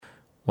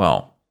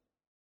Well,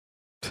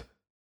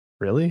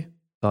 Really?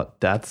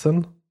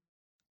 Datsun?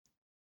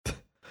 They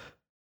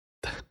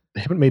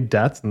haven't made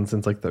Datsun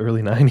since like the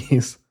early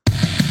 90s.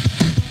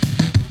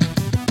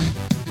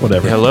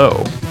 Whatever.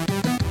 hello.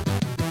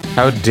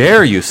 How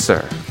dare you,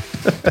 sir?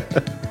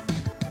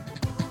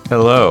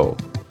 Hello,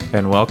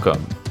 and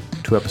welcome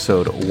to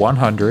episode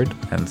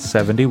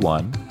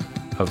 171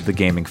 of the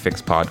Gaming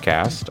Fix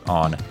podcast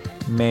on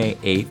May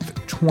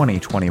 8th,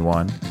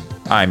 2021.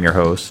 I'm your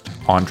host,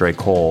 Andre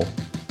Cole,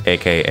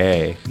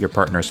 aka your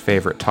partner's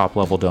favorite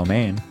top-level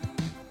domain.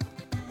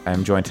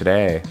 I'm joined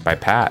today by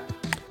Pat.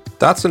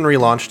 Datsun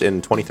relaunched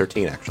in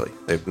 2013, actually.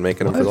 They've been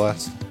making them for the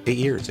last 8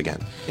 years again.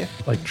 Yeah.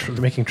 Like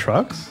making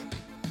trucks?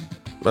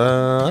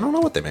 I don't know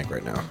what they make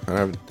right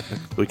now.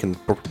 We can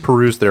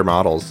peruse their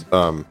models.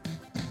 Datsun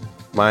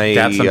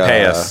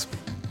pay us.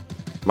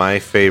 My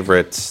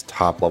favorite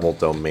top-level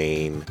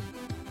domain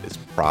is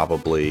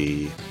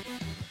probably...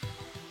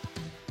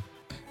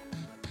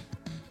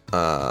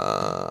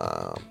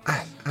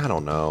 I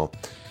don't know.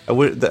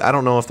 I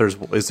don't know if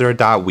is there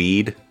a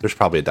 .weed? There's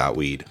probably a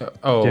 .weed.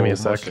 Oh, Give me a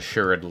sec. most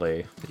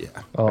assuredly. Yeah.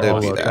 Oh,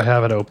 It'd be look, that. I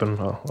have it open.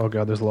 Oh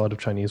god, there's a lot of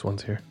Chinese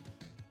ones here.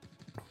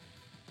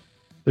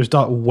 There's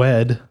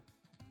 .wed.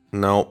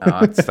 No,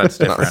 That's not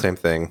the different. same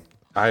thing.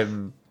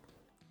 I'm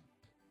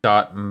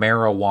dot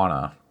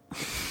marijuana.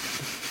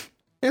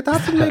 Yeah,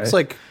 Datsun makes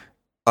like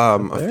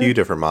a few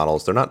different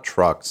models. They're not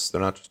trucks.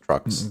 They're not just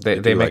trucks. They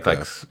do make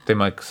a- they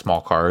make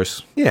small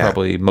cars. Yeah.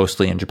 Probably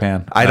mostly in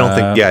Japan. I don't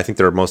think. Yeah, I think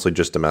they're mostly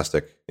just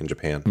domestic in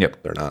Japan.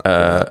 Yep. They're not.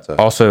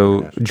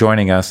 Also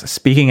joining us,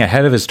 speaking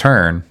ahead of his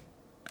turn,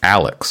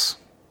 Alex.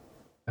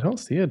 I don't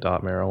see a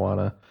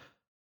 .marijuana.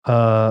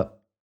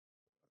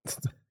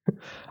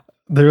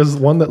 There was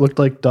one that looked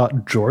like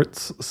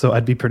 .jorts, so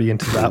I'd be pretty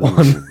into that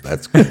one.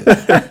 That's good.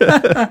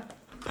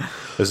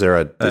 Is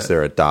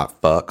there a dot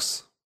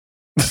fucks?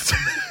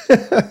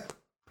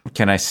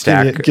 Can I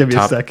stack? Give me a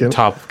top, second.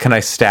 Can I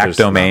stack There's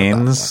not a dot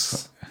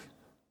domains?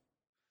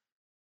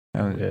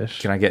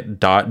 Ish. Can I get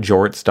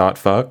 .jorts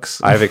 .fucks?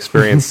 I've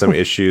experienced some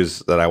issues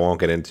that I won't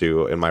get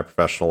into in my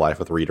professional life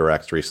with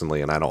redirects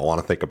recently, and I don't want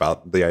to think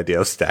about the idea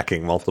of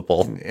stacking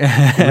multiple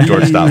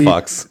George dot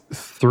fucks.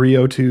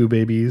 302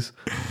 babies.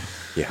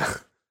 Yeah.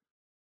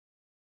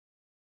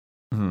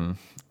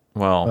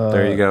 Well,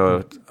 there you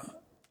go.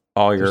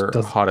 All your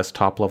does- hottest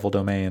top level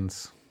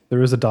domains.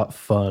 There is a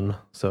 .fun,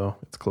 so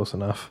it's close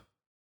enough.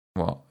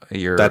 Well,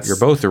 you're That's-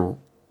 both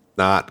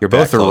Not. You're that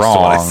both close to what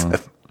I wrong.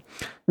 said.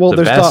 Well, The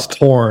there's best-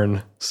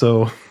 .porn,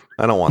 so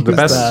I don't want The that.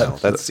 best- No,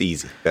 that's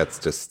easy. That's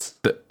just.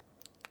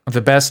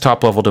 the best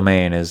top level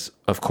domain is,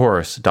 of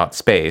course,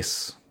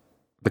 .space,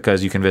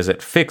 because you can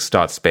visit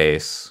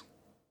fix.space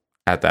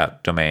at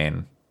that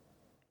domain,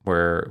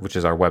 which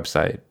is our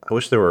website. I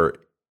wish there were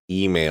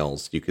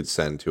emails you could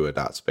send to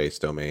a .space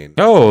domain.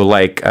 Oh,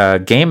 like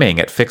gaming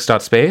at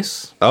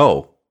fix.space?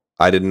 Oh,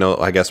 I didn't know.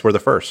 I guess we're the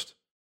first.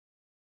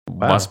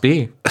 Wow. Must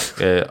be.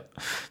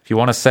 If you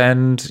want to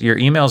send your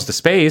emails to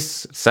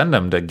space, send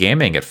them to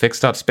gaming at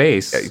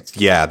fix.space.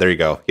 Yeah, there you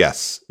go.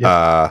 Yes.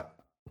 Yeah.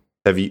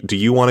 Do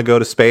you want to go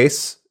to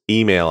space?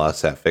 Email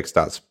us at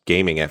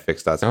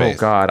gaming@fix.space. Oh,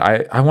 God.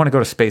 I want to go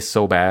to space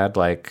so bad.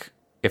 Like,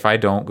 if I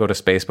don't go to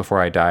space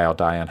before I die, I'll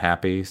die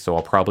unhappy. So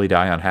I'll probably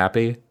die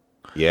unhappy.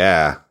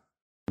 Yeah.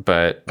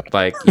 But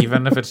like,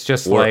 even if it's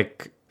just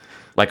like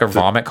a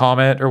vomit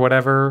comet or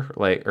whatever,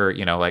 like, or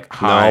like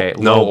high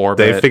low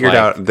orbit, they figured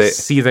like, out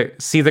see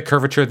the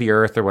curvature of the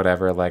Earth or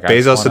whatever. Like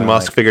Bezos and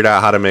Musk figured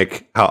out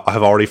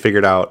have already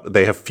figured out,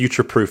 they have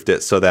future proofed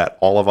it so that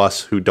all of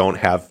us who don't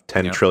have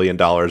 $10 trillion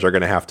are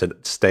going to have to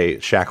stay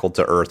shackled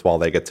to Earth while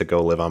they get to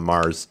go live on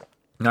Mars.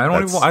 No, I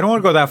don't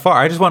want to go that far.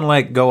 I just want to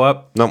like go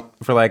up Nope.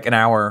 for like an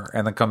hour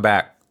and then come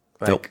back.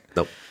 Like,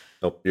 Nope.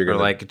 You're or gonna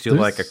like do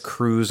like a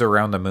cruise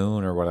around the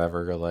moon or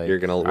whatever. Or like we're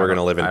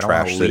gonna live in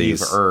trash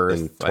cities Earth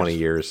in 20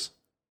 years.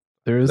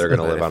 there's They're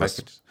gonna live if on I a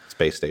could-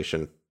 space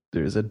station.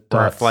 there's a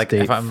Or if, like,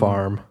 state if I'm-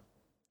 farm.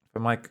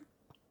 I'm like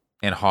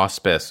in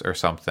hospice or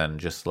something,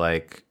 just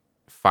like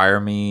fire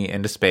me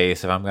into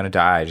space. If I'm gonna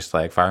die, just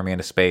like fire me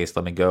into space.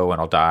 Let me go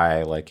and I'll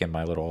die like in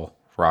my little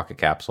rocket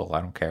capsule.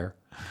 I don't care.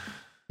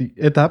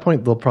 At that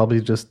point, they'll probably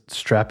just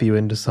strap you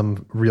into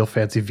some real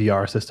fancy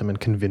VR system and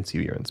convince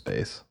you you're in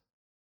space.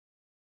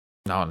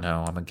 No, I'm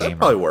a That'd gamer.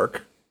 probably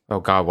work. Oh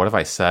God, what have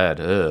I said?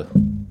 Ugh.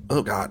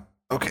 Oh God.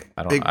 Okay.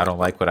 I don't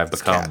like what I've This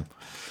become. cat.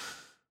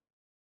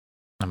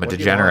 I'm a What do you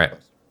degenerate.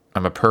 want?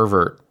 I'm a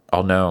pervert.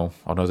 I'll know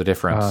the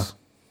difference.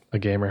 A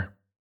gamer.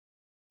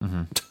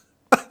 hmm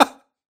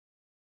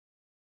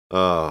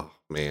Oh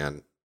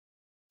man,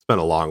 it's been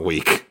a long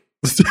week.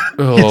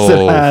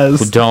 Oh,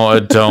 has.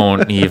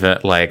 don't even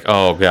like.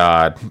 Oh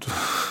God,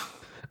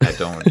 I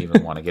don't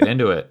even want to get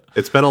into it.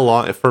 It's been a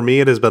long for me.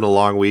 It has been a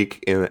long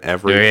week in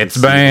every It's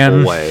conceivable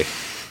been. way.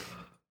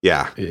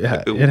 Yeah,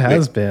 Yeah, it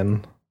has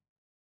been.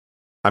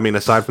 I mean,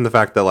 aside from the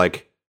fact that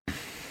like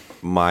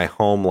my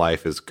home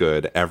life is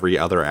good, every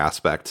other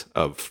aspect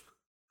of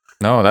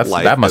No,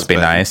 Life that must has be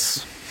been-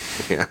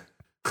 nice. yeah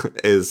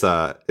is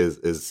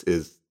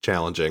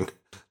challenging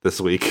this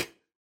week.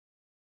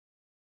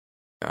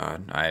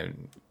 God,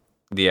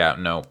 yeah,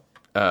 no.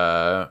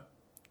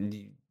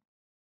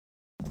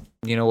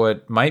 You know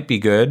what might be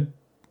good?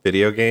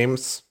 Video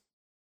games.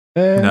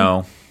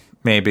 No,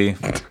 maybe.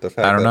 The fact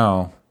I don't that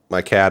know.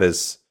 my cat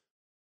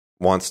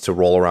wants to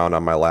roll around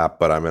on my lap,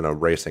 but I'm in a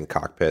racing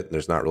cockpit, and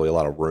there's not really a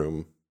lot of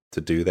room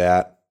to do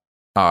that.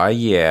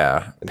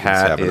 Yeah. And he's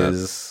Pat having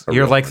is. a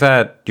You're real- like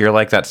that. You're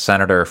like that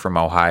senator from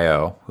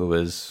Ohio who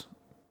was.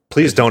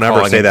 Please don't ever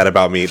calling say it- that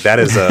about me. That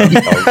is an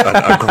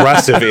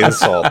aggressive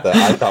insult that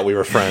I thought we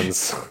were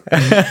friends.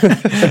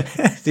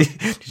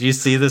 Did you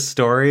see this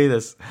story?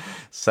 This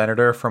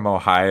senator from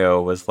Ohio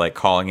was like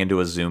calling into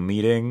a Zoom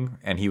meeting,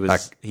 and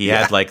he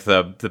had like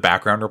the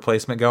background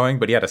replacement going,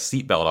 but he had a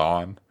seatbelt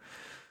on.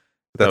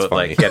 That's So,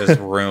 funny. like he had his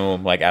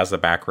room like as the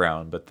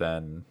background, but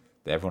then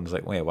everyone was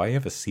like, "Wait, why do you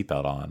have a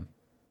seatbelt on?"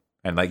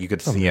 And like you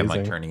could see him like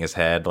Amazing. turning his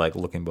head, like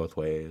looking both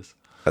ways.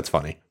 That's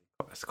funny.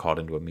 Was called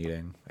into a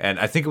meeting, and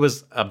I think it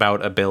was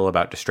about a bill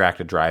about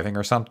distracted driving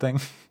or something.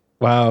 It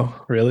Wow,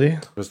 really?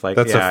 was like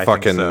That's yeah, a I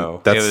think fucking. so.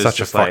 It That's was such a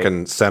just, like,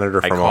 fucking senator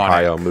from iconic,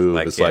 Ohio move.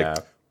 like, It's yeah.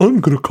 like I'm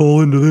gonna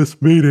call into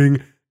this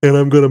meeting and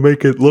I'm gonna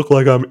make it look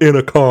like I'm in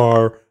a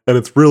car and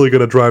it's really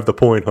gonna drive the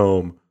point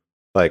home.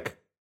 Like,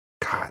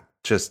 God,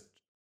 just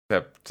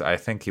Except I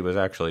think he was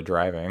actually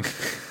driving.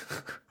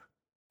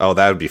 oh,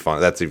 that would be fun.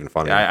 That's even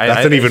funnier. I-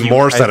 That's an even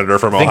more senator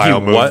from I think Ohio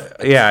he move.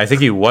 I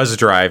think he was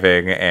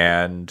driving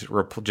and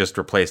just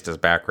replaced his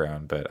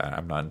background, but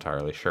I'm not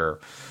entirely sure.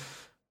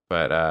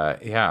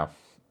 But yeah,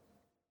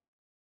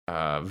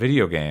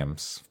 video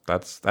games.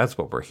 That's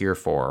what we're here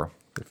for.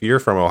 If you're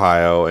from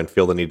Ohio and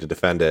feel the need to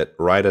defend it,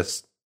 write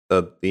us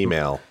an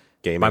email.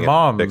 Gaming My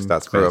mom at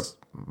fix.space. grew up.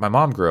 My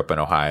mom grew up in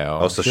Ohio.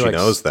 Oh, so she likes-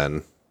 knows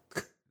then.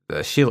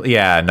 She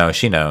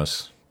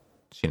knows.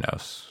 She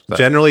knows. But-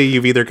 Generally,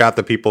 you've either got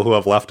the people who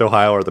have left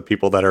Ohio or the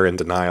people that are in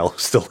denial who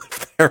still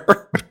live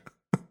there.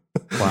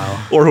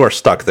 Wow. Or who are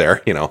stuck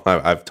there. You know,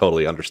 I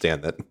totally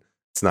understand that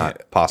it's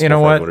not possible You know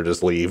for what? anyone to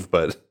just leave,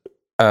 but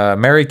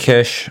Mary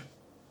Kish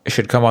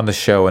should come on the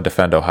show and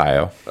defend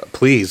Ohio,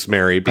 please,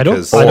 Mary, I don't-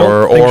 because I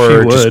don't think she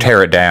or just would.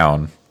 tear it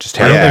down. Just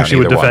tear I it don't down. think she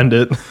would either one.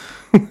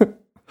 defend it.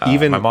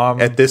 even my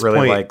mom at this really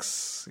point,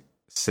 likes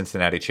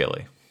Cincinnati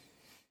chili.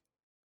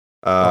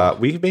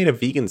 we made a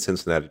vegan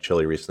Cincinnati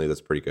chili recently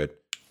that's pretty good.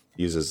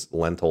 Uses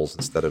lentils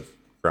instead of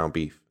ground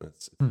beef.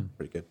 It's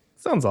pretty good.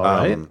 Sounds all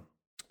right.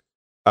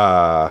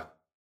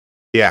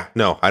 Yeah,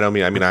 no, I'm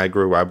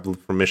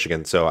from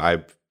Michigan, so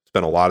I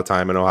spent a lot of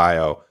time in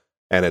Ohio,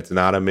 and it's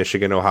not a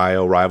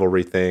Michigan-Ohio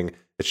rivalry thing.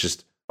 It's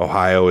just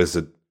Ohio is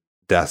a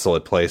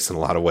desolate place in a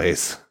lot of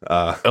ways.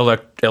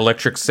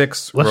 Electric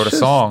Six Let's wrote a just-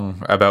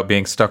 song about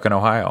being stuck in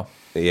Ohio,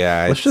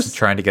 Yeah, Let's it's, just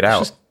trying to get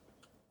out.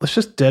 Let's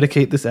just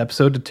dedicate this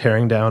episode to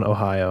tearing down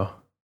Ohio.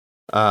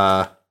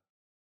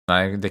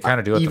 They kind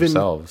of do it even-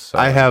 themselves. So.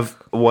 I have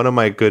one of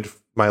my good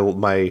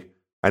my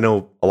I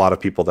know a lot of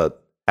people that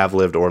have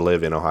lived or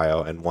live in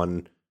Ohio, and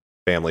one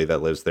family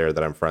that lives there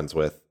that I'm friends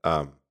with.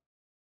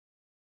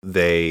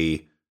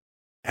 They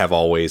have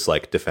always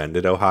like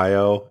defended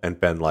Ohio and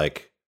been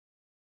like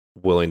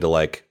willing to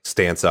like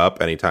stance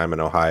up anytime an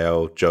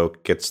Ohio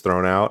joke gets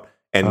thrown out.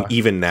 And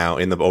even now,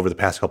 over the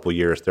past couple of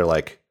years, they're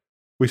like,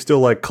 we still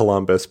like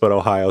Columbus, but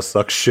Ohio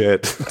sucks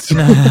shit.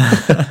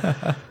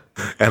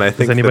 And I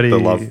think anybody- that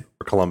the love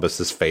for Columbus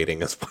is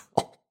fading as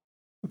well.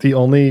 The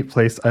only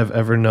place I've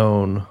ever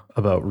known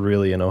about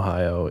really in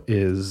Ohio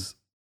is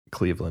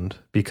Cleveland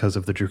because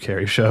of the Drew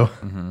Carey show.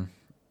 Mhm.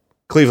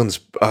 Cleveland's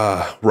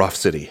rough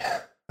city.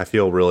 I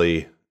feel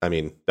really, I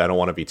mean, I don't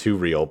want to be too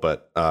real,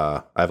 but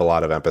I have a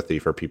lot of empathy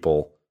for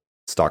people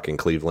stuck in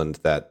Cleveland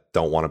that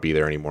don't want to be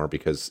there anymore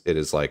because it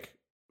is like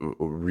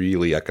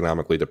really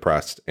economically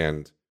depressed,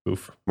 and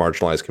Oof.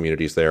 marginalized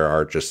communities there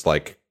are just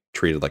like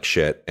treated like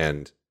shit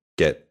and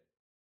get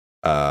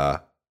I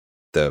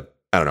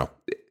don't know.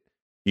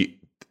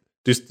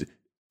 Just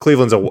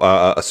Cleveland's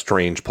a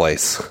strange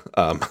place.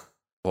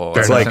 Well, It's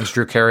ever like- since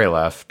Drew Carey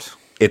left,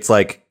 It's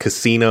like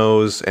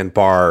casinos and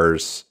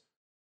bars,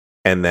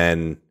 and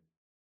then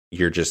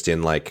you're just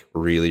in like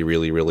really,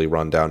 really, really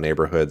rundown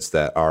neighborhoods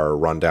that are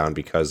rundown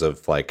because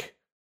of like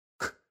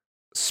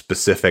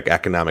specific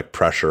economic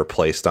pressure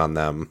placed on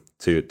them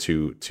to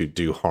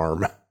do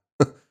harm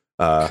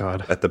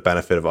God. at the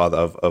benefit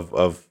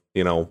of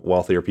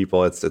wealthier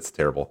people. It's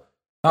terrible.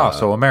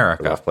 so A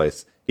America. rough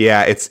place.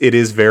 Yeah, it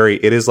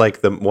is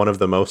like one of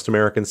the most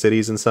American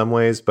cities in some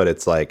ways, but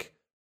it's like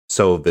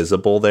so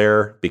visible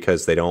there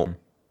because they don't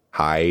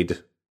hide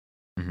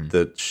Mhm.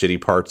 the shitty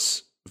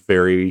parts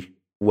very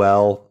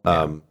well.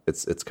 Yeah.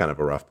 It's kind of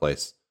a rough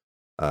place.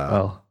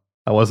 Well,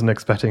 I wasn't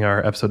expecting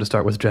our episode to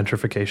start with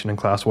gentrification and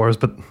class wars,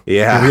 but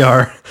Yeah. here we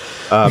are.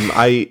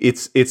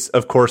 It's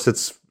of course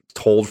it's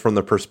told from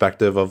the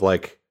perspective of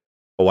like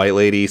a white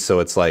lady, so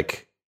it's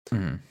like.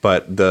 Mhm.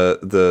 But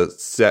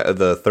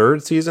the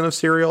third season of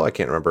Serial, I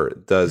can't remember,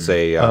 does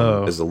a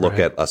look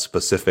right. at a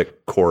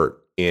specific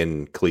court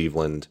in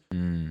Cleveland.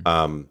 Mm.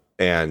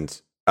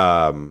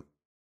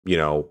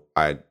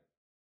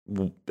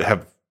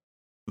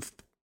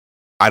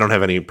 I don't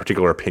have any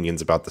particular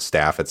opinions about the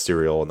staff at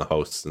Serial and the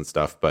hosts and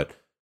stuff, but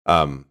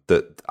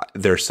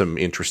There's some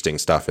interesting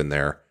stuff in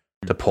there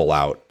to pull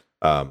out,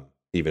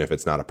 even if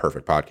it's not a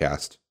perfect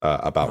podcast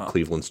about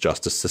Cleveland's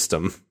justice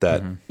system.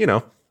 That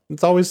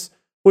it's always,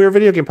 we're a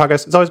video game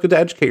podcast. It's always good to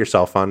educate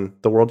yourself on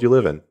the world you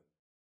live in.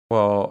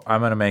 Well,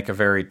 I'm going to make a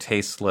very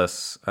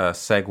tasteless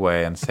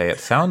segue and say it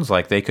sounds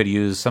like they could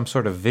use some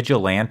sort of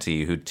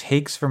vigilante who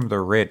takes from the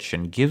rich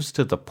and gives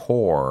to the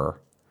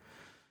poor.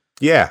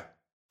 Yeah,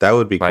 that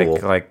would be cool.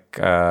 Like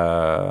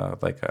I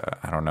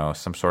don't know,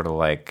 some sort of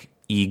like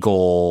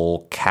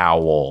eagle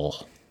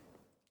cowl.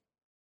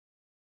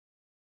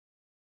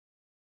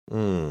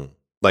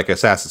 Like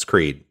Assassin's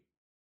Creed.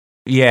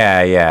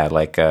 Yeah,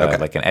 like an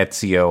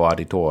Ezio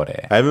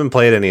Auditore. I haven't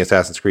played any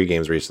Assassin's Creed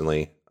games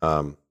recently.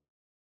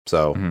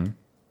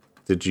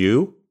 Did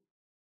you?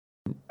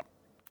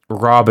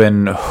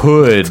 Robin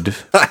Hood.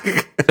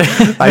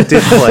 I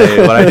did play.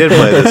 What I did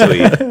play this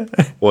week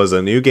was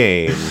a new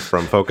game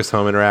from Focus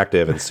Home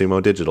Interactive and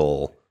Sumo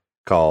Digital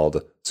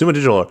called Sumo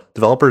Digital,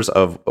 developers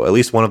of at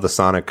least one of the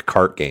Sonic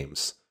kart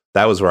games.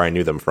 That was where I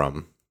knew them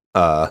from,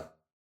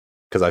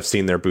 because I've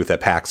seen their booth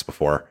at PAX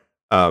before,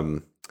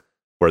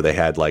 where they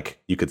had like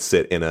you could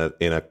sit in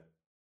a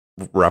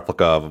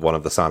replica of one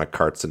of the Sonic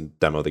karts and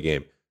demo the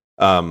game.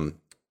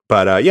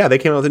 But they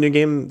came out with a new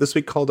game this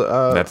week called...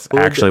 That's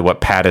actually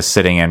what Pat is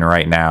sitting in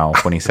right now.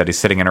 When he said he's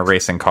sitting in a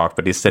racing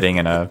cockpit, he's sitting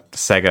in a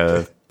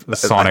Sega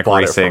Sonic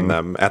Racing. From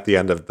them at the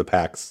end of the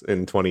PAX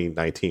in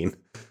 2019.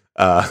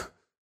 I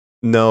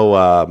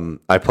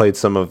played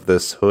some of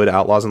this Hood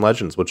Outlaws and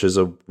Legends, which is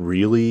a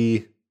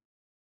really...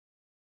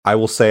 I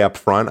will say up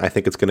front, I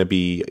think it's going to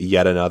be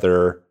yet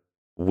another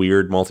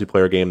weird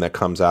multiplayer game that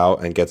comes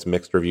out and gets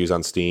mixed reviews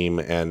on Steam,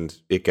 and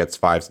it gets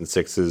 5s and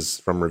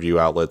 6s from review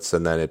outlets,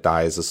 and then it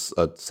dies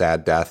a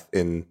sad death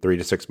in 3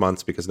 to 6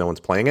 months because no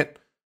one's playing it,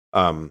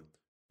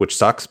 which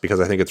sucks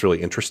because I think it's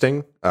really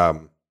interesting.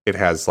 It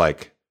has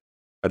like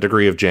a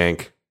degree of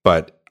jank,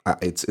 but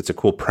it's a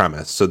cool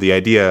premise. So the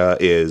idea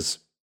is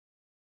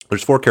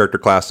there's 4 character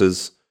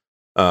classes.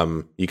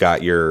 You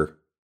got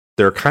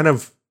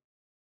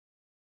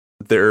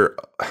they're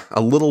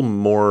a little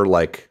more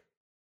like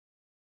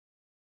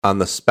on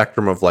the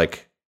spectrum of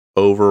like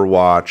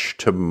Overwatch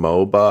to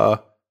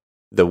MOBA.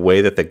 The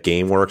way that the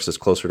game works is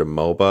closer to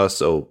MOBA,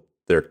 so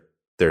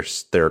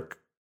their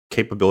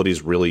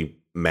capabilities really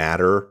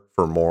matter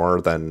for more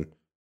than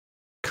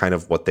kind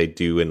of what they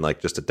do in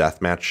like just a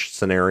deathmatch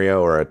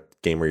scenario or a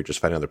game where you're just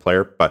fighting another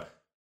player. But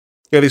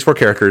you have these 4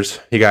 characters.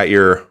 You got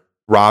your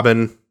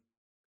Robin.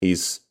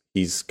 He's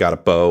got a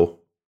bow.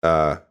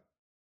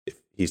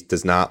 He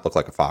does not look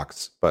like a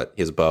fox, but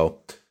he has a bow.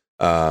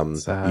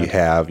 You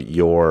have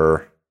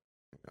your...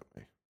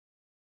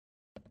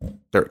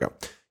 There we go.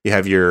 You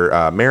have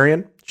your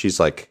Marion. She's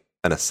like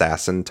an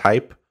assassin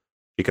type.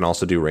 She can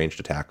also do ranged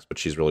attacks, but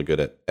she's really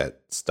good at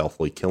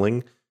stealthily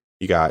killing.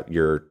 You got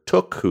your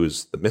Took,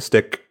 who's the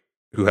mystic,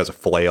 who has a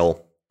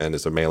flail and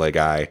is a melee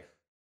guy.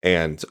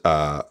 And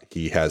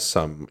he has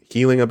some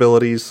healing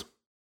abilities.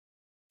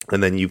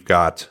 And then you've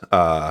got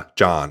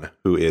John,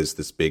 who is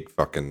this big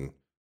fucking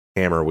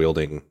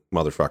hammer-wielding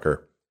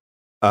motherfucker.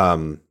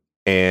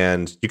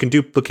 And you can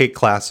duplicate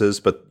classes,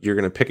 but you're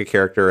going to pick a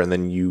character, and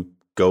then you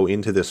go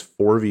into this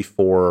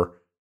 4v4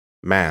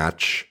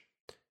 match,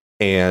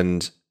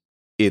 and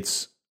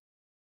it's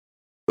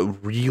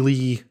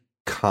really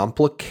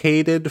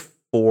complicated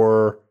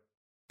for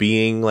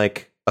being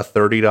like a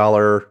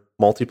 $30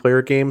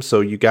 multiplayer game.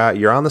 So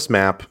you're on this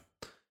map,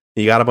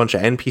 you got a bunch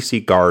of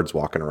NPC guards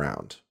walking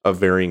around of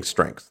varying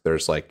strength.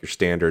 There's like your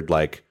standard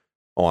like,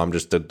 oh, I'm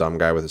just a dumb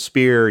guy with a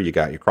spear. You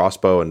got your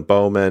crossbow and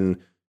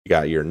bowmen. You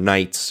got your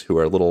knights, who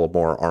are a little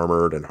more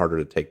armored and harder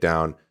to take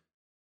down.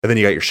 And then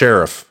you got your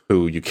sheriff,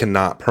 who you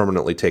cannot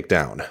permanently take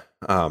down.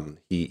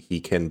 He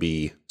can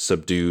be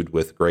subdued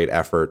with great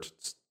effort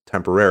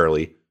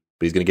temporarily,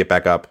 but he's going to get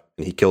back up,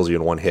 and he kills you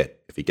in one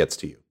hit if he gets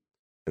to you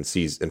and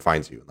sees and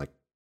finds you and like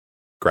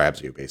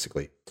grabs you,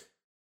 basically.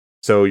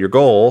 So your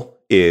goal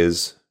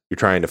is you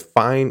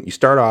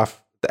start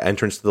off the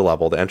entrance to the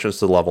level. The entrance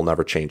to the level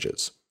never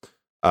changes.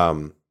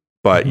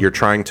 But you're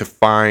trying to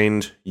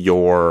find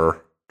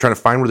where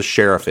the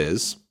sheriff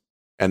is,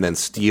 and then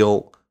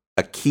steal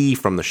a key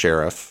from the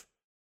sheriff,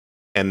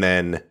 and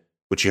then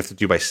which you have to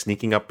do by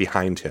sneaking up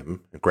behind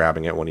him and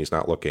grabbing it when he's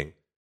not looking.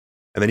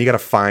 And then you got to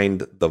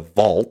find the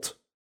vault.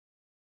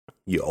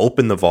 You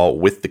open the vault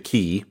with the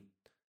key.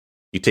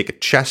 You take a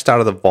chest out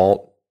of the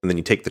vault, and then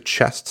you take the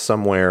chest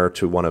somewhere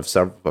to one of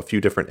a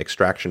few different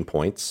extraction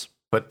points.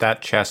 Put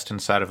that chest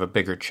inside of a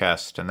bigger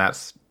chest, and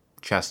that's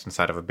chest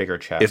inside of a bigger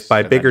chest. If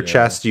by bigger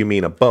chest you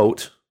mean a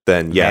boat,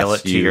 then yes, nail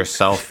it to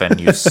yourself and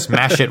you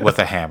smash it with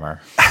a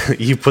hammer.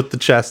 You put the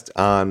chest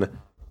on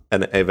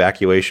an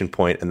evacuation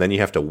point, and then you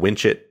have to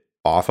winch it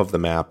off of the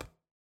map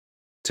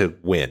to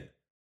win,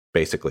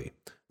 basically.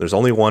 There's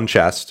only one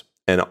chest,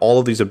 and all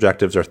of these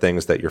objectives are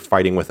things that you're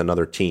fighting with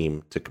another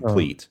team to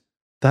complete.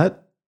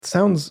 That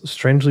sounds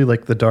strangely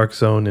like the Dark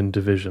Zone in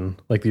Division,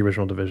 like the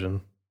original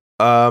Division.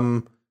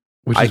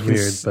 Which is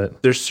weird,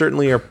 but there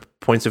certainly are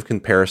points of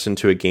comparison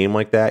to a game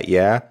like that,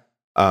 yeah.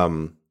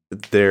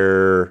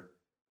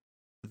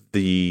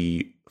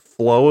 the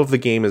flow of the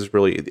game is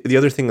really the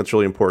other thing that's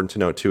really important to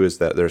note too is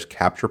that there's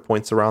capture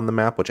points around the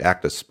map which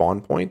act as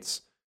spawn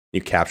points.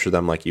 You capture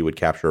them like you would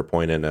capture a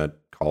point in a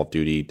Call of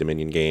Duty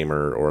Dominion game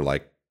or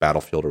like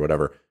Battlefield or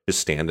whatever. Just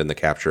stand in the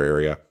capture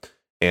area,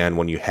 and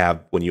when you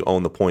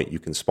own the point, you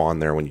can spawn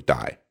there when you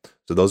die.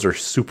 So those are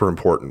super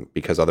important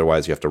because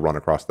otherwise you have to run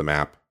across the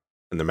map,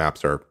 and the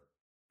maps are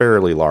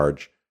fairly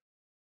large.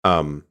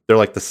 They're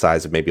like the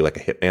size of maybe like a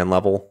Hitman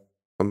level,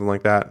 something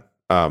like that.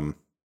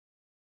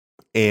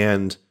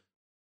 And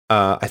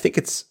I think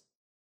it's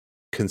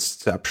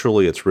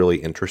conceptually it's really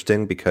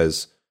interesting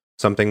because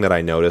something that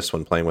I noticed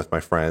when playing with my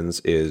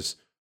friends is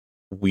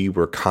we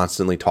were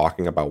constantly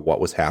talking about what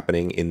was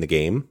happening in the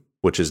game,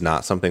 which is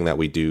not something that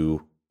we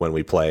do when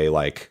we play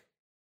like,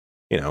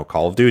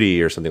 Call of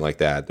Duty or something like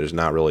that. There's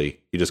not really,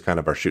 you just kind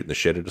of are shooting the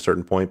shit at a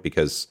certain point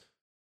because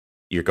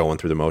you're going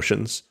through the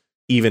motions.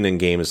 Even in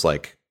games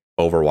like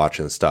Overwatch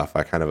and stuff,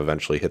 I kind of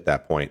eventually hit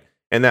that point.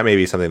 And that may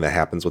be something that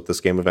happens with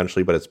this game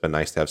eventually, but it's been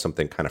nice to have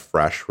something kind of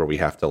fresh where we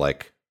have to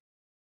like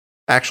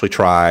actually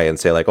try and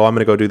say like, oh, I'm going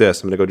to go do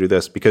this. I'm going to go do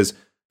this because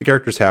the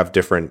characters have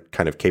different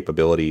kind of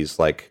capabilities.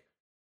 Like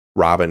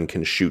Robin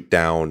can shoot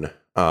down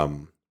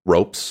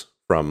ropes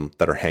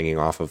that are hanging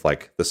off of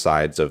like the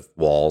sides of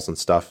walls and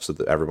stuff so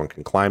that everyone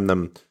can climb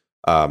them.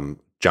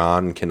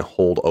 John can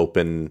hold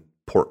open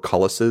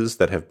portcullises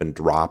that have been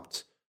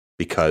dropped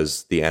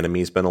because the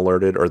enemy's been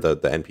alerted or the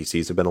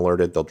NPCs have been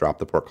alerted. They'll drop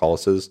the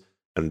portcullises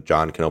and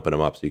John can open them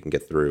up so you can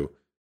get through.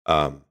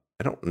 I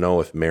don't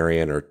know if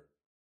Marion or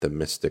the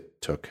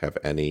Mystic Took have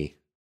any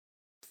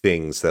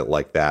things that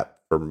like that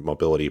for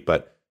mobility,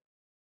 but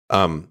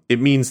it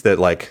means that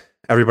like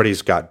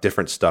everybody's got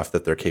different stuff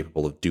that they're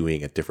capable of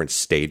doing at different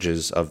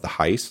stages of the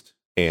heist,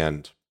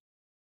 and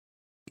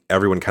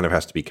everyone kind of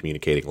has to be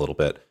communicating a little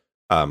bit.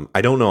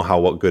 I don't know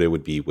what good it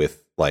would be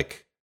with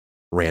like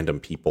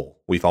random people.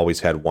 We've always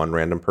had one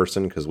random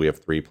person because we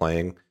have 3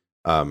 playing,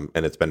 and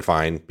it's been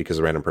fine because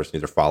the random person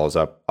either follows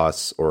up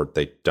us or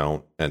they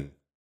don't, and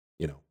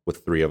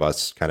with 3 of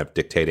us kind of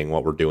dictating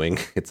what we're doing,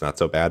 it's not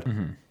so bad.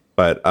 Mm-hmm.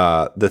 But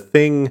the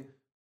thing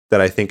that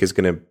I think is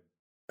going to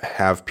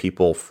have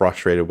people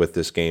frustrated with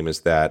this game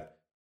is that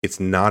it's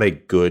not a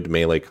good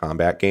melee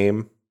combat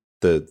game,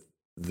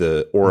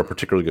 or a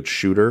particularly good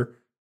shooter.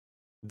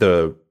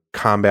 The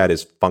combat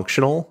is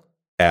functional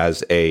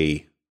as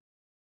a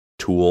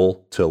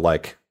tool to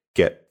like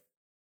to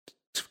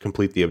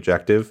complete the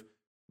objective,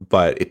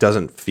 but it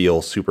doesn't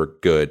feel super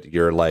good.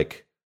 You're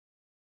like,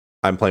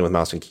 I'm playing with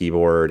mouse and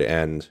keyboard,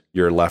 and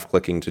you're left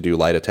clicking to do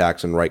light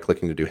attacks and right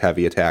clicking to do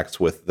heavy attacks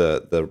with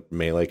the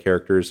melee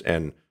characters,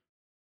 and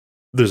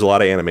there's a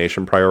lot of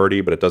animation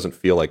priority, but it doesn't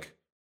feel like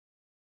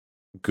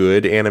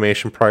good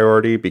animation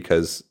priority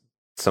because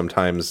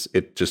sometimes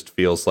it just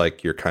feels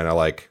like you're kind of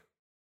like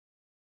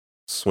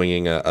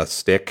swinging a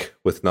stick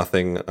with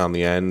nothing on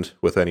the end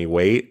with any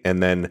weight.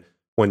 And then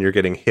when you're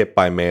getting hit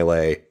by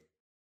melee,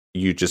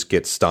 you just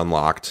get stun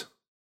locked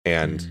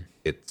and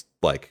it's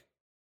like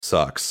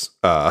sucks.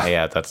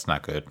 Yeah, that's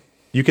not good.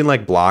 You can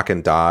like block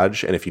and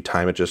dodge, and if you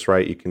time it just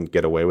right, you can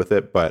get away with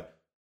it. But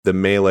the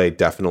melee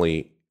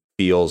definitely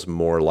feels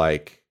more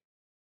like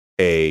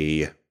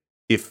if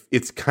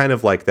it's kind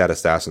of like that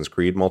Assassin's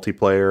Creed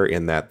multiplayer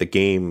in that the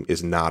game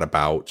is not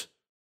about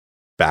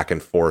back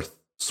and forth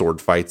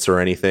sword fights or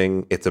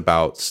anything. It's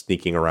about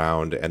sneaking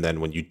around, and then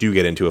when you do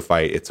get into a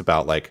fight, it's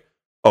about like,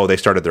 oh, they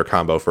started their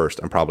combo first,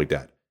 I'm probably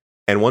dead.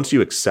 And once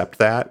you accept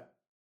that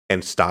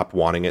and stop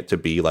wanting it to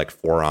be like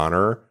For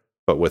Honor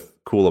but with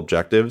cool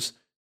objectives,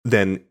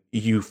 then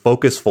you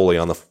focus fully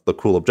on the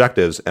cool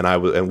objectives.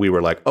 And we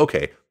were like,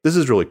 okay, this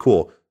is really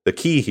cool. The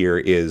key here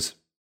is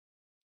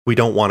we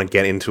don't want to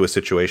get into a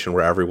situation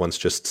where everyone's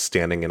just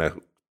standing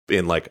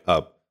in like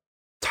a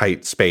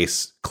tight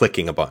space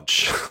clicking a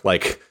bunch.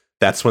 Like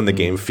that's when the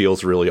game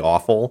feels really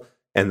awful,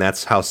 and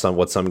that's how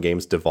what some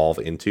games devolve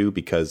into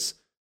because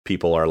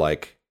people are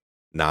like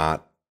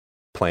not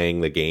playing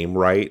the game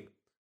right.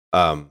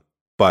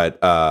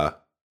 But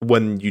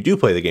when you do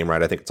play the game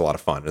right, I think it's a lot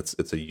of fun.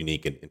 It's a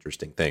unique and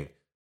interesting thing.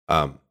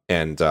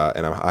 And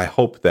I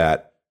hope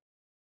that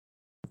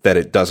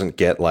it doesn't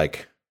get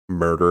like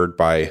murdered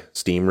by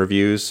Steam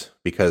reviews,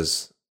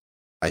 because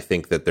I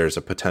think that there's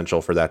a potential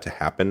for that to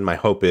happen. My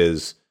hope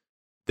is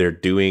they're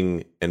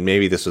doing, and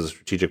maybe this is a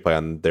strategic play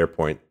on their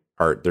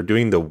part, they're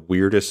doing the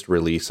weirdest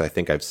release I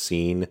think I've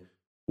seen,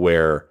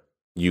 where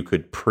you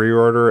could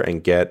pre-order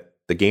and get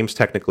the game's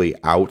technically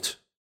out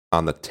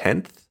on the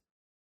 10th,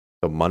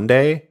 so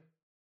Monday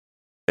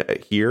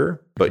here,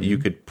 but you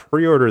could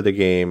pre-order the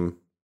game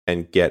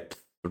and get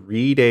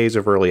 3 days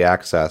of early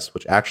access,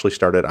 which actually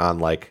started on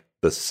like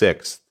the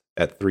 6th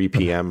at 3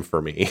 p.m.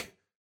 for me,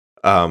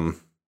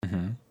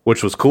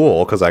 which was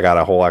cool because I got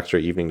a whole extra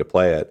evening to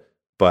play it.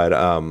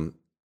 But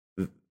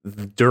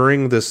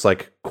during this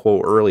like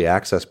quote early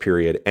access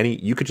period,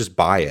 you could just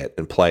buy it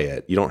and play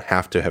it. You don't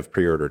have to have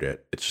pre-ordered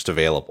it. It's just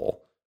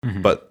available,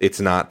 but it's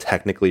not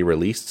technically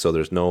released, so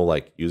there's no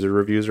like user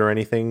reviews or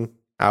anything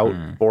out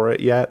for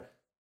it yet.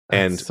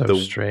 And That's so the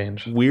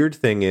strange. weird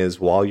thing is,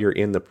 while you're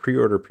in the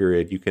pre-order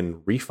period, you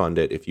can refund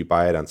it if you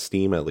buy it on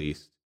Steam at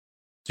least.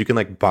 So you can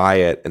like buy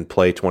it and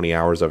play 20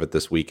 hours of it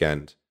this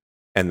weekend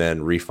and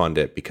then refund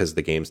it because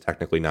the game's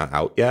technically not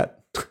out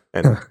yet.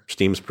 And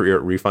Steam's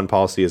refund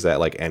policy is that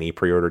like any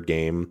pre-ordered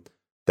game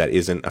that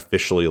isn't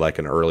officially like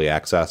an early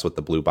access with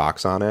the blue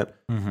box on it,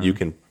 you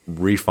can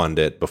refund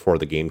it before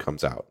the game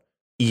comes out,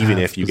 even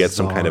That's if you get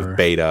some kind of bizarre.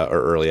 beta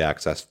or early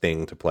access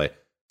thing to play.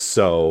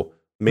 So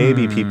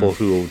maybe people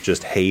who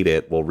just hate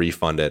it will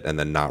refund it and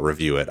then not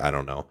review it. I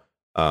don't know.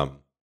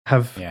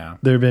 Have Yeah.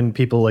 there been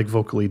people like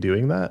vocally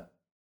doing that?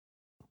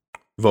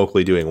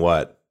 Vocally doing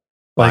what?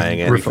 Like Buying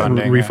it?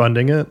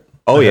 refunding it?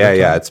 Oh ahead yeah, of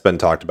yeah. time? It's been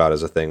talked about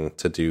as a thing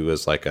to do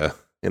as like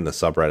in the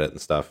subreddit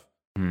and stuff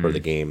for the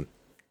game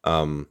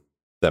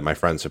that my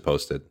friends have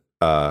posted.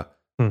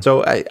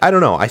 So I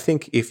don't know. I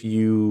think if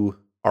you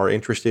are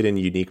interested in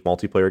unique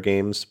multiplayer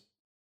games,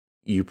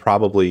 you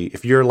probably,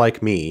 if you're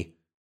like me,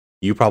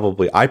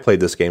 I played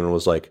this game and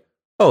was like,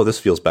 oh, this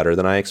feels better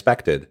than I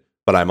expected.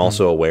 But I'm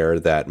also aware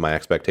that my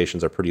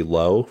expectations are pretty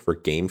low for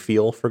game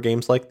feel for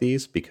games like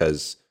these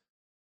because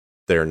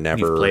they're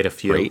never You've played a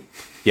few. great.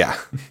 Yeah.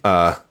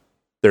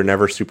 They're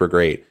never super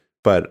great.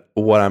 But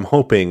what I'm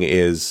hoping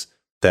is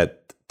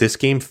that this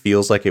game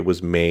feels like it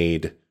was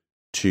made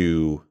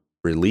to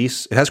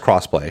release. It has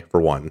crossplay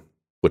for one,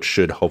 which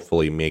should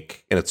hopefully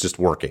make, and it's just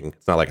working.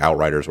 It's not like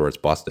Outriders where it's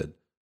busted.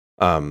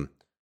 And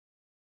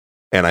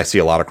I see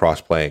a lot of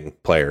cross-playing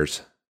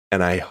players,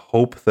 and I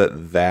hope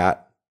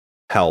that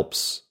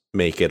helps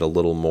make it a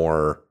little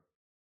more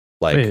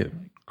like, Wait,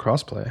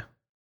 crossplay.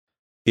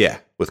 yeah,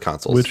 with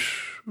consoles.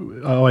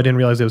 I didn't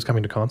realize it was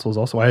coming to consoles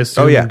also. I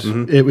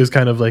assumed it was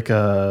kind of like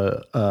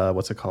a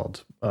what's it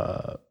called?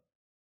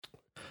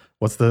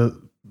 What's the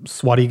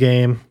SWATty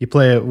game? You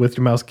play it with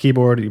your mouse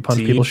keyboard, you punch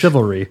people. Siege?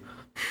 Chivalry.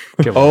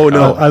 Oh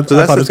no! I So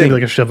that's thought it the was thing. going to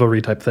be like a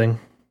chivalry type thing.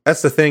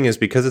 That's the thing, is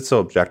because it's so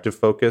objective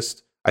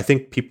focused, I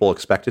think people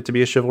expect it to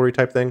be a chivalry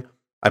type thing.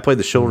 I played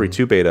the Chivalry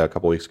 2 beta a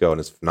couple weeks ago and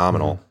it's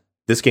phenomenal.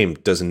 This game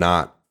does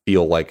not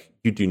feel like,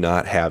 you do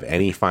not have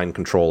any fine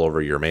control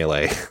over your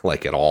melee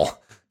like at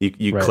all.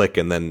 You Right. click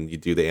and then you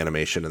do the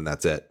animation and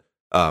that's it.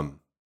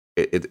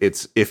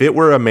 It's if it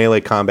were a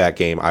melee combat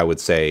game, I would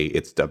say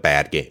it's a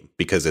bad game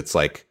because it's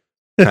like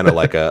kind of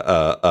like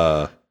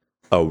a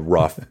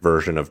rough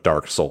version of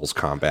Dark Souls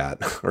combat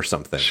or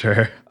something.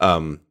 Sure.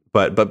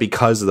 But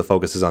because the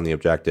focus is on the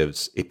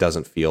objectives, it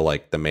doesn't feel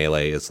like the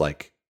melee is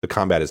like, the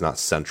combat is not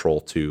central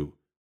to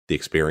the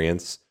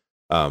experience.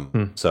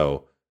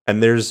 So,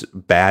 and there's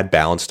bad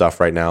balance stuff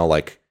right now.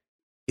 Like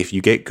if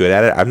you get good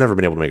at it, I've never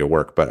been able to make it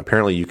work, but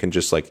apparently you can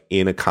just like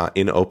in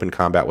open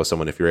combat with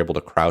someone, if you're able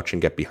to crouch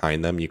and get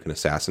behind them, you can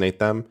assassinate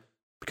them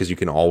because you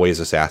can always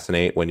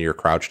assassinate when you're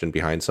crouched and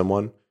behind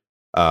someone.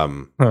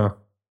 And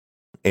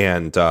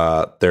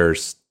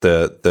there's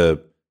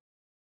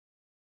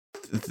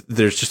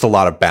there's just a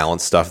lot of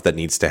balance stuff that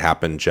needs to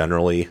happen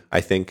generally,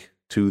 I think,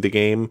 to the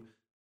game.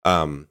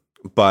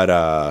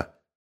 But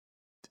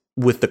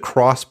with the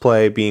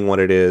crossplay being what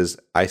it is,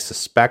 I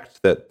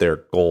suspect that their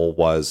goal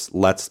was,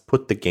 let's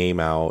put the game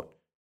out,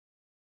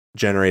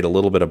 generate a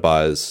little bit of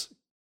buzz,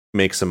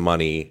 make some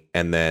money,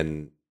 and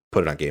then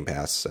put it on Game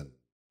Pass and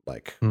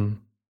like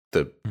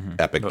the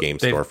Epic But Game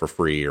they've- Store for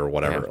free or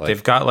whatever. Yeah,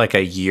 they've got like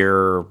a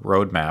year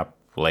roadmap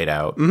laid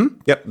out.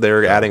 Yep,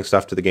 they're adding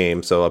stuff to the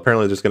game. So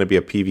apparently there's going to be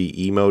a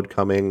PvE mode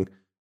coming,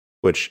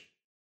 which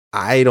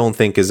I don't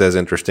think is as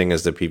interesting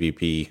as the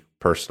PvP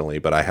personally,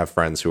 but I have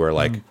friends who are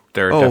like,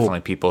 There are "Oh,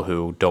 definitely people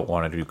who don't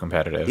want to do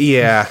competitive.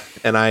 yeah,"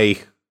 and I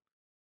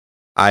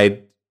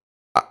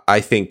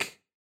think,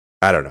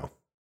 I don't know.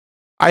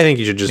 I think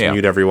you should just Yeah.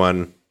 mute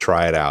everyone,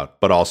 try it out.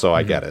 But also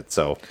I get it.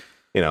 So,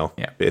 Yeah.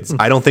 it's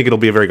I don't think it'll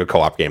be a very good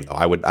co-op game though.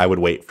 I would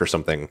wait for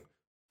something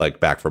like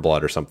Back for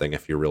Blood or something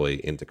if you're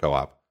really into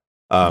co-op.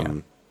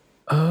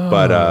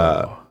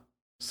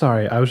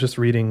 Sorry, I was just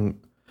reading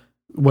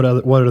what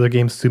other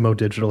games Sumo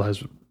Digital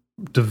has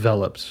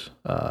developed.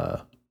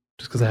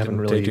 Just because I haven't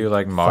Didn't really they do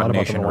like thought Mod about them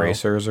Nation in a while.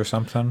 Racers or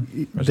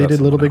something? Or is They that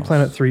did Little someone Big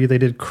Planet else? 3. They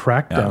did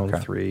Crackdown Yeah, okay.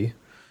 3.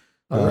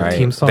 Right.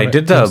 Team Sonic, they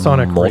did the Team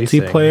Sonic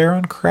Racing. multiplayer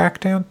on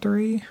Crackdown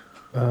 3?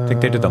 I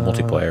think they did the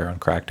multiplayer on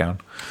Crackdown.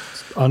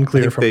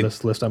 Unclear think from they-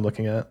 this list I'm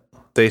looking at.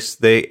 They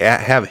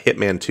have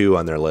Hitman 2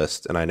 on their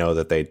list, and I know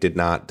that they did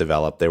not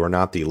develop. They were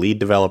not the lead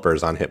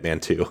developers on Hitman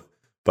 2,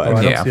 but Oh,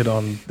 I don't Yeah. see it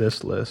on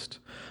this list.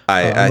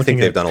 I looking think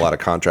they've at- done a lot of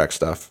contract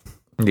stuff.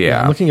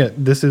 Yeah. I'm looking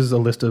at, this is a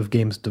list of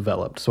games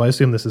developed, so I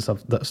assume this is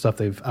stuff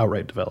they've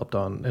outright developed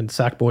on. And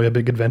Sackboy: A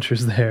Big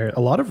Adventure's there.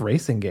 A lot of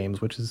racing games,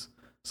 which is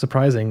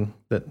surprising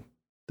that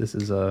this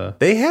is a...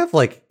 They have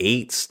like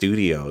 8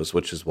 studios,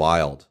 which is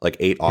wild. Like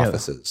 8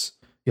 offices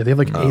Yeah, they have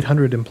like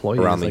 800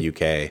 employees. around the like,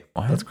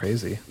 UK. That's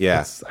crazy. Yeah,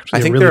 That's actually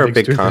I think really they're a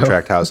big studio.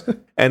 contract house,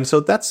 and so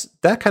that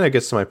kind of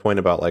gets to my point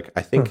about like,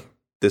 I think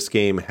this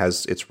game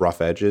has its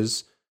rough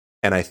edges,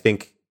 and I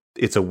think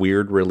it's a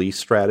weird release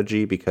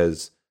strategy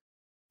because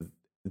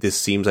this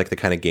seems like the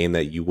kind of game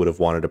that you would have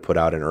wanted to put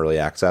out in early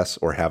access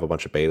or have a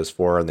bunch of betas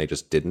for, and they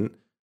just didn't.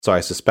 So I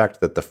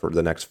suspect that for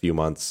the next few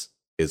months,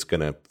 is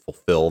going to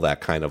fulfill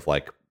that kind of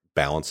like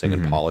balancing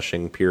and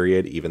polishing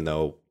period, even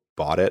though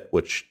bought it,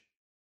 which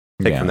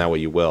take from that what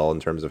you will in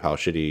terms of how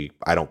shitty.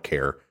 I don't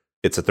care.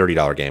 It's a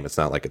 $30 game. It's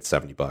not like it's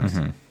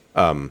 $70.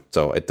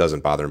 So it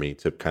doesn't bother me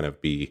to kind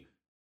of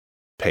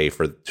pay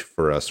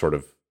for a sort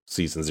of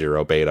season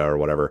 0 beta or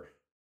whatever.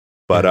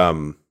 But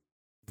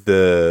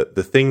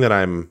the thing that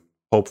I'm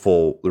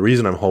hopeful, the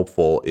reason I'm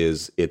hopeful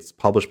is it's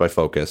published by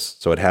Focus,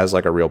 so it has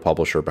like a real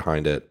publisher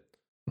behind it,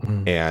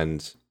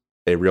 and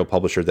a real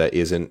publisher that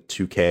isn't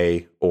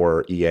 2K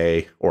or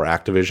EA or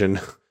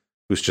Activision,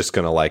 who's just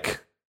gonna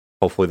like,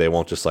 hopefully they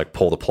won't just like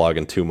pull the plug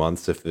in 2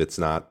 months if it's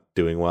not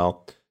doing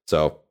well.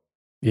 So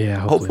yeah,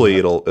 hopefully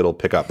it'll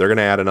pick up. They're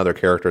gonna add another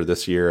character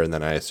this year, and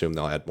then I assume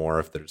they'll add more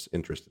if there's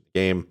interest in the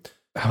game.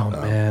 Oh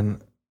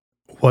man,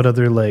 what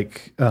other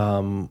like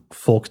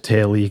folk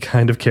tale-y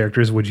kind of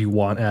characters would you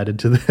want added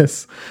to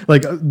this?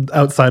 Like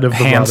outside of the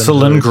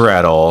Hansel and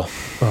Gretel.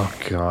 Oh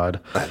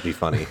god, that'd be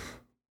funny.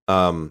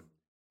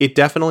 It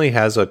definitely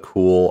has a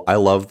cool. I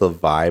love the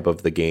vibe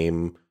of the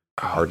game,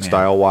 art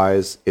style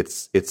wise.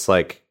 It's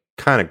like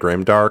kind of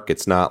grimdark.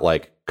 It's not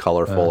like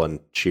colorful and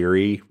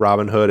cheery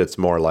Robin Hood. It's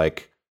more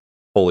like,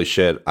 holy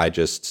shit! I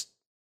just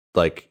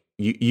like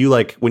you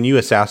like when you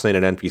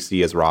assassinate an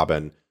NPC as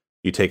Robin.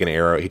 You take an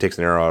arrow. He takes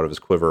an arrow out of his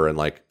quiver and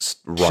like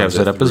shoves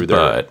it up his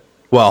butt.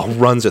 Well,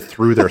 runs it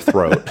through their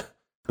throat. And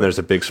there's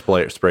a big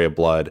spray of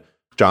blood.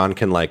 John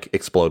can like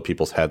explode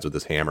people's heads with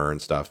his hammer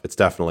and stuff. It's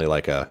definitely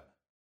like a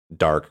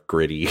dark,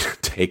 gritty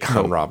take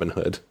on Robin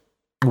Hood.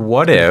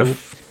 What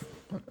if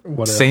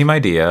same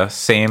idea,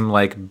 same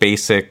like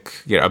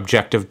basic,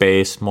 objective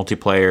based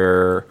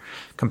multiplayer,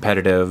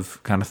 competitive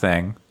kind of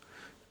thing,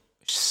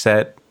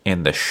 set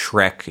in the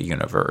Shrek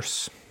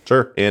universe?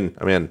 Sure, I'm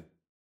in.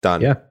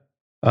 Done. Yeah.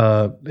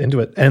 Into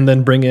it, and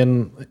then bring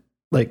in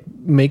like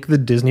make the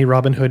Disney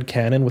Robin Hood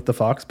canon with the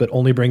fox, but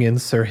only bring in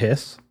Sir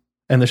Hiss,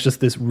 and there's just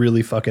this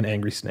really fucking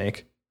angry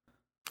snake.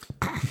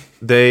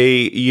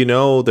 There's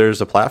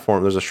a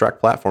Shrek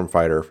platform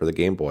fighter for the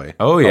Game Boy.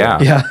 Oh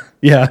yeah,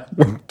 yeah.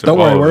 Don't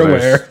worry, we're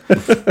aware.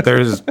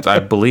 I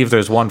believe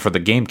there's one for the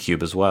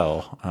GameCube as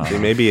well.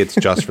 Maybe it's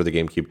just for the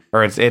GameCube,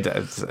 or it's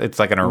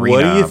like an arena.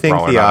 What do you think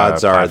the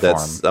odds are that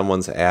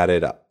someone's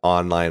added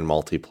online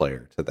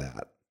multiplayer to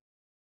that?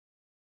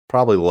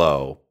 Probably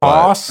low.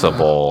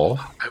 Possible.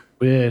 I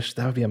wish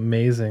that would be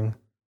amazing.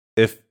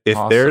 If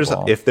there's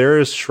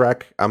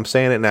Shrek, I'm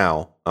saying it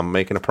now. I'm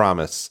making a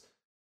promise.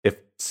 If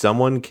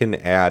someone can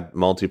add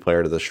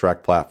multiplayer to the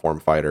Shrek platform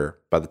fighter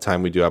by the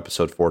time we do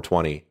episode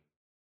 420,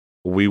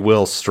 we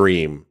will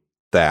stream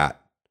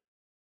that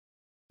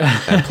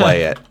and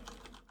play it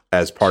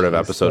as part of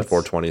episode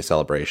 420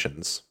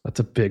 celebrations.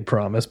 That's a big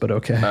promise, but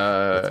okay.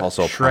 It's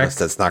also a promise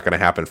that's not going to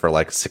happen for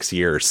like 6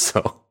 years.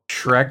 So.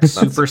 Shrek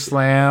Super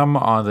Slam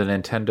on the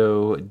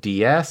Nintendo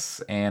DS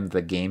and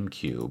the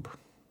GameCube.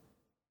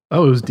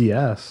 Oh, it was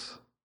DS.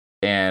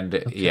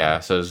 And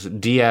so it's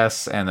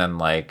DS and then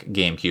like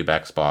GameCube,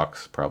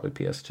 Xbox, probably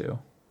PS2.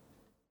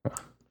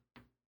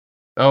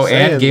 Oh,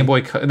 and Game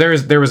Boy. There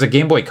was a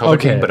Game Boy Color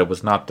game, but it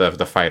was not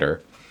the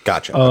fighter.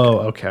 Gotcha. Oh,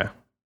 okay.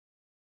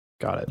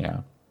 Got it. Yeah.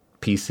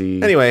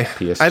 PC. Anyway,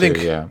 PS2,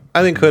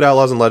 I think Hood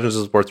Outlaws and Legends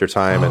is worth your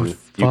time, and you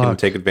can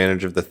take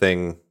advantage of the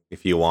thing.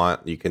 If you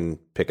want, you can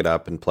pick it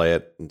up and play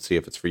it and see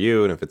if it's for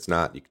you. And if it's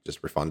not, you can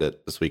just refund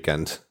it this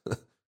weekend.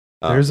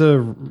 Sorry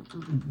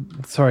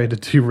to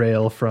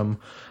derail from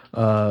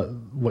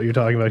what you're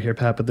talking about here,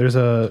 Pat, but there's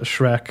a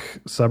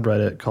Shrek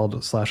subreddit called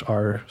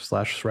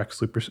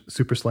 /r/Shrek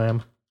Super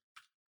Slam.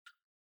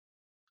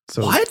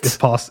 So what?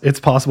 It's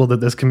possible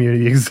that this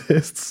community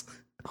exists.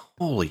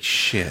 Holy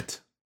shit.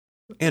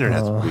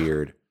 Internet's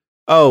weird.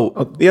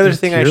 The other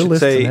thing I should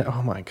say.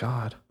 Oh my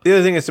god. The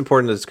other thing that's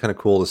important that's kind of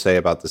cool to say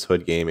about this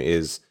Hood game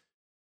is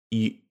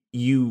you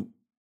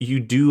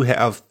do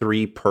have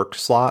 3 perk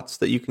slots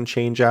that you can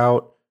change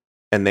out,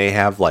 and they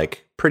have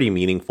like pretty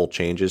meaningful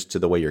changes to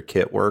the way your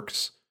kit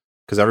works,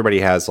 because everybody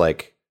has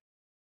like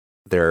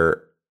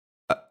their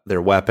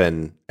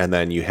weapon, and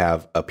then you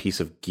have a piece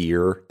of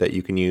gear that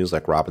you can use,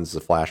 like Robin's is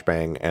a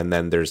flashbang, and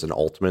then there's an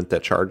ultimate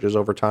that charges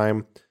over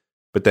time.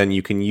 But then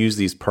you can use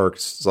these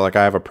perks. So like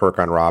I have a perk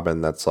on Robin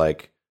that's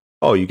like,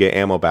 oh, you get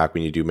ammo back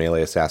when you do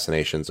melee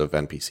assassinations of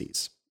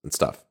NPCs and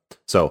stuff.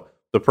 So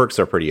the perks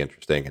are pretty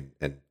interesting,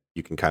 and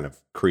you can kind of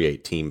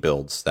create team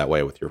builds that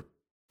way with your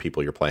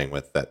people you're playing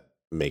with that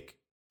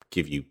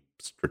give you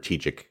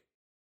strategic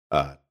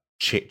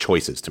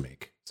choices to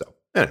make. So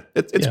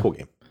it's a cool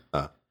game.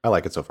 I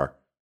like it so far.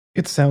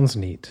 It sounds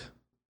neat.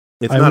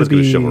 It's not as good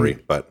as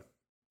Chivalry, but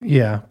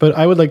yeah. But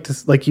I would like to,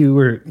 like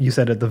you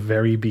said at the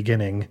very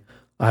beginning,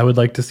 I would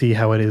like to see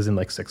how it is in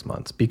like 6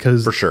 months,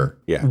 because for sure,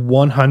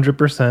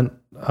 100%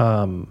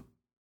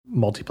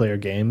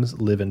 multiplayer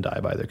games live and die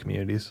by their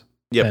communities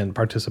and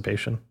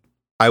participation.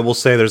 I will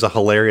say there's a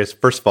hilarious.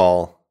 First of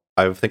all,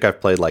 I think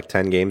I've played like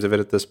 10 games of it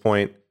at this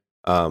point.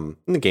 And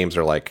the games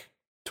are like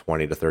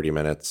 20 to 30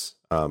 minutes.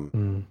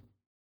 So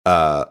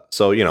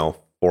 4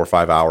 or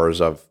 5 hours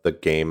of the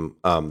game.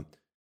 And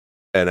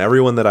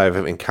everyone that I've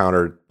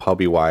encountered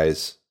puppy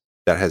wise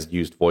that has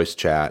used voice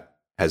chat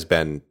has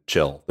been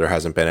chill. There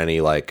hasn't been any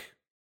like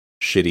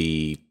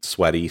shitty,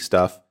 sweaty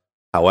stuff.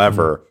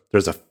 However,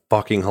 there's a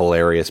fucking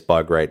hilarious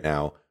bug right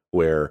now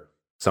where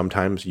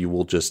sometimes you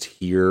will just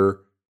hear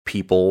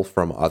people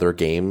from other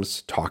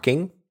games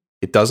talking.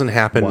 It doesn't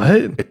happen. What?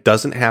 It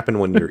doesn't happen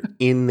when you're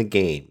in the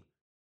game,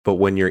 but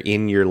when you're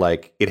in your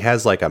like, it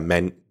has like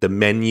the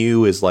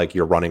menu is like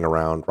you're running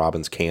around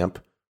Robin's camp.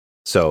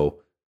 So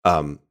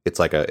it's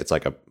like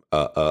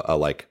a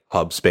like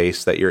hub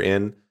space that you're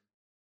in.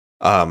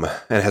 And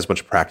it has a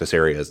bunch of practice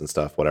areas and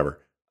stuff, whatever.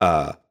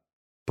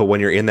 But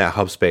when you're in that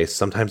hub space,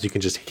 sometimes you can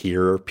just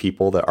hear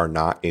people that are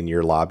not in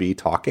your lobby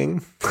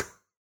talking.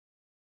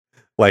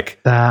 Like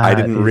I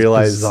didn't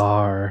realize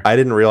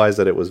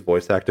that it was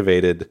voice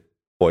activated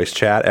voice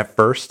chat at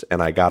first,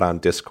 and I got on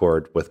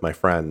Discord with my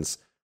friends,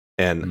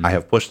 and I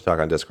have push to talk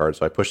on Discord,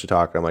 so I push to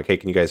talk. And I'm like, hey,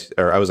 can you guys?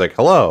 Or I was like,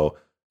 hello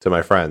to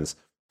my friends,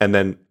 and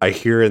then I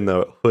hear in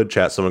the hood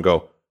chat someone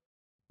go,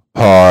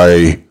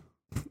 hi.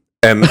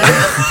 And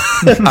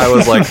I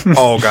was like,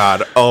 oh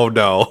God, oh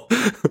no,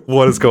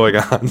 what is going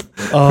on?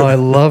 Oh, I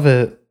love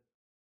it.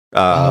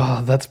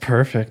 That's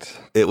perfect.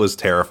 It was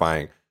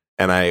terrifying.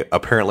 And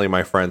apparently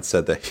my friend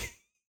said that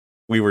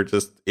we were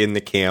just in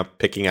the camp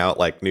picking out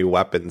like new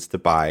weapons to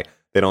buy.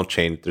 They don't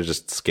change, they're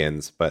just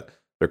skins, but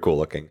they're cool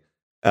looking.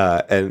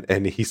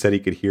 And he said he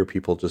could hear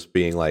people just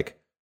being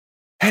like,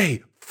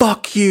 hey,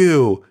 fuck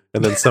you.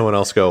 And then someone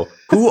else go,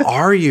 who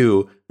are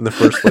you? And the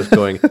first voice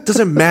going,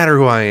 doesn't matter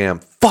who I am,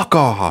 fuck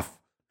off.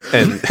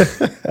 And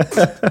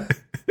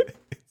it's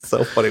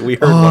so funny. We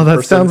heard one that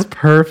person, sounds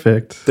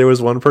perfect. there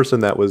was one person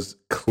that was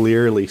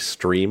clearly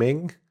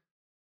streaming,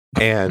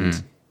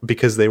 and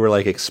because they were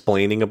like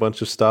explaining a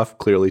bunch of stuff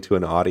clearly to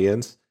an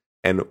audience,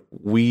 and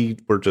we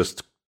were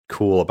just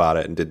cool about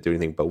it and didn't do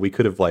anything, but we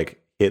could have like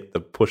hit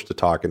the push to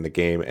talk in the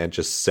game and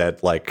just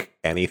said like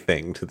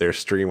anything to their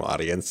stream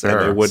audience, and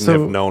they wouldn't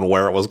have known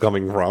where it was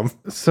coming from.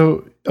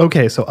 So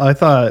I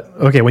thought,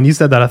 when you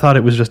said that, I thought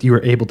it was just you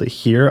were able to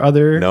hear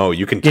other No,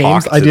 you can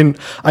games. talk. I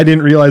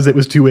didn't realize it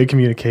was two-way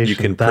communication. You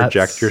can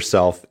project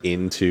yourself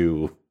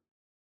into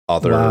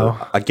other.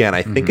 Wow. Again,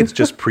 I think it's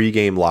just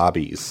pre-game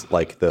lobbies,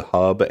 like the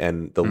hub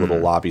and the little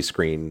lobby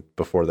screen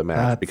before the match.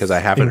 That's because I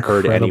haven't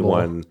heard incredible.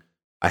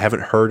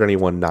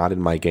 anyone not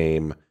in my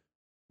game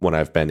when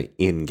I've been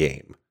in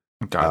game.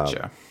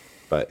 Gotcha.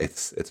 But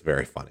it's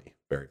very funny,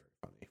 very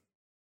funny.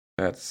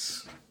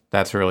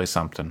 That's really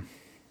something.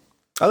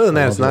 Other than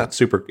that, it's not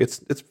super. It's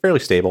fairly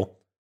stable.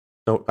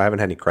 No, I haven't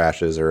had any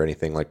crashes or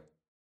anything like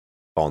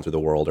falling through the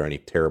world or any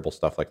terrible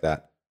stuff like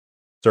that.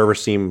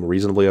 Servers seem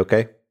reasonably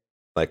okay.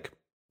 Like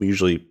we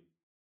usually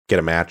get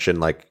a match in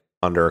like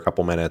under a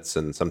couple minutes,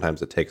 and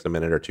sometimes it takes a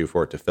minute or two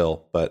for it to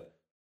fill, but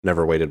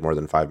never waited more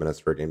than 5 minutes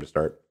for a game to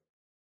start.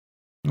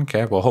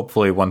 Okay, well,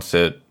 hopefully once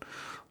it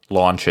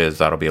launches,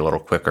 that'll be a little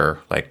quicker,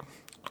 like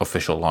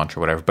official launch or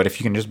whatever. But if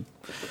you can just...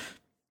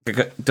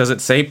 Does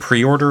it say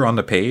pre-order on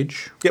the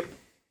page? Yep,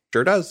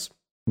 sure does.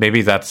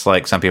 Maybe that's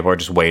like some people are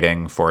just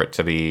waiting for it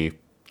to be...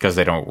 because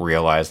they don't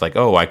realize, like,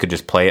 oh, I could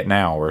just play it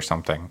now or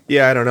something.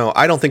 Yeah, I don't know.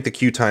 I don't think the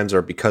queue times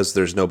are because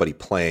there's nobody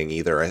playing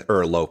either,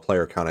 or a low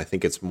player count. I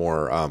think it's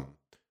more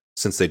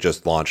since they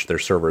just launched, their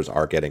servers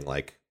are getting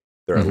like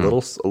they're a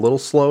little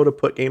slow to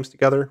put games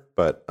together.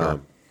 But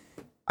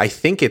I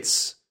think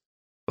it's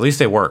at least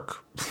they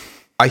work.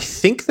 I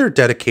think they're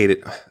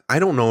dedicated. I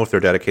don't know if they're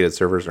dedicated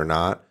servers or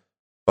not,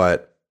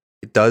 but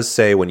it does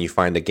say when you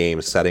find a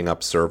game setting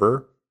up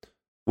server,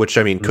 which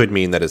I mean could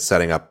mean that it's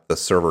setting up the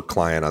server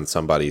client on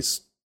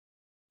somebody's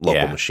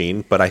local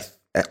machine, but I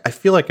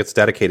feel like it's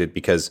dedicated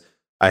because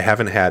I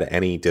haven't had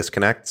any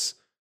disconnects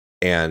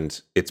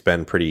and it's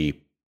been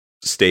pretty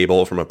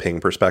stable from a ping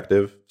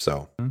perspective.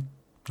 So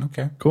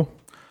okay, cool.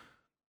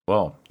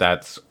 Well,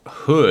 that's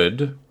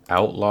Hood,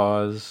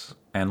 Outlaws,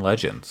 and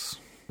Legends,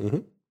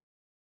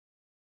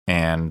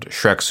 and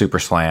Shrek Super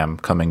Slam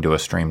coming to a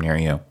stream near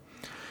you.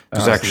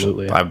 There's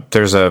Absolutely.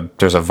 there's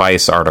a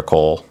Vice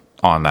article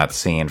on that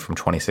scene from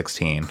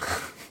 2016.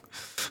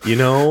 You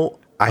know,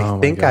 I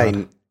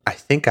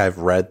think I've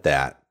read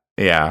that.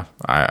 Yeah,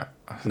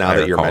 Now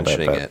that you're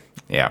mentioning it.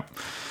 Yeah.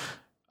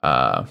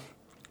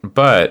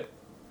 But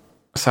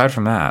aside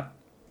from that,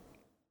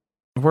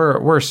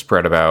 we're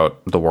spread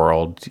about the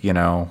world, you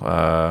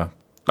know.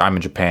 I'm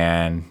in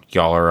Japan,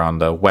 y'all are on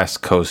the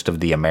west coast of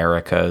the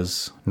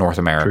Americas, North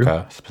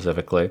America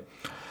specifically.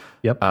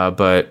 Yep.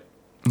 But,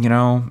 you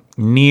know,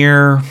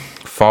 near,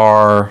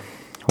 far,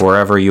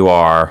 wherever you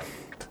are,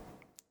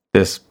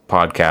 this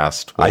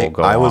podcast will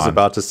go on. I was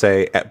about to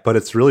say, but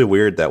it's really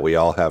weird that we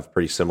all have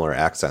pretty similar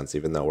accents,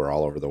 even though we're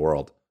all over the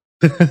world.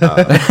 Because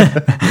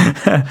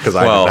I did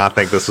not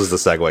think this was the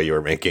segue you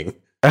were making.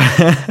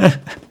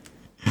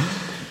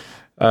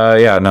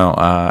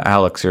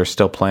 Alex, you're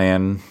still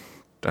playing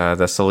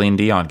the Celine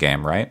Dion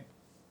game, right?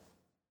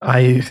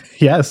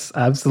 Yes,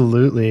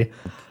 absolutely.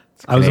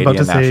 I was about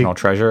to say national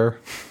treasure.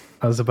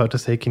 I was about to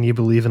say, can you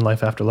believe in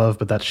life after love?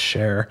 But that's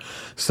Cher.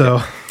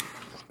 So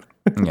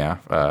yeah,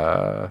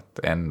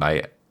 and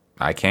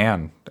I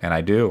can, and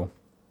I do.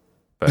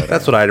 But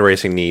that's what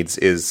iRacing needs,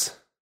 is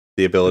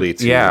the ability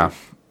to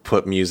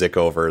put music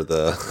over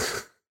the.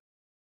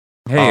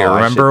 Hey, Oh, I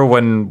remember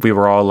when we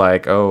were all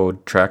like, "Oh,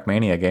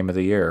 Trackmania Game of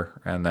the Year,"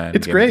 and then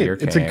It's Game of the great. Year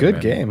It's a came, good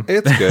and game.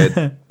 It's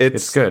good.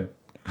 It's good.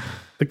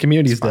 The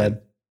community's It's fine.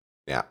 dead.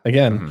 Yeah.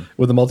 Again, Mhm.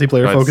 with a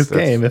multiplayer That's- focused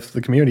that's- game, if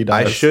the community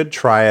dies. I should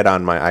try it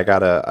on my. I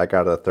got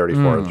a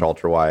 34 inch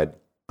ultra wide,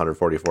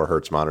 144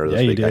 hertz monitor this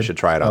Yeah, you week. I did. should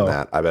try it on Oh.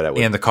 that. I bet it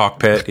would In the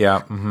cockpit,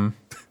 yeah. Mm-hmm.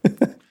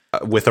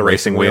 with a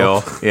racing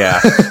wheel. yeah.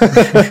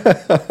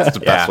 It's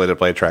the best Yeah. way to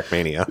play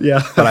Trackmania.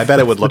 Yeah. But I bet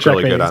it would It's look the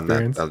really good Trackmania on that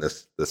experience. on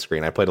this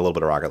screen. I played a little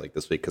bit of Rocket League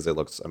this week because it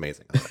looks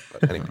amazing.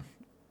 But anyway,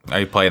 Are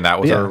you playing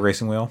that with Yeah. a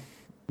racing wheel?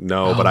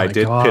 no, Oh but I my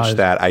did pitch God.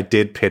 that. I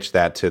did pitch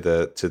that to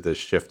the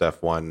Shift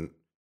F1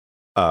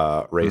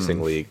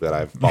 racing league that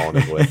I've fallen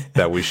in with.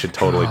 That we should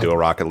totally do a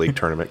Rocket League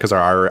tournament because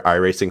our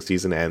iRacing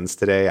season ends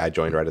today. I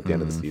joined right at the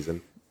end of the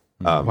season.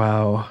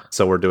 Wow.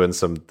 So we're doing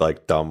some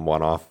like dumb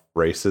one-off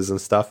races and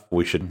stuff.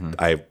 We should.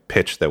 I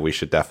pitched that we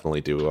should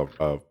definitely do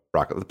a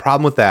rocket. The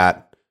problem with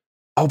that.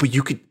 Oh, but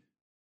you could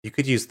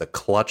use the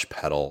clutch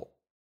pedal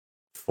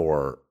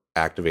for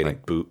activating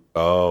boot.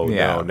 Oh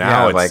no!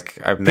 Now it's like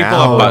people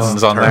now have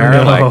buttons on turning.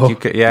 there. No. Like you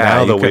could, yeah.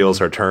 now you the can-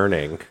 wheels are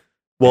turning.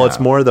 Well, it's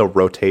Yeah. more the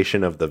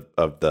rotation of the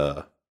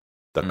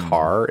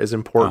car is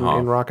important Uh-huh.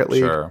 in Rocket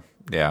League. Sure.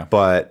 Yeah.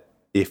 But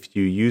if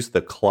you use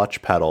the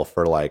clutch pedal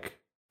for like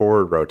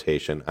forward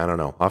rotation, I don't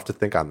know. I'll have to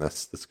think on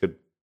this. This could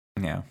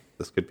Yeah.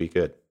 be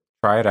good.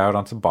 Try it out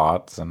on some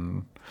bots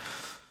and.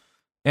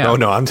 Yeah. Oh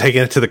no, I'm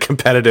taking it to the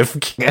competitive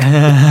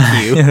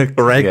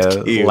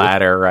ranked queue.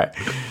 Ladder, right?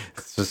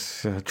 It's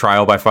just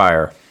trial by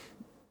fire.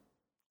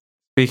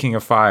 Speaking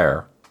of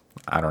fire,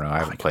 I don't know. I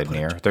haven't played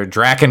Nier. They're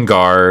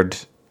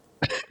Drakengard,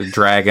 the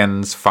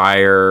dragons,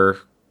 fire,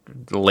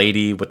 the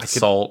lady with the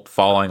salt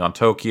falling on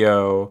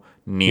Tokyo.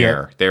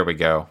 Nier. There we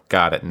go.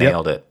 Got it.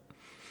 Nailed it.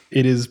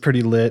 It is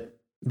pretty lit.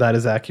 That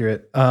is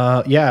accurate.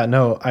 Yeah,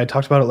 no, I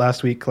talked about it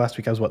last week. Last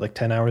week I was like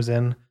 10 hours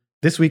in.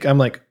 This week I'm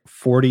like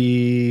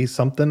 40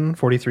 something,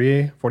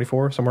 43,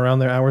 44, somewhere around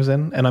there hours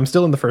in. And I'm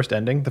still in the first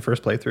ending, the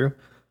first playthrough.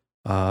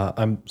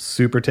 I'm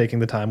super taking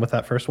the time with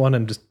that first one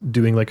and just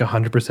doing like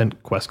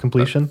 100% quest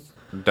completion.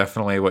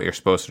 Definitely what you're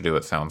supposed to do,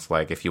 it sounds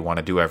like, if you want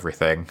to do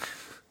everything.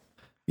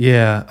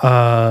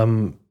 Yeah.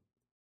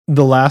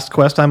 The last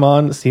quest I'm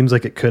on seems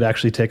like it could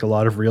actually take a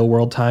lot of real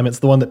world time. It's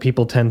the one that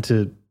people tend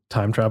to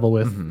time travel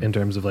with in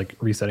terms of like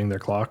resetting their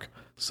clock.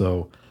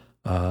 So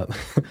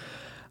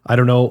I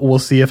don't know. We'll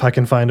see if I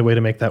can find a way to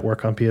make that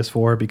work on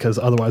PS4 because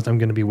otherwise I'm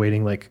going to be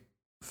waiting like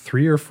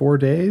 3 or 4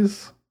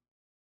 days.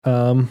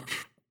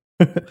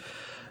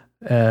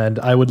 And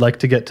I would like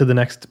to get to the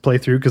next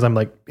playthrough because I'm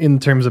like, in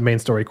terms of main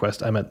story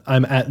quest, I'm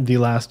at the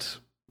last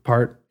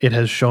part. It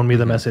has shown me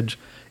the message.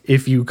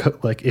 If you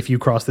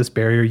cross this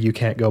barrier, you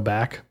can't go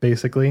back,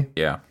 basically.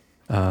 Yeah.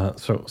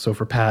 So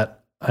for Pat,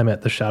 I'm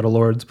at the Shadow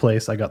Lord's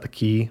place. I got the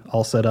key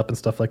all set up and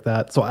stuff like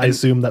that. So I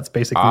assume that's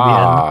basically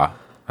the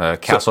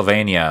end.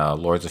 Castlevania,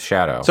 Lords of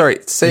Shadow. Sorry,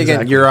 say again.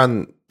 Exactly. You're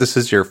on. This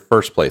is your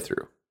first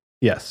playthrough.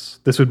 Yes,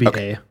 this would be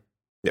Okay.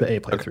 the A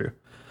playthrough.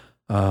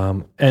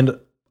 And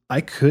I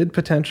could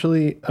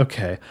potentially.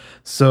 Okay,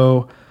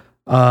 so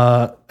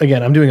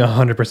again, I'm doing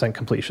 100%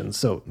 completion,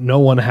 so no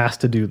one has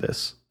to do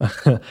this.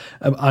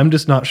 I'm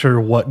just not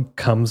sure what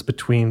comes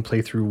between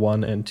playthrough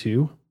 1 and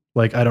 2.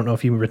 Like, I don't know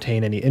if you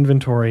retain any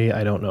inventory.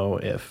 I don't know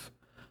if.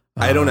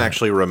 I don't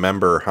actually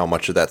remember how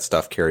much of that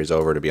stuff carries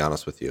over. To be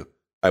honest with you,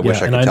 I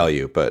wish I and could tell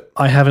you, but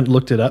I haven't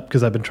looked it up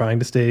because I've been trying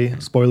to stay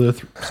spoiler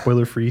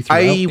free.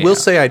 I will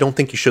say I don't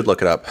think you should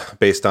look it up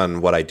based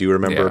on what I do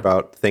remember Yeah.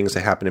 about things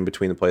that happen in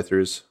between the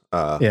playthroughs.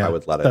 I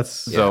would let it. That's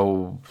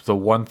So the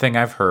one thing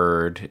I've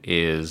heard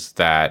is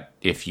that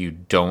if you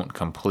don't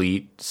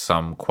complete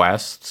some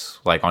quests,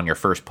 like on your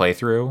first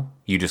playthrough,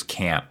 you just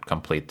can't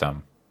complete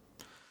them.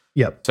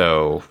 Yep.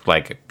 So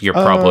like you're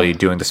probably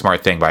doing the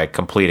smart thing by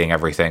completing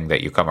everything that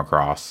you come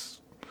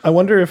across. I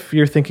wonder if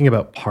you're thinking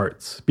about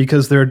parts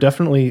because there are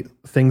definitely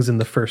things in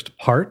the first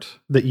part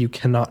that you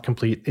cannot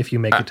complete if you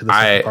make it to the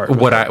second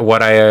part.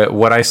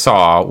 What I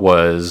saw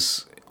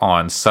was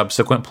on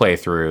subsequent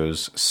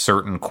playthroughs,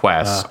 certain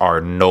quests are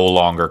no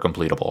longer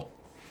completable.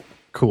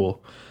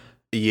 Cool.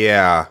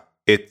 Yeah,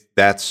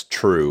 that's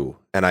true,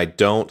 and I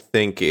don't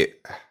think it.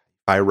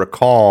 If I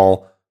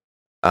recall,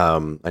 I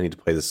need to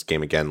play this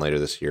game again later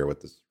this year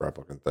with this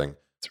replica thing.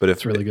 But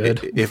it's really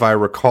good. If I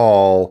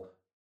recall,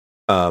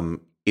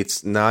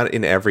 it's not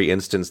in every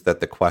instance that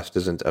the quest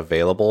isn't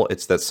available.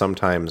 It's that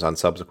sometimes on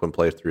subsequent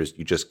playthroughs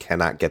you just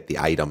cannot get the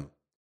item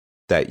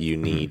that you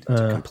need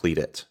to complete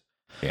it.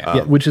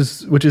 Yeah, which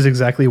is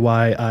exactly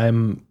why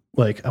I'm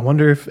like, I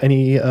wonder if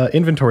any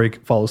inventory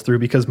follows through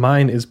because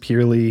mine is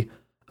purely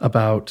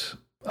about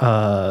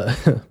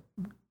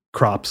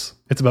crops.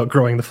 It's about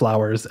growing the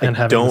flowers and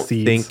having the Don't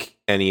seeds. think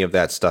any of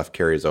that stuff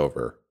carries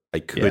over. I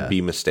could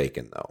be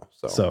mistaken though.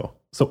 So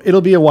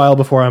it'll be a while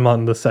before I'm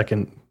on the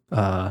second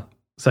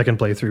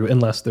playthrough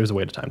unless there's a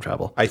way to time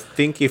travel. I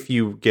think if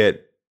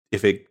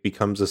it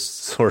becomes a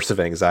source of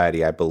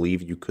anxiety, I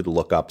believe you could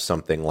look up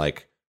something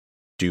like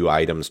do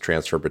items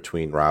transfer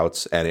between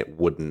routes and it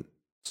wouldn't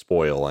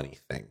spoil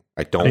anything.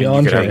 I don't. Hey, You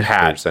could Andre. have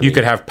Pat. there's any- You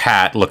could have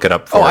Pat look it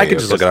up for you. I could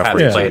just look it up Pat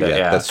for you. played it,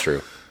 Yeah, that's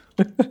true.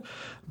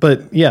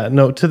 But yeah,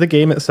 no, to the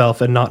game itself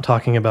and not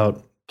talking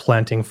about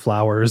planting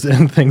flowers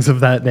and things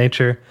of that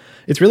nature,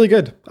 it's really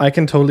good. I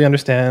can totally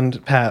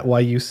understand, Pat, why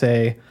you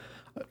say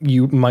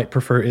you might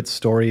prefer its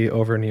story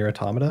over Nier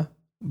Automata,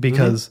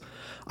 because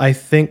I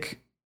think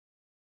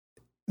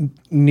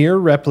Nier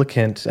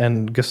Replicant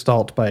and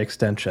Gestalt by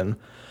extension,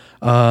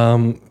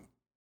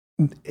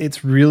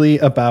 it's really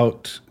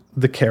about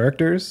the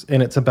characters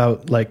and it's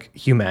about like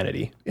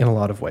humanity in a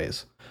lot of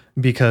ways,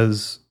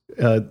 because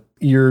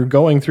you're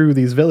going through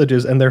these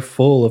villages and they're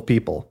full of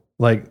people,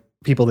 like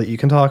people that you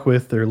can talk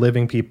with. They're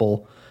living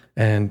people,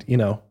 and you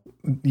know,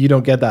 you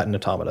don't get that in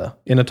Automata.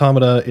 In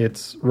Automata,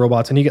 it's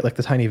robots, and you get like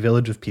the tiny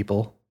village of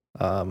people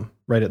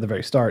right at the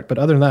very start. But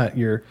other than that,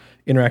 you're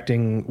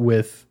interacting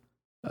with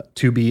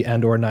 2B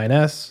and or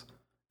 9S,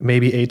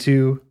 maybe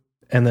A2,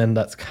 and then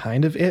that's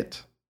kind of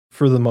it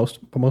for the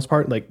most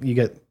part. Like you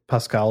get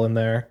Pascal in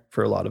there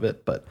for a lot of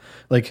it, but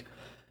like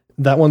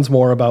that one's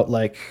more about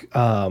like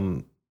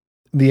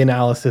the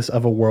analysis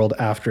of a world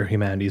after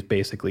humanity's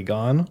basically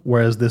gone,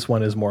 whereas this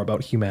one is more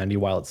about humanity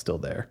while it's still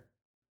there.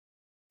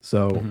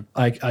 So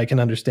I can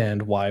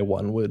understand why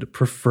one would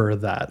prefer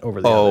that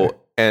over the other.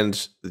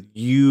 And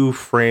you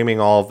framing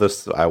all of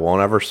this, I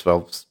won't ever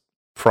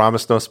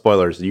promise no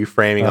spoilers. You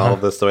framing all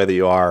of this the way that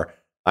you are,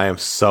 I am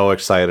so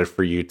excited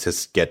for you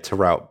to get to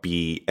Route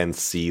B and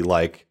see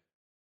like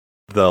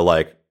the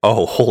like,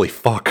 oh, holy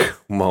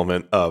fuck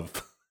moment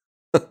of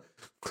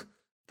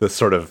the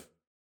sort of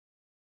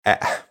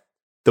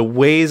the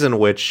ways in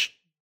which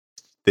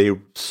they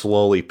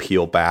slowly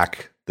peel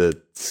back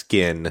the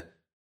skin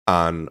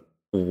on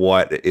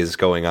what is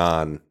going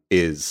on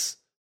is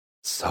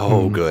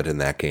so good in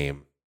that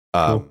game.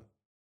 Cool.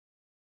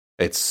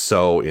 It's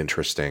so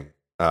interesting.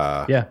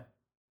 Yeah.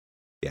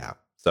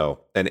 So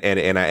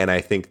and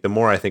I think the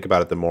more I think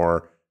about it, the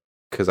more,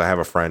 because I have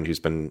a friend who's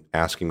been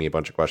asking me a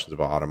bunch of questions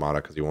about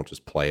Automata because he won't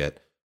just play it.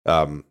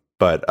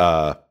 But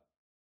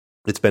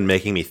it's been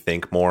making me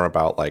think more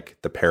about like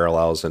the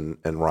parallels and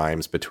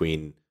rhymes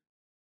between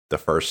the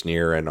first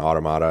Nier and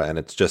Automata, and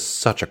it's just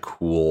such a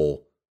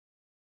cool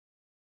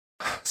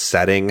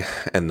setting.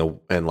 And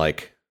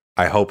like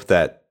I hope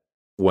that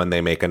when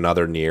they make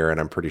another Nier, and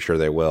I'm pretty sure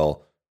they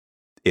will,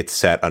 it's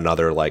set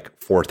another like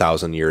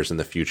 4,000 years in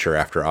the future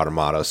after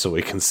Automata, so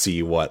we can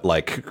see what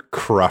like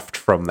cruft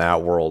from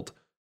that world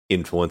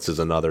influences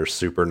another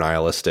super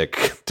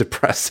nihilistic,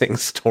 depressing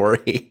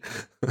story.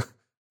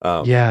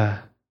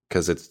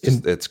 Because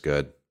it's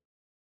good.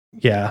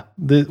 Yeah.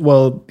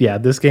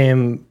 This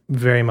game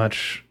very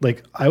much,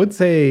 like, I would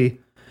say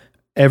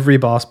every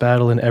boss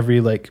battle and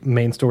every like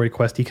main story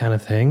questy kind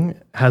of thing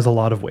has a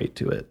lot of weight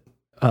to it.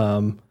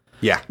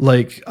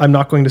 Like, I'm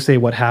not going to say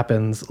what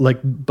happens, like,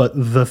 but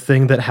the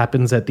thing that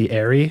happens at the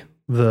Aerie,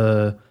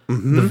 the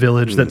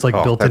village that's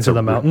like built into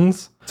the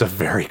mountains. It's a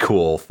very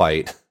cool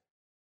fight.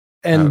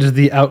 And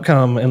the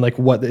outcome and like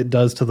what it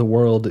does to the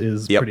world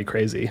is pretty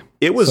crazy.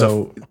 It was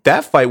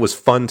that fight was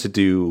fun to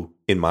do,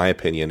 in my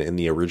opinion, in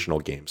the original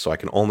game. So I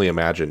can only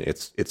imagine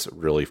it's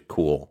really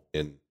cool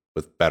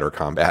with better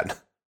combat.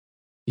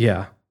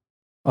 Yeah.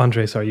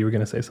 Andre, sorry, you were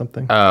going to say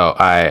something. Oh,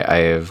 I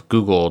have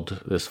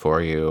Googled this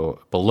for you.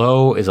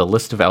 Below is a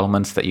list of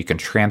elements that you can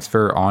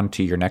transfer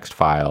onto your next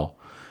file.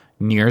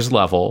 Nier's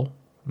level,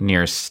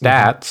 Nier's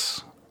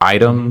stats,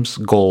 items,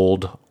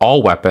 gold,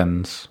 all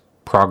weapons,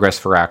 progress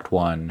for Act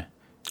 1.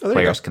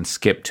 Players can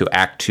skip to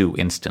Act 2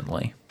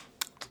 instantly.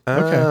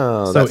 Okay.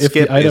 So So that if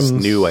skip the items is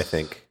new, I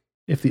think.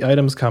 If the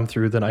items come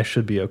through, then I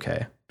should be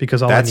okay,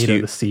 because all I need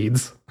are the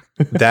seeds.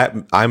 That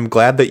I'm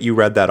glad that you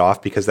read that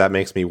off, because that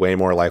makes me way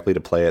more likely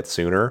to play it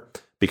sooner,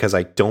 because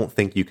I don't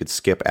think you could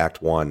skip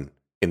Act 1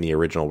 in the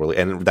original release.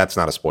 And that's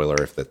not a spoiler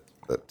if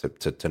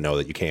to know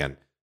that you can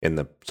in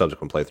the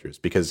subsequent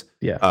playthroughs, because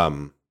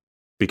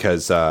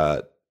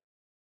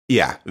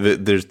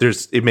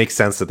there's it makes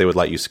sense that they would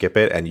let you skip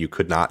it, and you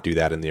could not do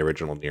that in the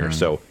original Nier.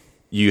 So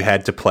you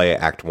had to play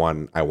Act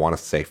 1, I want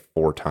to say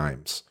 4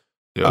 times.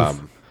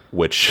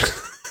 Which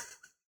if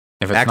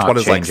it's Act not 1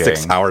 is like changing.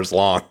 6 hours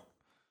long.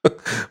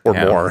 Or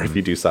more if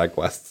you do side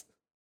quests.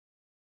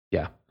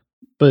 Yeah.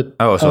 But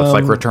Oh, so it's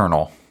like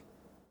Returnal.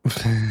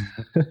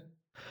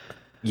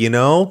 You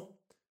know,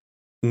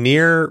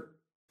 Nier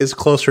is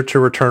closer to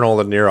Returnal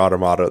than Nier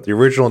Automata. The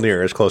original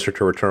Nier is closer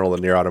to Returnal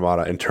than Nier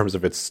Automata in terms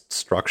of its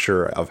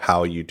structure of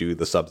how you do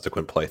the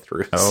subsequent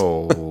playthroughs.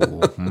 Oh,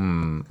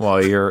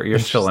 well, you're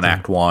still in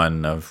Act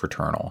 1 of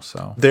Returnal,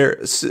 so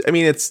it's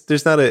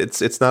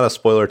not a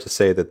spoiler to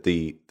say that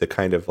the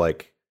kind of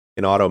like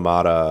in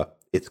Automata,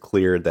 it's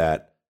clear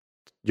that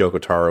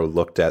Yoko Taro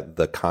looked at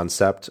the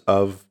concept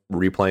of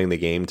replaying the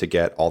game to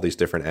get all these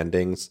different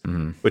endings,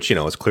 which, you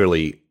know, is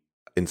clearly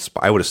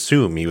I would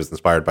assume he was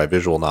inspired by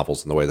visual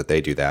novels in the way that they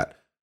do that.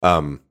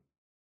 But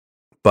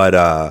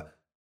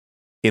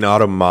in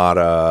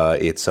Automata,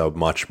 it's a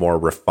much more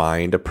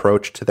refined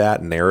approach to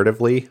that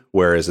narratively,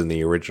 whereas in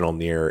the original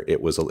Nier,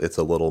 it's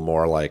a little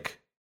more like,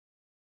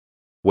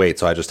 wait,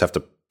 so I just have to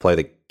play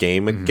the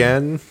game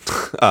again?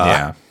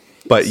 yeah.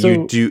 But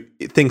So-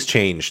 things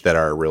change that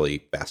are really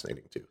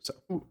fascinating too.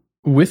 So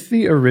With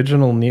the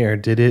original Nier,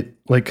 did it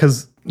like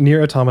because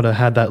Nier Automata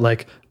had that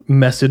like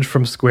message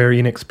from Square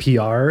Enix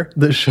PR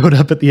that showed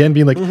up at the end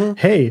being like,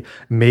 hey,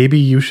 maybe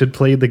you should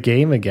play the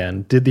game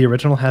again. Did the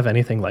original have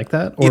anything like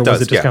that? Or It does,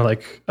 was it just yeah. kind of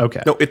like,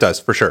 okay. no, it does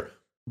for sure.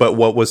 But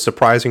what was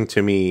surprising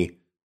to me,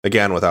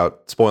 again,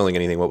 without spoiling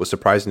anything, what was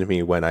surprising to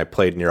me when I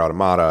played Nier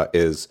Automata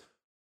is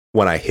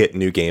when I hit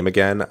new game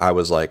again, I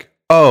was like,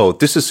 oh,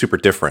 this is super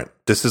different.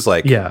 This is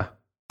like, Yeah.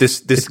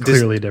 this It's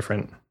clearly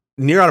different.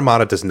 Nier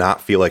Automata does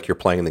not feel like you're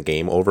playing the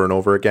game over and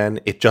over again.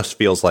 It just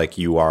feels like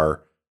you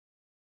are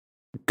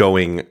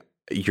going,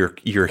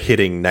 you're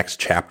hitting next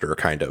chapter,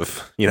 kind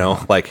of, you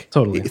know, like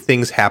Totally.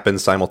 things happen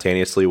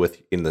simultaneously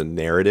in the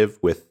narrative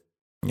with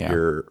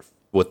Yeah.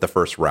 with the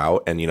first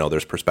route, and you know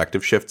there's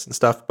perspective shifts and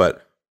stuff.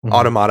 But Mhm.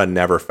 Automata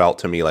never felt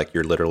to me like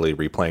you're literally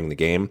replaying the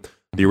game.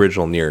 The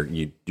original Nier,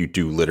 you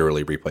do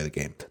literally replay the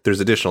game. There's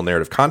additional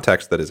narrative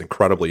context that is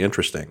incredibly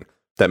interesting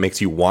that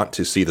makes you want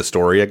to see the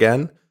story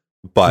again,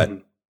 but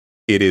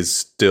it is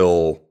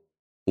still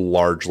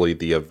largely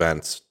the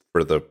events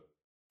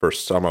for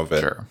some of it.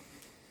 Sure.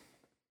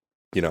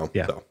 You know,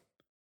 Yeah. so.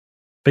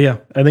 But yeah,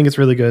 I think it's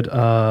really good.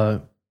 I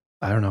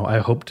don't know. I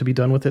hope to be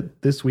done with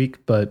it this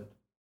week, but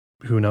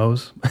who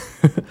knows?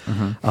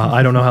 Mhm.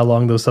 I don't know how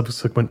long those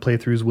subsequent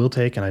playthroughs will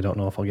take, and I don't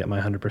know if I'll get my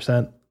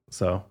 100%.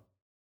 So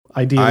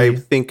ideally, I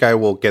think I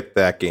will get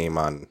that game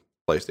on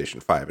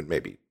PlayStation 5 and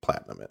maybe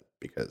platinum it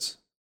because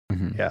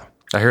Mhm. yeah.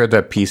 I heard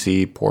that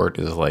PC port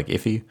is like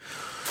iffy.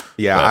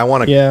 I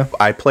want to. Yeah.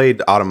 I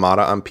played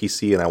Automata on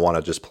PC and I want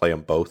to just play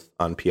them both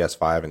on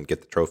PS5 and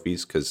get the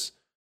trophies because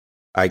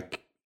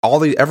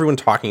everyone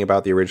talking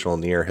about the original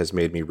Nier has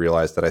made me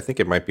realize that I think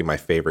it might be my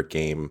favorite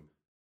game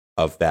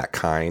of that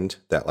kind,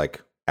 that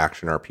like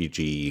action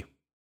RPG.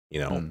 You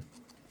know,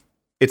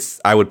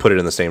 I would put it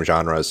in the same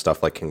genre as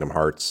stuff like Kingdom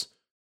Hearts.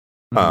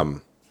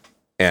 And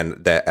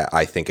that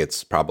I think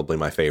it's probably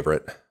my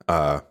favorite.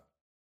 And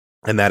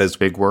that is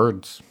Big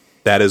words.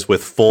 That is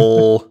with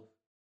full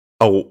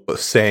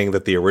saying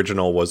that the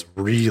original was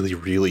really,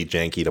 really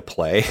janky to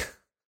play.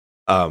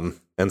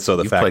 And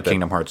so You played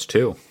Kingdom Hearts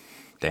 2.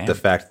 Damn. the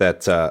fact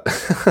that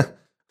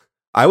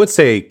I would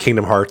say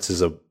Kingdom Hearts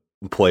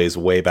plays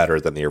way better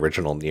than the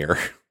original Nier.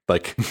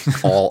 Like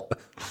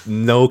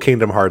no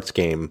Kingdom Hearts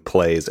game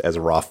plays as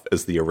rough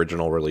as the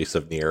original release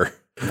of Nier.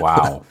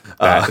 Wow.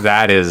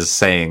 That is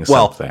saying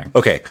something.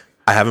 Okay.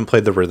 I haven't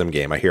played the rhythm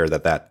game. I hear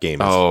that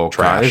game is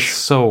trash. It's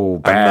so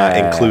I'm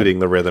bad. not including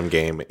the rhythm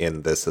game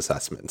in this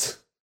assessment.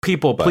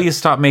 People, please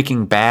stop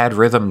making bad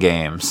rhythm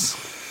games.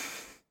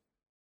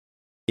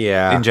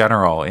 Yeah. In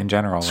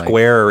general.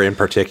 Square in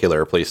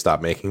particular, please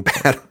stop making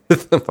bad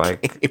rhythm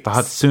Like games. the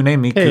Hatsune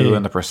Miku Hey.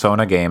 and the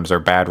Persona games are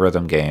bad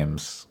rhythm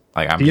games.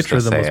 Like I'm just Beach gonna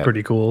Rhythm say was it.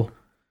 pretty cool.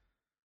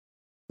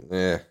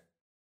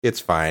 It's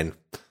fine.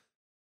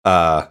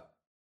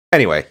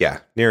 Anyway, yeah,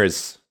 Nier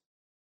is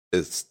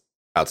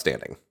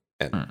outstanding,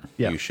 and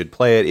Yeah. you should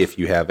play it if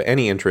you have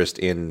any interest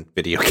in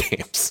video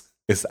games.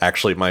 Is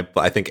actually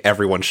I think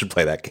everyone should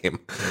play that game.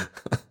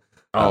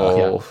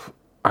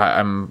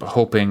 I'm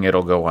hoping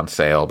it'll go on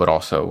sale, but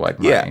also like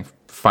my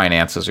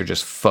finances are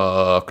just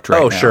fucked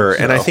right now. Sure.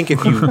 And I so. think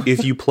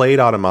if you played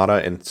Automata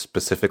and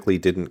specifically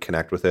didn't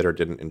connect with it or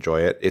didn't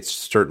enjoy it, it's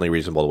certainly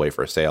reasonable to wait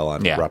for a sale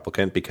on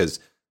Replicant, because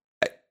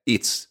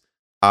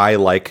I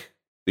like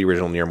the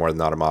original Nier more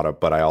than Automata,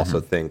 but I also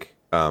think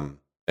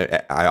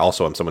I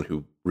also am someone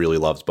who really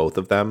loves both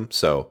of them.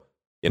 So,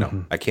 you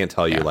know, I can't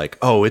tell you like,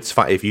 oh, it's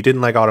fine. If you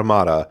didn't like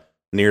Automata,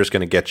 Nier's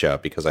going to get you,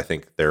 because I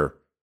think they're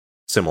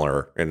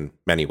similar in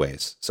many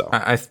ways. So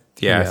I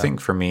think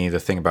for me, the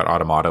thing about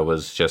Automata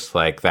was just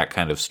like that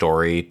kind of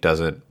story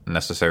doesn't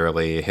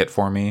necessarily hit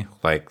for me.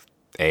 Like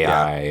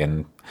AI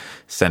and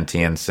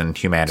sentience and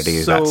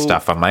humanity, that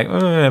stuff. I'm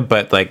like,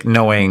 but like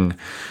knowing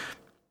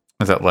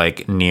that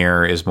like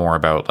Nier is more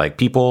about like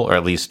people, or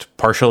at least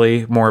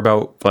partially more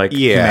about like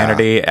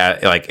humanity,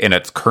 like in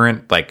its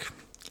current like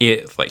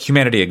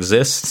humanity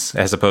exists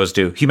as opposed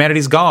to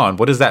humanity's gone.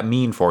 What does that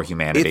mean for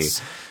humanity?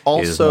 It's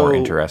is more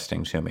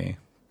interesting to me.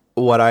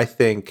 What I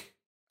think,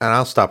 and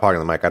I'll stop hogging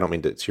the mic. I don't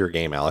mean to. It's your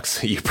game,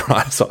 Alex, that you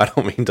brought, so I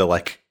don't mean to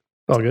like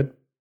all good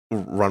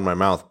run my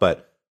mouth.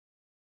 But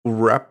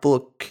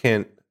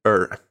Replicant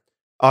or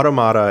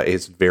Automata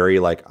is very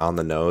like on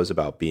the nose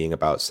about being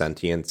about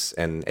sentience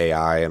and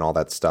AI and all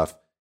that stuff.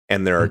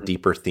 And there are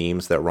deeper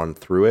themes that run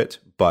through it,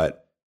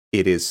 but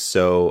it is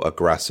so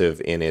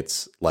aggressive in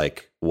its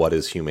like, what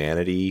is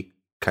humanity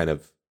kind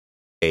of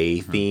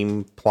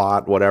theme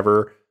plot,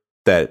 whatever,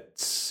 that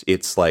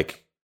it's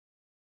like,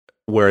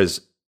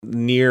 whereas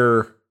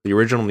the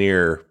original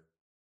Nier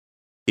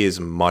is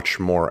much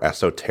more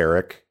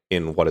esoteric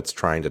in what it's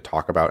trying to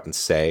talk about and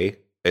say.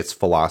 Its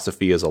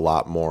philosophy is a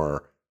lot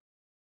more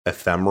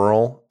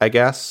ephemeral, I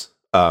guess.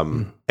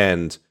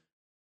 And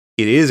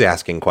it is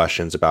asking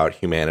questions about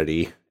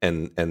humanity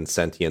and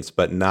sentience,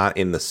 but not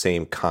in the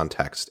same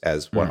context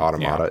as what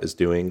Automata is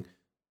doing.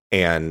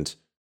 And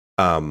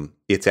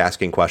it's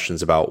asking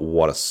questions about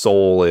what a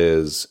soul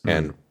is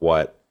and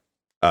what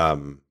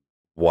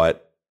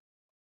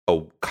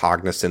a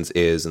cognizance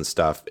is and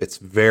stuff. It's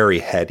very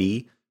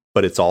heady,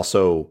 but it's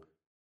also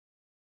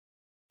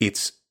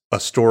it's a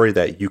story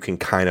that you can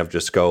kind of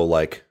just go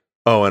like,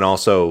 oh, and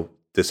also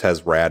this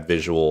has rad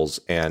visuals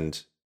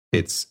and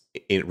it's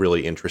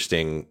really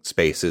interesting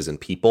spaces and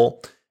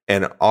people.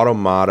 And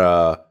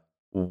Automata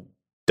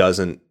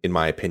doesn't, in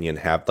my opinion,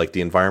 have like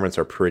the environments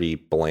are pretty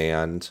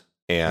bland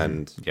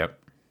and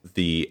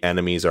the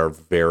enemies are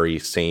very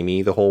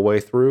samey the whole way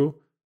through.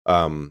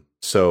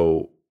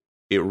 So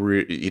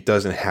it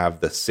doesn't have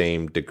the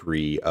same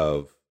degree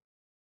of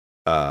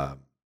of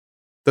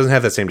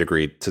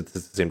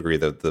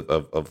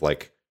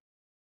like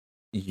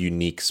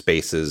unique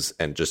spaces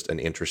and just an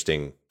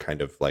interesting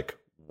kind of like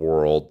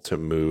world to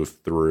move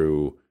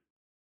through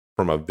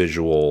from a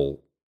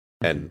visual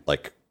and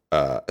like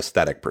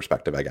aesthetic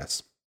perspective, I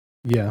guess.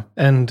 Yeah.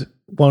 And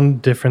one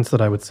difference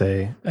that I would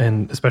say,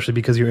 and especially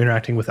because you're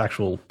interacting with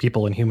actual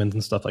people and humans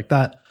and stuff like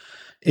that,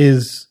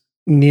 is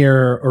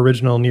Nier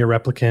Original, Nier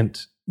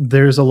Replicant,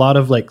 there's a lot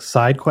of like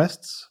side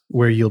quests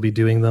where you'll be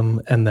doing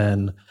them, and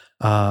then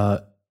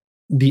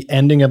the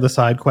ending of the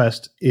side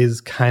quest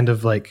is kind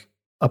of like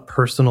a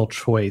personal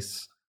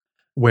choice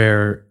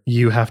where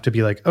you have to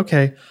be like,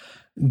 okay,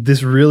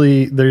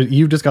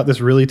 you've just got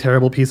this really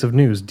terrible piece of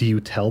news. Do you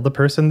tell the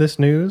person this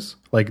news?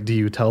 Like, do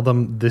you tell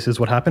them this is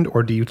what happened,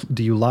 or do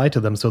you lie to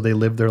them so they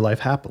live their life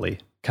happily,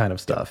 kind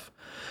of stuff?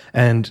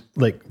 And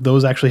like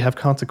those actually have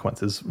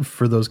consequences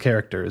for those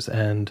characters.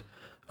 And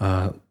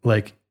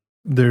like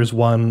there's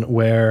one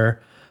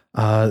where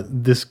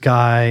this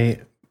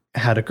guy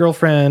had a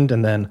girlfriend,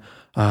 and then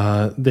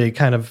they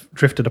kind of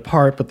drifted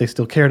apart, but they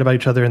still cared about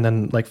each other. And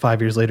then like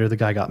 5 years later, the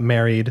guy got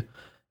married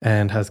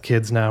and has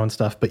kids now and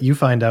stuff. But you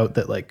find out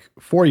that like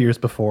 4 years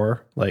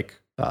before, like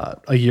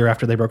a year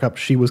after they broke up,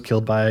 she was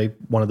killed by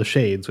one of the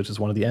Shades, which is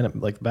one of the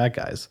the bad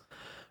guys.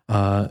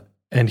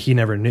 And he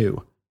never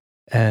knew.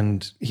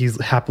 And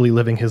he's happily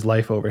living his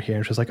life over here.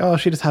 And she's like, oh,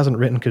 she just hasn't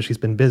written because she's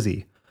been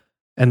busy.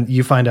 And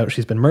you find out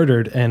she's been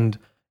murdered. And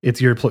it's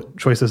your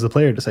choice as the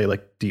player to say,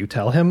 like, do you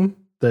tell him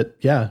that,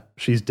 yeah,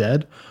 she's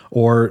dead?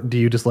 Or do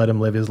you just let him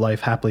live his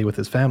life happily with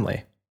his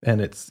family?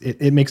 And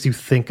it makes you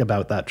think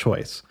about that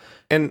choice.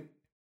 And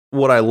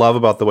what I love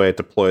about the way it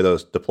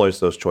deploys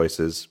those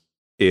choices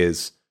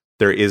is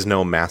there is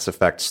no Mass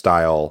Effect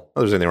style.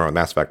 There's anything wrong with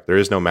Mass Effect. There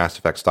is no Mass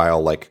Effect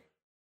style like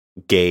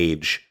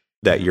gauge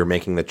that you're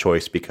making the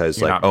choice because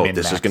you're like, oh,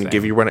 this is going to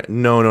give you run.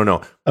 No.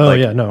 Oh like,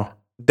 yeah, no.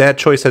 That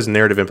choice has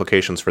narrative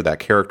implications for that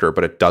character,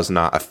 but it does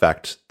not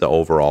affect the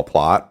overall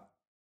plot.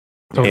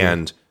 Totally.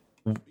 And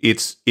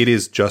it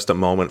is just a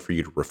moment for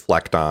you to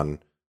reflect on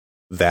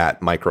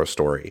that micro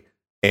story.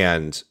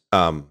 And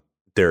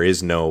there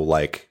is no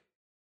like,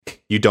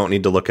 you don't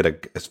need to look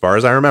at as far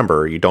as I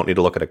remember, you don't need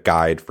to look at a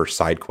guide for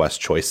side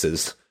quest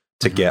choices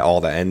to get all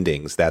the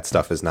endings. That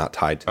stuff is not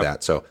tied to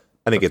that. So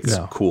I think it's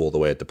cool the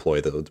way it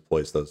deploys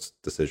those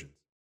decisions.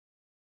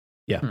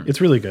 Yeah, it's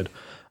really good.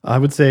 I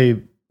would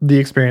say the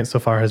experience so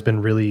far has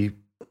been really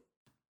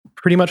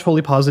pretty much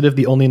wholly positive.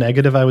 The only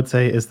negative I would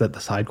say is that the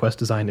side quest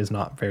design is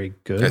not very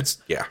good.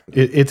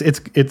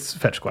 It's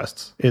fetch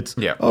quests. It's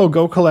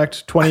go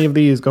collect 20 of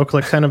these, go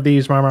collect 10 of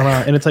these,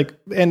 and it's like,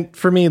 and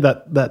for me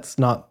that's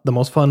not the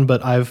most fun,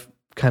 but I've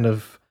kind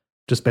of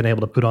just been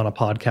able to put on a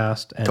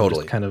podcast and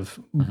just kind of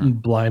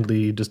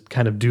blindly just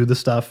kind of do the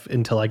stuff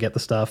until I get the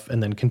stuff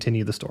and then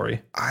continue the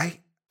story. I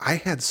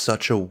had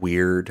such a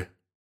weird,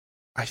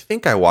 I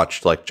think I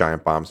watched like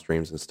Giant Bomb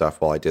streams and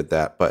stuff while I did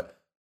that, but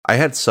I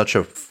had such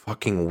a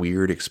fucking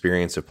weird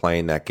experience of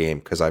playing that game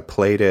because I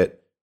played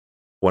it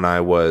in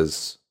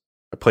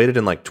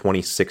like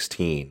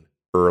 2016,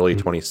 early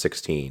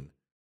 2016.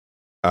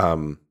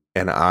 And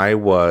that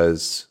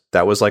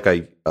was like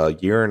a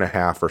year and a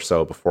half or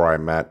so before I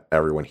met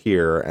everyone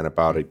here, and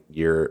about a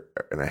year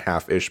and a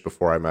half-ish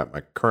before I met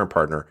my current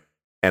partner.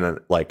 And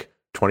like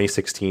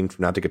 2016,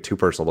 not to get too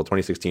personal, but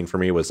 2016 for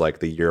me was like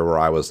the year where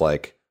I was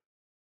like,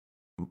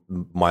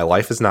 my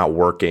life is not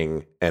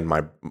working, and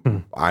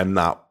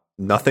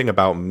nothing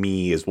about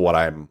me is what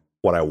I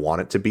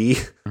want it to be.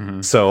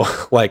 So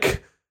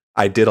like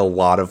I did a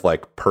lot of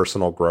like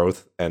personal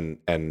growth and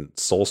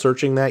soul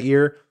searching that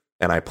year,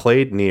 and I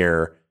played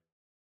Nier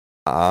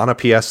on a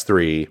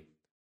PS3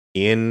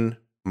 in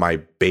my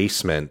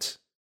basement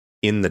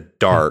in the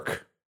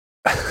dark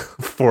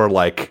for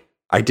like,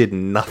 I did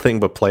nothing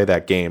but play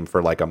that game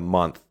for like a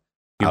month.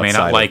 You may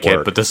not like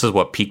it, but this is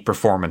what peak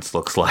performance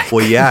looks like.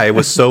 Well, yeah, it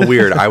was so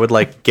weird. I would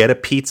like get a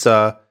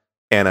pizza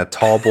and a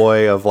tall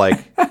boy of like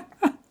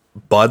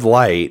Bud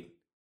Light,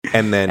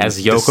 and then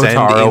as Yoko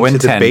Taro into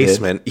intended. The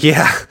basement.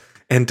 Yeah,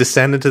 and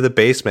descend into the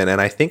basement.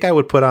 And I think I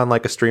would put on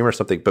like a stream or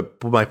something.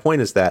 But my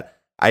point is that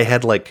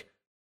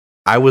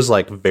I was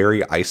like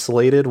very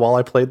isolated while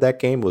I played that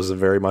game. It was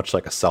very much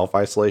like a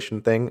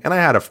self-isolation thing. And I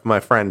had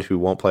my friend who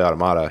won't play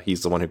Automata.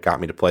 He's the one who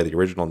got me to play the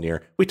original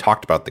Nier. We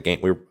talked about the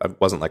game.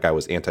 It wasn't like I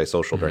was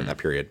antisocial during that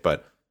period,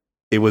 but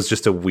it was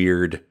just a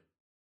weird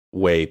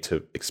way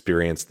to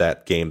experience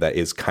that game that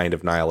is kind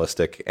of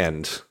nihilistic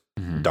and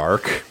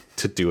dark,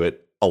 to do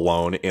it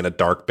alone in a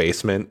dark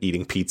basement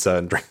eating pizza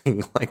and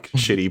drinking like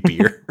shitty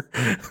beer.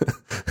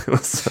 It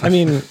was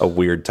a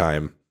weird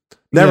time.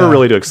 Never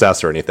really to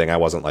excess or anything. I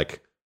wasn't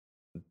like,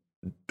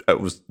 I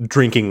was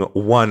drinking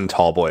one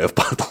tall boy of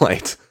Bud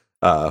Light.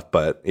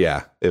 But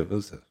yeah,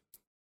 it's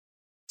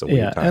a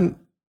weird time.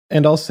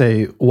 And I'll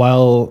say,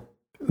 while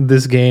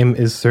this game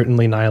is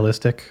certainly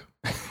nihilistic,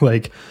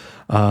 like,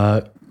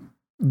 I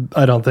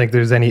don't think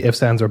there's any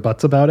ifs, ands, or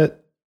buts about it.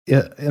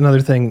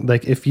 Another thing,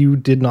 like, if you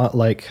did not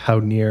like how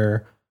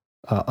Nier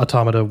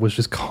Automata was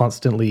just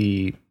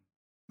constantly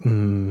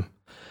a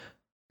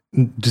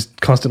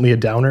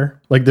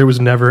downer, like there was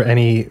never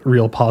any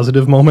real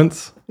positive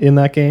moments in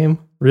that game,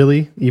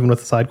 really, even with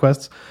the side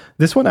quests.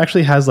 This one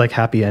actually has like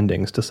happy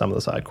endings to some of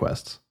the side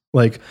quests,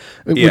 like,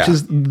 which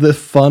is the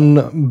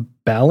fun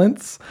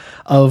balance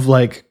of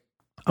like,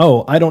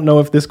 oh, I don't know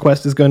if this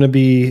quest is going to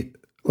be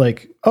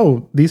like,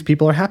 oh, these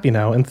people are happy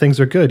now and things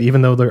are good,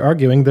 even though they're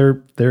arguing,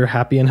 they're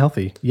happy and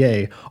healthy,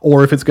 yay.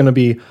 Or if it's going to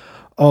be,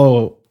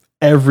 oh,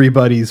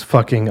 everybody's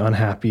fucking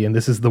unhappy and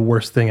this is the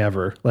worst thing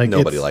ever. Like,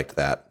 nobody liked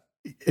that.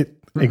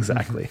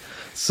 Exactly.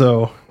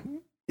 So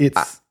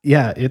it's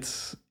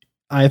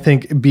I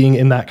think being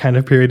in that kind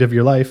of period of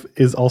your life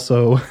is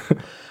also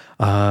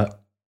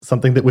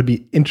something that would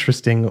be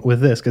interesting with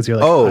this, because you're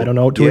like, I don't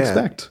know what to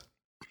expect.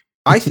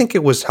 I think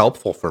it was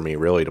helpful for me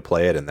really to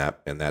play it in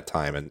that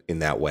time and in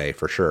that way,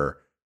 for sure.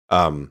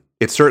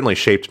 It certainly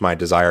shaped my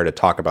desire to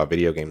talk about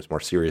video games more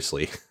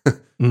seriously.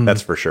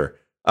 That's for sure.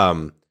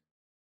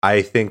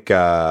 I think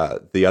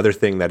the other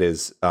thing that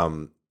is,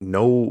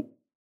 no,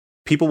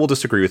 people will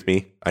disagree with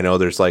me. I know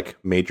there's like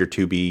major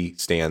 2B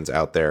stands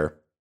out there,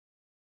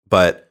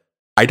 but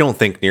I don't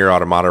think Nier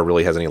Automata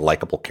really has any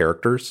likable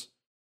characters.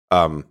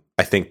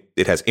 I think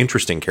it has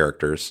interesting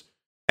characters,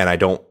 and I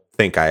don't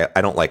think I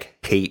don't like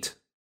hate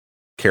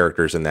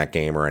characters in that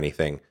game or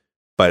anything,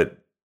 but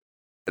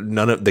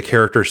none of the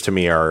characters to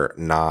me are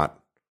not.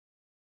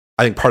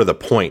 I think part of the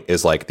point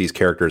is like these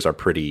characters are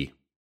pretty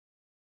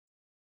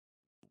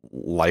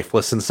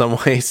lifeless in some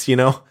ways, you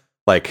know,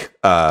 like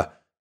that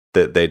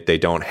they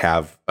don't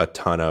have a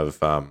ton of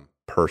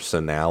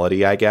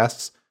personality, I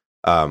guess.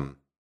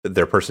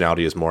 Their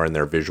personality is more in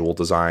their visual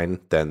design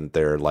than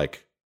their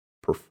like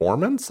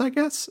performance, I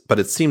guess, but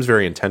it seems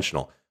very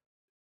intentional.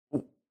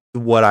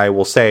 What I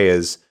will say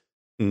is,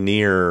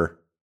 Nier,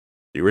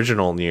 the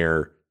original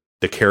Nier,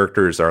 the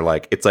characters are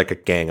like, it's like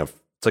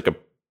a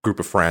group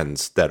of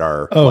friends that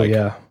are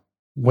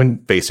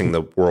when facing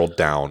the world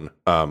down.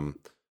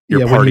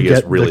 Your party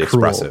is really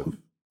expressive.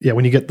 Yeah,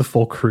 when you get the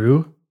full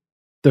crew,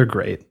 they're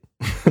great.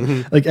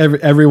 Like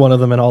every one of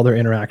them and all their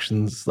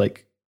interactions,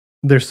 like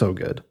they're so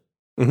good.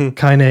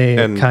 Kaine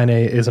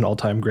is an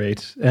all-time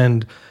great,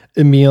 and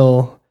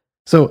Emil.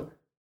 So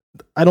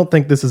I don't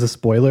think this is a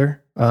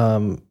spoiler,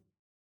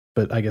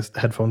 but I guess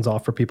headphones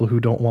off for people who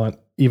don't want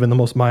even the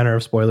most minor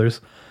of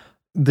spoilers.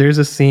 There's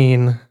a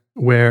scene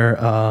where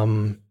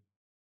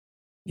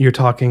you're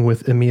talking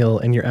with Emil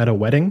and you're at a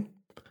wedding,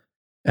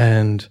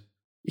 and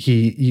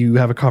you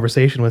have a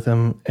conversation with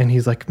him, and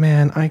he's like,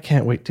 man, I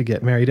can't wait to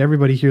get married.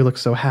 Everybody here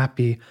looks so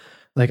happy.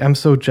 Like, I'm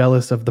so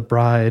jealous of the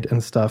bride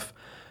and stuff.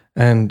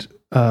 And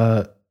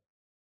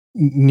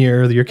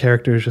Nier, your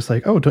character is just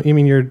like, oh, don't you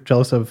mean you're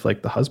jealous of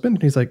like the husband?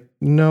 And he's like,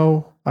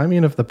 no, I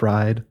mean of the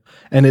bride.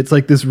 And it's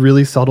like this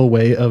really subtle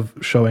way of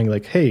showing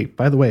like, hey,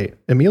 by the way,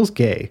 Emil's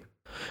gay.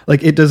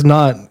 Like, it does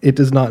not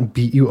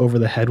beat you over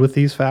the head with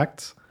these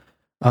facts,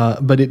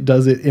 but it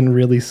does it in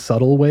really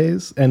subtle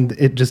ways, and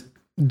it just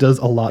does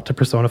a lot to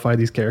personify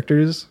these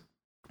characters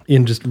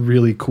in just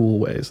really cool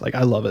ways. Like,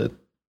 I love it.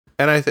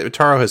 And I think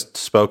Taro has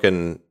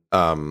spoken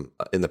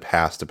in the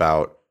past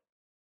about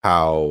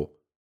how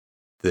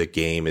the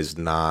game is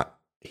not,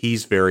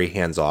 he's very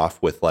hands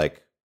off with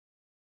like,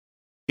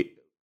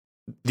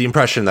 the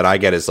impression that I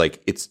get is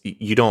like,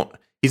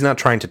 he's not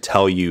trying to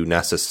tell you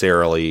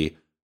necessarily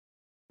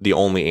the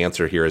only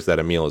answer here is that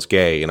Emil is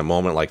gay. In a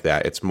moment like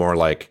that, it's more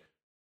like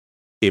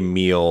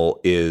Emil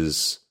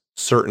is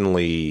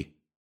certainly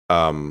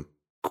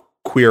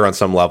queer on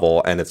some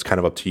level, and it's kind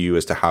of up to you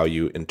as to how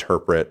you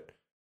interpret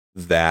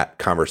that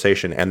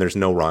conversation, and there's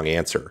no wrong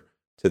answer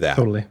to that.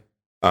 Totally.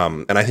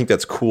 And I think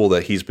that's cool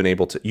that he's been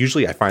able to.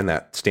 Usually I find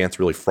that stance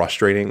really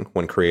frustrating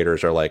when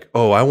creators are like,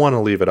 oh, I want to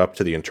leave it up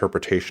to the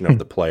interpretation of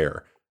the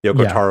player.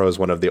 Yoko Taro is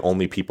one of the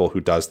only people who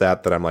does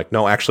that I'm like,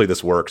 no, actually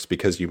this works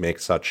because you make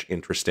such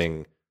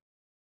interesting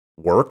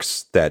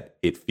works that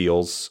it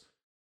feels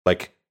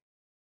like,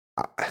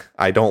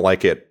 I don't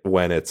like it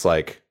when it's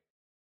like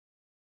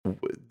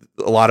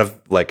a lot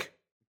of like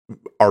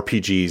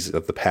RPGs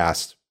of the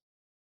past,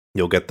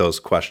 you'll get those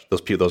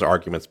questions, those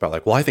arguments about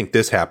like, well, I think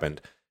this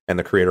happened, and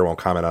the creator won't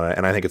comment on it.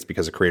 And I think it's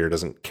because the creator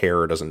doesn't care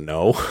or doesn't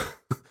know.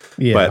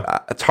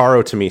 But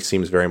Taro to me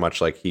seems very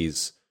much like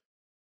he's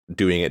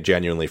doing it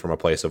genuinely from a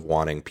place of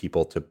wanting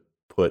people to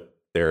put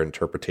their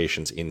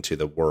interpretations into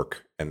the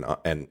work and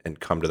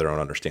come to their own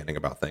understanding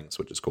about things,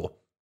 which is cool.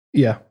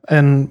 Yeah.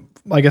 And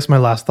I guess my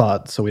last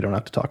thought, so we don't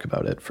have to talk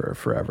about it for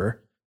forever,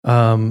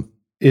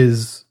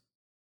 is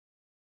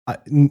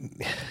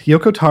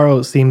Yoko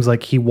Taro seems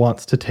like he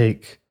wants to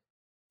take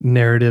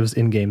narratives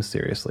in games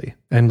seriously,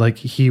 and like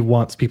he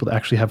wants people to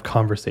actually have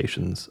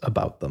conversations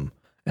about them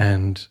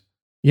and,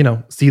 you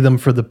know, see them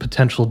for the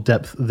potential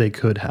depth they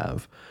could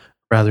have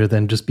rather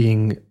than just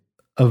being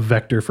a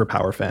vector for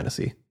power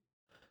fantasy.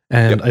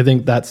 And I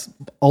think that's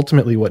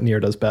ultimately what Nier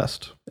does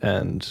best.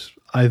 And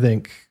I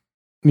think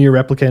Nier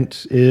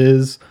Replicant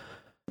is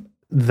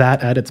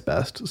that at its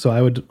best. So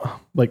I would,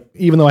 like,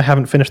 even though I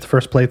haven't finished the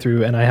first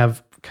playthrough and I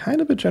have kind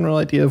of a general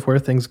idea of where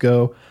things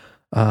go,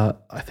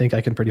 I think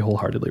I can pretty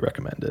wholeheartedly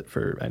recommend it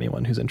for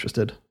anyone who's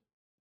interested.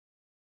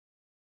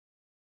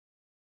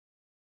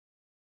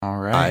 All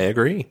right. I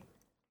agree.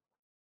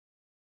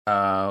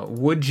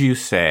 Would you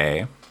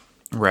say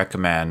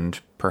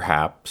recommend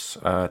perhaps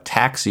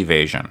Tax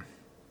Evasion?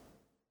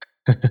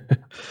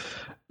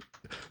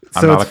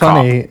 So it's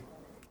funny.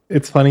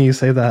 It's funny you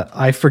say that.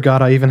 I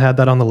forgot I even had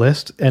that on the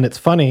list, and it's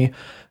funny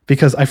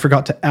because I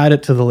forgot to add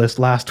it to the list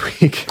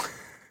last week.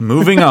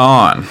 Moving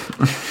on.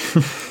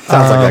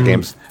 Sounds like that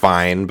game's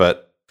fine,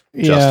 but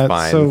just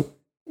fine. So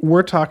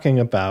we're talking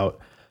about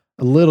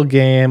a little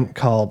game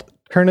called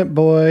Turnip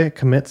Boy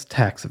Commits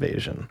Tax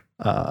Evasion.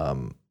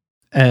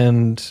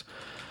 And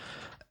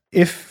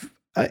if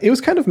it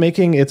was kind of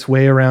making its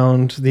way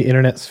around the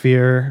internet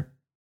sphere,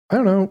 I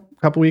don't know,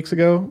 a couple weeks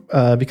ago,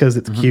 because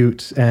it's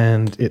cute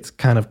and it's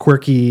kind of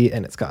quirky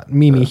and it's got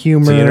meme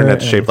humor. So the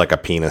internet's shaped like a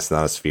penis,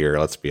 not a sphere.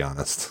 Let's be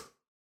honest.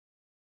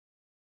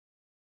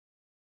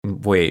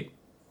 Wait,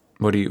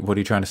 what are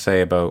you trying to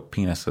say about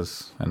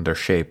penises and their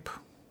shape?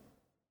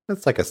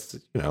 It's like a,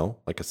 you know,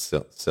 like a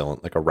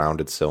cylinder, like a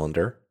rounded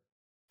cylinder.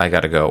 I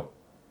gotta go.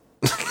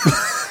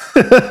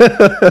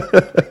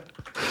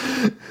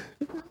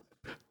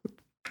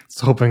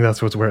 Hoping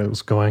that's where it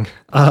was going.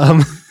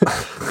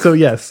 So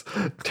yes,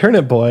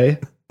 Turnip Boy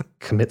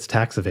commits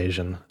tax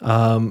evasion.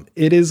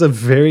 It is a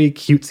very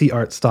cutesy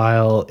art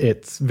style.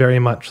 It's very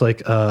much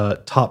like a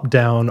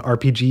top-down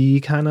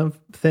RPG kind of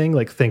thing,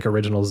 like think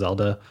original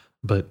Zelda,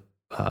 but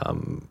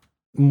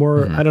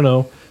more, I don't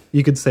know,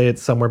 you could say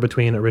it's somewhere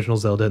between original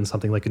Zelda and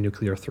something like a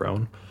Nuclear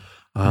Throne,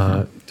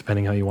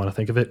 depending how you want to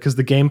think of it, because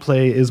the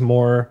gameplay is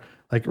more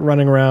like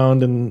running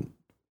around and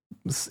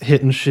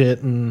hitting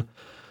shit, and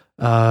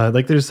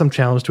like there's some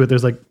challenge to it.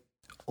 There's like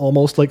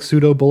almost like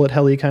pseudo bullet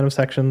helly kind of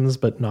sections,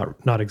 but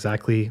not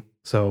exactly.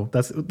 So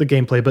that's the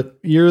gameplay, but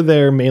you're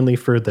there mainly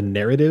for the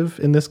narrative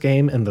in this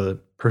game and the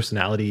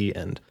personality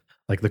and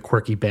like the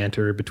quirky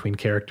banter between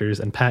characters.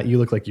 And Pat, you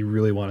look like you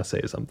really want to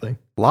say something.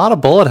 A lot of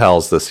bullet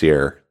hells this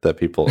year that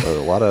people, a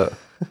lot of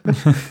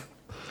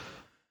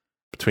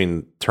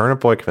between Turnip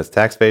Boy Commits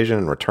Tax Evasion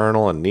and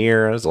Returnal and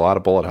Nier, there's a lot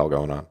of bullet hell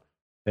going on.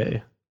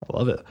 Hey, I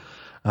love it.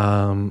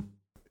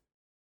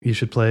 You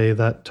should play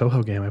that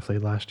Toho game I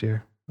played last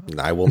year.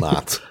 I will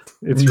not.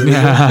 It's really good.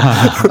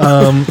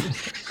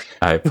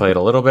 I played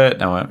a little bit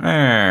and I went,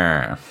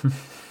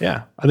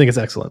 Yeah, I think it's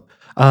excellent.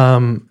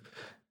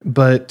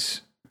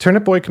 But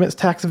Turnip Boy Commits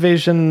Tax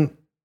Evasion,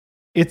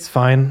 it's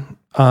fine.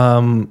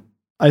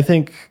 I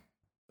think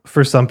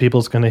for some people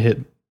it's going to hit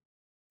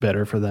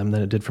better for them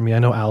than it did for me. I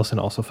know Allison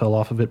also fell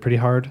off of it pretty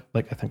hard.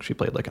 Like I think she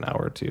played like an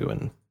hour or two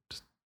and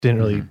just didn't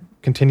really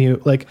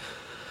continue. Like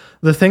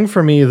the thing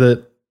for me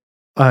that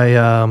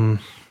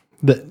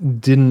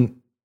that didn't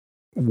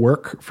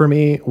work for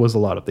me was a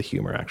lot of the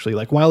humor, actually.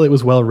 Like while it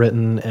was well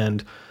written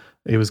and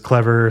it was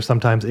clever,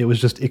 sometimes it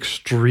was just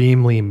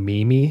extremely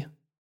memey,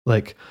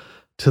 like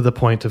to the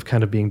point of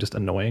kind of being just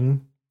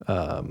annoying.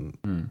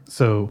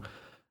 So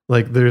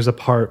like there's a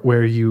part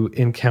where you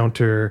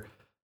encounter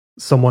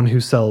someone who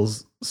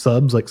sells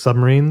subs, like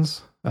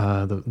submarines,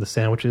 the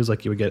sandwiches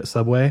like you would get at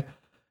Subway.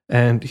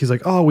 And he's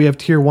like, oh, we have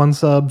tier 1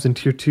 subs and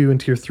tier 2 and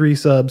tier 3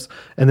 subs.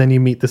 And then you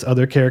meet this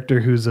other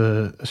character who's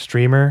a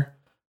streamer,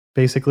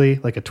 basically,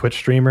 like a Twitch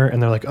streamer.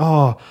 And they're like,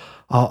 oh,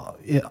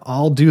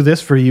 I'll do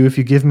this for you if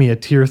you give me a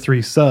tier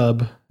 3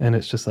 sub. And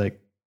it's just like,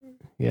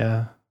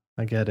 yeah,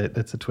 I get it.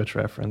 It's a Twitch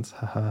reference.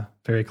 Haha,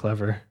 very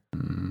clever.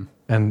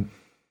 And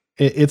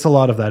it's a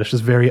lot of that. It's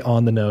just very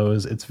on the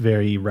nose. It's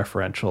very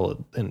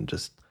referential and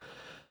just,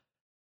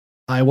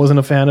 I wasn't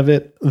a fan of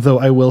it, though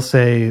I will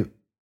say,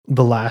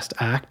 the last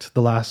act,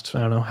 the last, I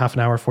don't know, half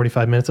an hour,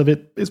 45 minutes of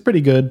it is pretty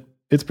good.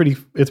 It's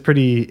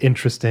pretty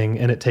interesting,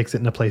 and it takes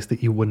it in a place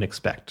that you wouldn't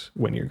expect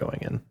when you're going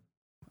in.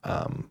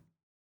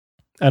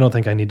 I don't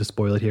think I need to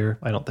spoil it here.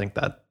 I don't think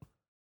that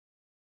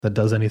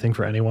does anything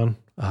for anyone.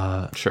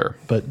 Sure.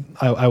 But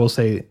I will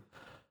say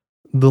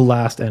the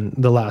last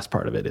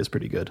part of it is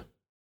pretty good.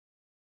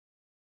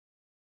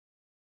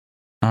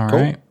 All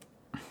right.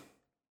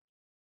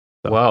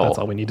 So well, that's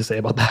all we need to say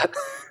about that.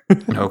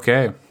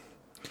 Okay.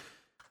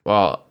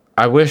 Well,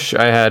 I wish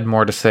I had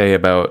more to say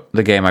about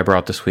the game I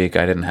brought this week.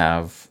 I didn't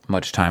have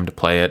much time to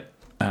play it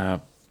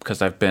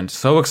because I've been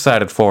so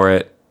excited for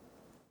it.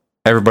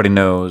 Everybody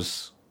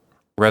knows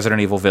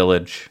Resident Evil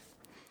Village.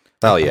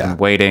 Oh yeah.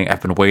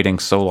 I've been waiting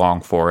so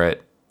long for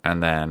it,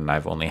 and then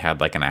I've only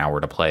had like an hour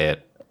to play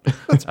it.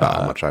 That's about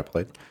how much I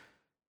played.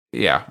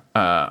 Yeah.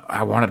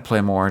 I wanted to play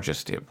more,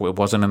 just it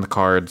wasn't in the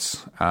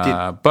cards.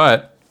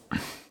 But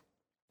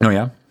oh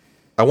yeah.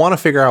 I want to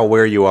figure out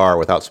where you are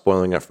without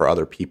spoiling it for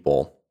other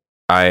people.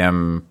 I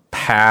am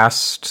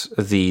past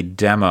the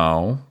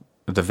demo,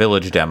 the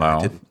village demo.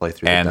 I didn't play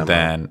through the demo.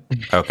 Then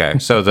okay,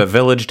 so the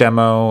village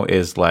demo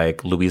is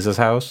like Louisa's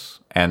house,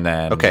 and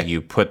then you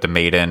put the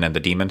maiden and the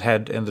demon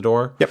head in the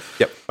door. Yep.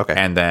 Okay.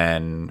 And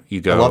then you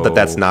go. I love that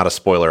that's not a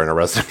spoiler in a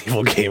Resident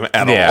Evil game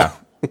at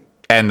all.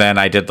 And then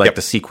I did like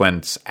the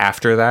sequence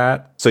after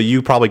that. So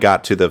you probably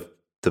got to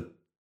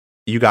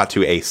you got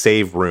to a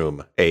save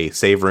room ass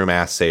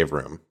save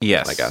room.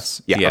 Yes, I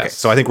guess. Yeah. Yes. Okay.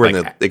 So I think we're in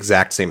the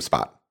exact same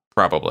spot.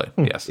 Probably.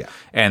 Yes. Yeah.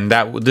 And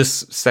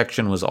this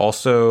section was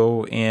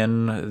also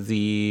in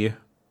the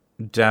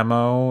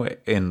demo,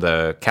 in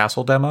the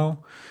castle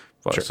demo.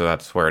 Well, Sure. So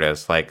that's where it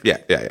is. Like, Yeah.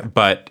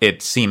 But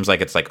it seems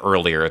like it's like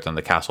earlier than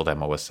the castle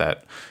demo was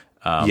set.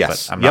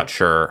 Yes. But I'm not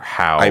sure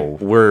how.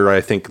 We're,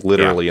 I think,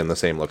 literally in the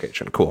same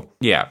location. Cool.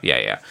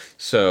 Yeah.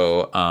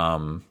 So,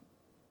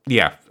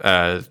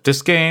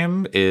 this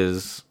game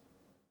is.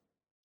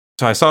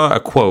 So I saw a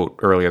quote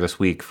earlier this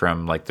week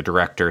from like the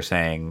director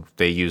saying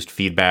they used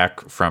feedback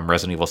from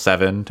Resident Evil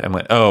 7 and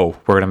went, "Oh,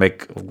 we're gonna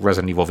make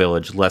Resident Evil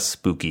Village less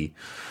spooky,"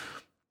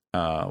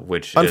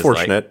 which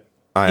unfortunate.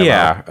 Is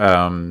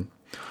like,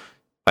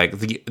 like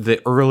the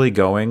early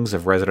goings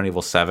of Resident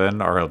Evil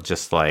 7 are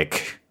just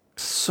like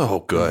so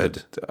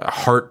good,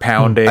 heart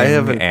pounding. I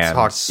haven't and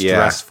talked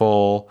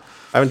stressful.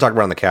 I haven't talked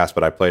about it on the cast,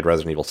 but I played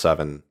Resident Evil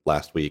 7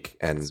 last week,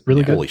 and It's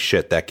really good. Holy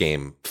shit, that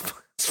game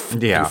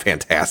Yeah.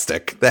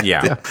 fantastic.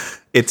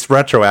 It's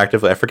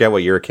retroactive. I forget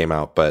what year it came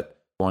out, but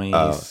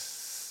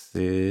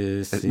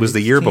 2016? it was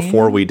the year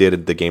before we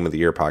did the Game of the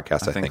Year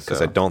podcast, I think, because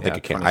so. I don't think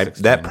it came.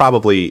 2016. That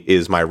probably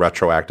is my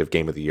retroactive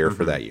Game of the Year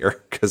for that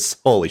year, because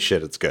holy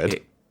shit, it's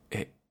good.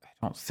 I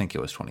don't think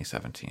it was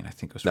 2017. I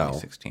think it was No,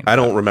 2016. I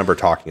don't remember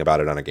talking about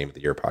it on a Game of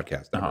the Year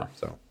podcast ever, Uh-huh.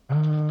 so.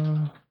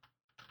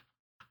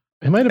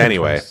 It might have been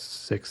Anyway.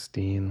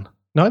 2016.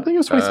 No, I think it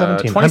was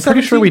 2017. I'm 2017?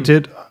 pretty sure we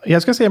did. Yeah, I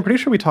was gonna say I'm pretty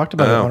sure we talked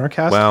about it Oh, on our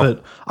cast, well,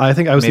 but I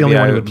think I was the only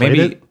one who played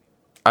it.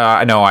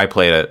 No, I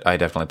played it. I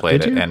definitely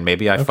played Did it, you? and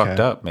maybe I Okay. fucked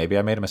up. Maybe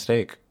I made a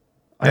mistake.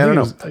 I don't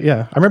think it was,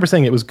 yeah, I remember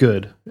saying it was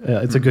good.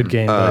 It's a good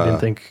game, but I didn't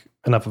think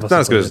enough of us. not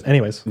had as good played as it.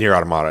 Anyways, Near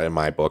Automata in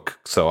my book,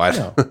 so I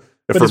No. for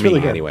it's me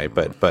really good. anyway.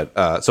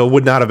 But so it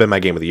would not have been my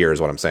Game of the Year,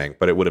 is what I'm saying.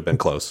 But it would have been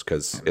close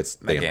because it's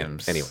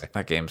anyway.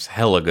 That game's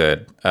hella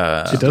good.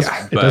 it does. It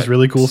but- does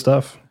really cool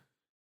stuff.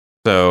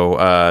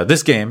 So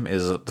this game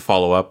is the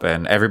follow-up,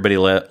 and everybody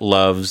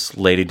loves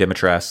Lady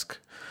Dimitrescu.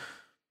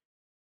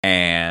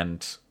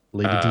 And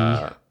Lady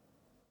uh, D,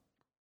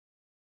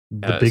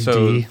 the big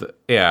D.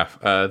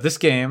 This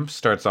game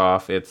starts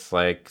off. It's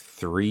like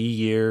 3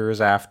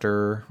 years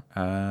after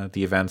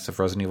the events of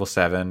Resident Evil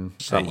 7.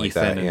 Something like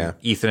that, yeah.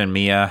 Ethan and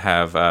Mia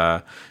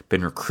have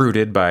been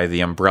recruited by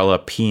the Umbrella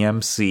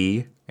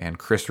PMC and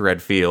Chris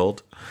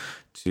Redfield.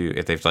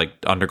 They've like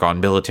undergone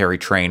military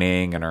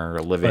training and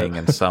are living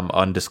in some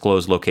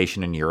undisclosed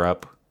location in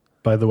Europe.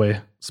 By the way,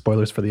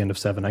 spoilers for the end of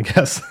 7, I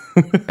guess.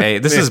 Hey,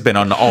 this has been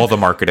on all the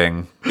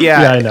marketing.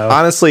 Yeah, I know.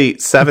 Honestly,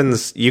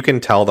 7's, you can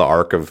tell the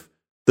arc of.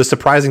 The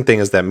surprising thing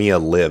is that Mia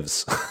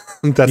lives.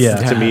 That's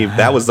to me,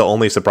 that was the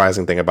only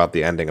surprising thing about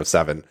the ending of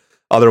 7.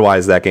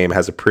 Otherwise, that game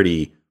has a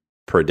pretty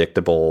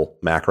predictable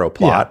macro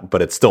plot,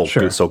 but it's still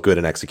so good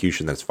in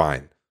execution that it's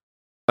fine.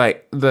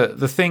 Like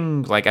the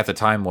thing like at the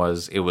time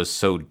was it was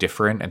so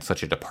different and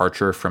such a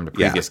departure from the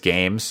previous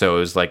game. So it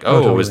was like,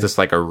 totally. is this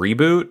like a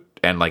reboot?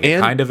 And like it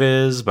kind of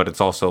is, but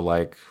it's also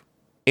like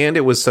And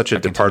it was such a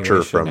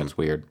departure continuation. from It's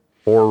weird.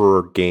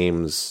 horror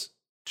games.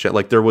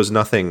 Like there was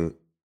nothing.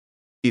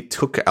 It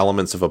took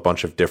elements of a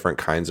bunch of different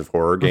kinds of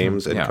horror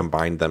games and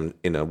combined them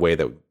in a way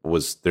that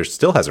was. There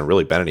still hasn't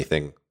really been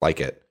anything like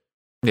it.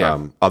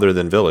 Yeah. Other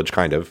than Village,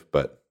 kind of,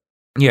 but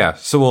Yeah.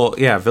 So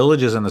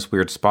Village is in this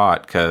weird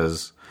spot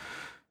because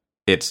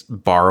it's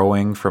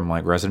borrowing from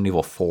like Resident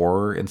Evil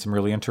 4 in some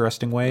really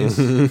interesting ways.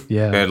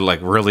 Yeah, And like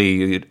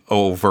really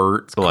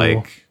overt,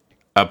 like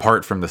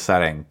apart from the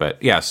setting.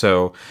 But yeah,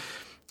 so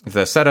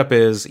the setup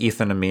is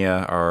Ethan and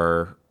Mia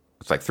are.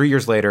 It's like 3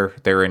 years later.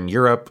 They're in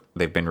Europe.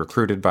 They've been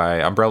recruited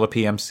by Umbrella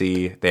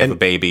PMC. They have a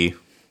baby.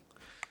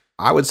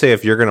 I would say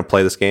if you're going to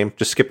play this game,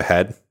 just skip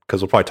ahead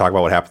because we'll probably talk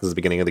about what happens at the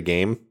beginning of the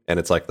game, and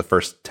it's like the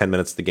first 10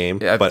 minutes of the game.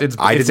 Yeah, but it's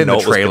didn't in know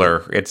the it was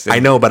trailer. I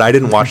know, but I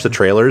didn't watch the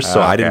trailers,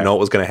 so I didn't Okay. know it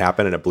was going to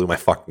happen, and it blew my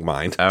fucking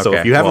mind. So Okay.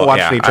 if you haven't Well, watched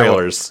yeah, any I will-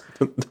 trailers,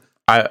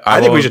 I I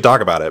think we will- should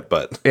talk about it.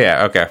 But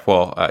Yeah. Okay.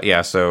 Well.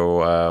 Yeah.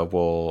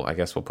 So I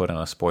guess we'll put in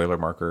a spoiler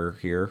marker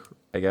here.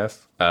 I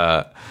guess.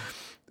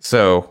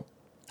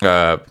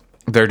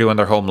 They're doing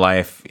their home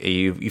life.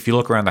 If you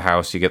look around the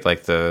house, you get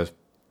like the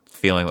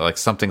feeling that like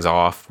something's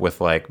off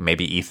with like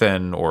maybe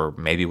Ethan or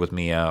maybe with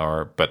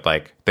Mia but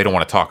like they don't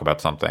want to talk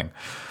about something.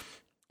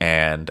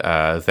 And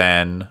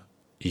then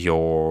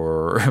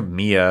your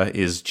Mia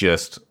is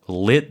just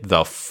lit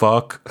the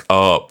fuck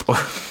up.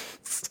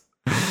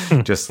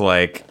 Just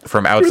like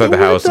from outside the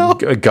house,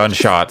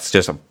 gunshots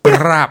just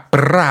brap,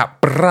 brap,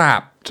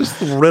 brap. just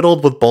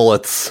riddled with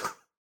bullets.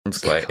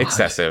 It's like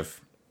excessive.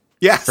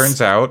 Yes,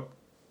 Turns out,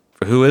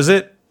 who is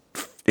it?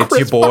 it's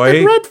your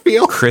boy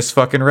Chris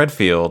fucking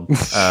Redfield,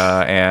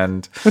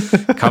 and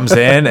comes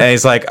in and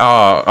he's like,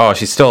 oh,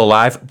 she's still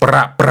alive.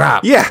 Brah, brah.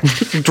 Yeah,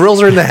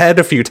 drills her in the head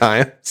a few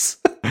times.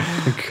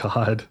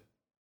 God.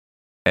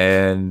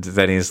 And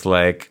then he's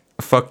like,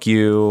 fuck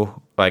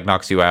you, like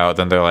knocks you out.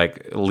 Then they're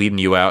like leading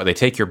you out. They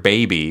take your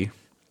baby,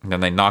 and then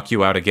they knock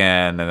you out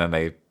again, and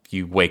then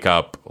you wake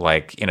up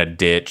like in a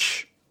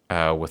ditch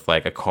with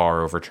like a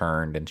car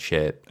overturned and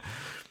shit.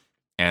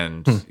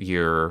 And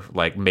you're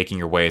like making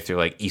your way through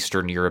like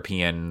Eastern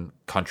European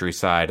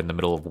countryside in the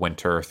middle of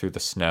winter through the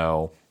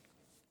snow.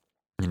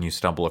 And you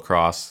stumble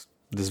across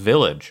this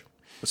village.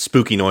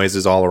 Spooky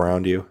noises all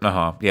around you.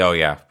 Yeah, oh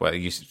yeah. Well,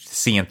 you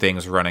seeing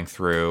things running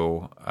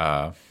through.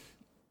 At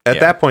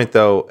that point,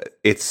 though,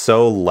 it's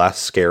so less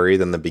scary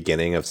than the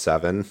beginning of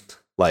 7.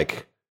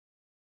 Like,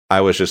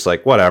 I was just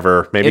like,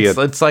 whatever. Maybe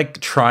it's like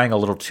trying a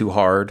little too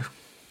hard.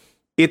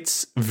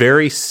 It's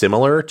very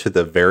similar to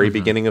the very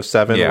beginning of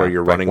 7, where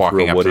you're like running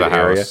through a wooded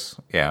area.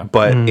 Yeah,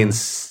 but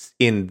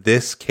in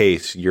this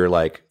case, you're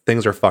like,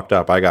 things are fucked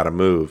up. I gotta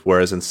move.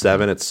 Whereas in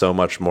 7, it's so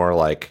much more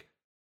like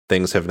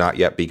things have not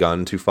yet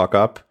begun to fuck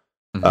up.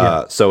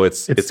 So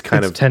it's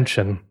kind of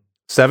tension.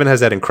 7 has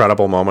that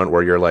incredible moment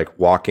where you're like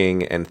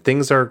walking and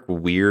things are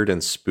weird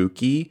and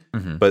spooky,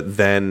 but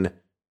then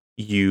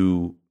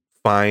you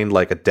find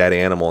like a dead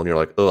animal and you're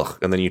like, ugh,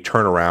 and then you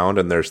turn around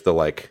and there's the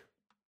like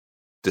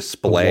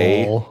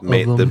display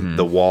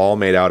the wall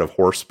made out of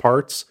horse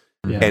parts.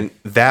 And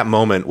that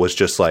moment was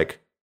just like,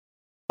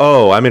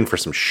 oh, I'm in for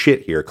some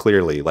shit here,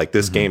 clearly. Like,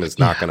 this game is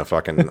not going to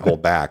fucking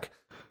hold back.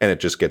 And it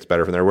just gets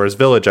better from there. Whereas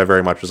Village, I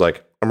very much was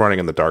like, I'm running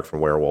in the dark from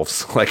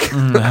werewolves. Like,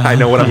 I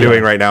know what I'm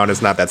doing right now, and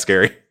it's not that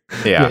scary.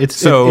 Yeah.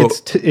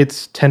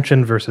 It's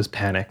tension versus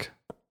panic.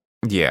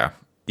 Yeah.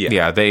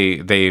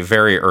 They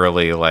very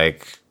early,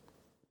 like,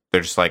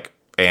 they're just like,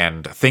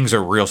 and things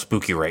are real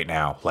spooky right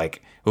now.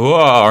 Like, whoa,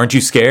 aren't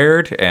you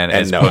scared? And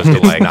as opposed to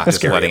like not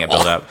just letting it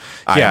build up.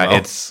 Yeah,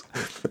 it's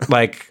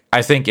like,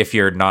 I think if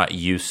you're not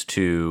used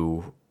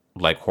to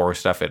like horror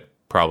stuff, it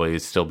probably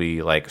still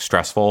be like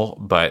stressful,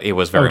 but it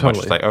was very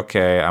much like,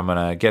 okay, I'm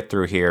gonna get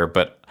through here.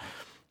 But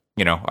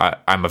you know,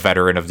 I'm a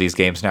veteran of these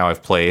games now.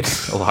 I've played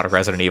a lot of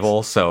Resident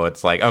Evil, so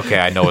it's like, okay,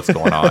 I know what's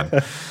going on.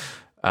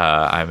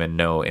 I'm in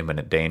no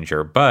imminent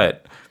danger.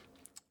 But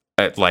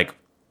like,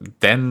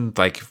 then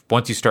like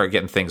once you start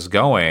getting things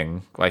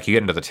going, like you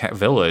get into the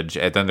village,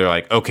 and then they're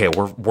like, okay,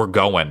 we're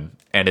going,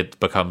 and it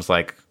becomes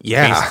like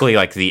basically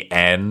like the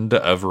end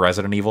of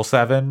Resident Evil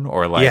 7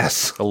 or like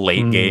a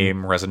late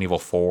game Resident Evil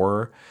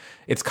 4.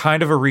 It's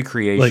kind of a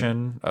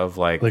recreation of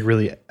like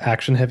really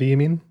action heavy, you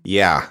mean?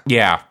 Yeah.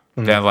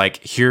 Then like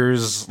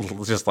here's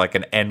just like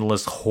an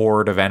endless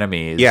horde of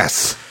enemies.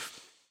 Yes.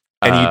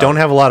 And you don't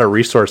have a lot of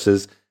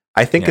resources.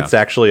 I think it's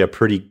actually a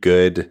pretty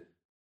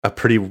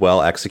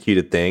well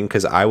executed thing,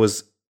 because I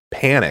was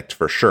panicked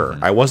for sure.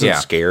 I wasn't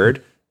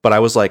scared, but I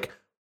was like,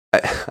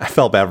 I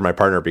felt bad for my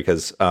partner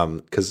because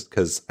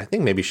I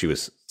think maybe she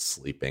was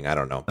sleeping. I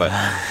don't know, but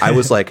I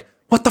was like,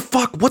 what the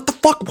fuck? What the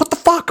fuck? What the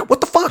fuck?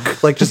 What the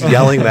fuck? Like just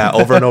yelling that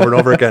over and over and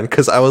over again,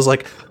 because I was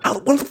like,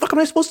 what the fuck am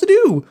I supposed to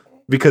do?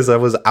 Because I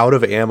was out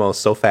of ammo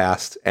so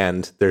fast,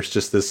 and there's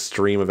just this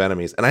stream of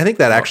enemies, and I think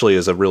that actually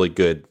is a really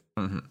good.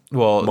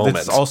 Well,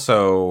 it's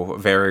also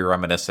very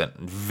reminiscent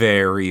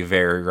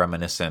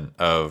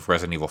of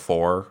Resident Evil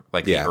 4,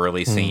 like the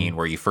early scene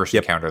where you first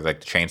encounter like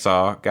the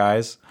chainsaw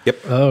guys. Yep.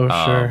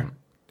 Oh, sure.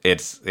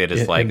 It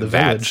is like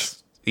that.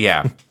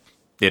 Yeah.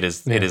 It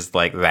is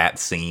like that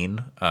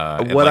scene.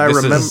 What I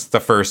remember is the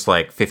first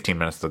like 15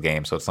 minutes of the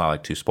game, so it's not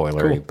like too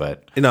spoilery,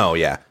 but no,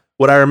 yeah.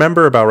 What I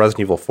remember about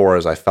Resident Evil 4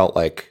 is I felt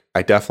like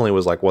I definitely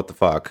was like, what the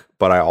fuck?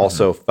 But I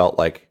also felt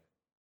like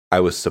I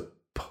was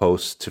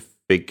supposed to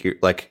figure,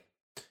 like,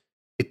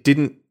 it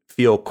didn't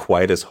feel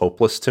quite as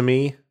hopeless to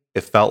me.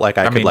 It felt like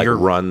I could like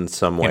run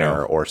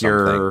somewhere or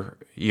something.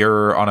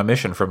 You're on a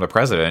mission from the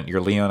president.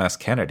 You're Leon S.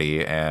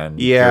 Kennedy, and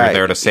you're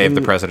there to save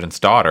the president's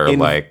daughter. You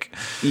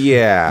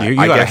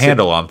got a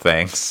handle on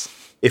things.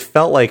 It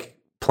felt like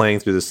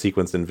playing through the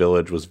sequence in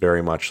Village was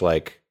very much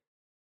like,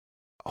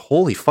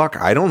 holy fuck,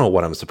 I don't know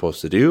what I'm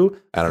supposed to do.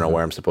 I don't know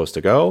where I'm supposed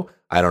to go.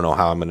 I don't know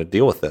how I'm going to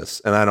deal with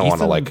this. And I don't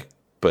want to like,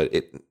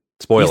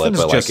 spoil it,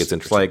 but like it's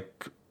interesting.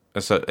 Like,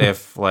 so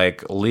if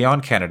like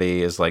Leon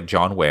Kennedy is like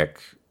John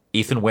Wick,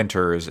 Ethan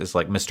Winters is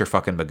like Mr.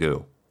 fucking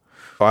Magoo.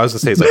 Oh, I was gonna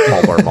say he's like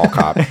Paul Blart Mall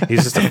Cop.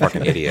 He's just a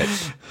fucking idiot.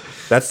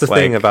 That's the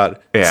thing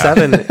about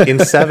 7. In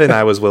 7,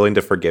 I was willing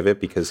to forgive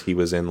it because he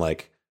was in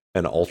like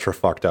an ultra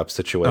fucked up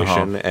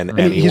situation, and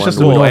he's just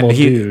a normal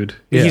dude.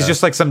 He's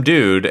just like some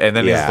dude, and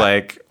then he's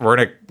like, "We're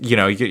gonna,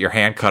 you get your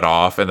hand cut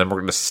off, and then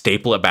we're gonna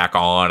staple it back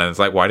on." And it's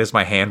like, "Why does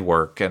my hand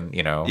work?" And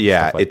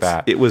stuff like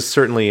that. It was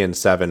certainly in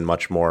 7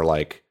 much more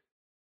like,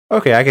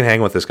 okay, I can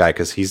hang with this guy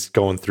because he's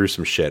going through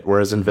some shit.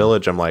 Whereas in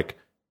Village, I'm like,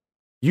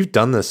 you've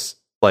done this.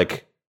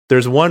 Like,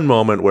 there's one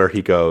moment where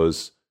he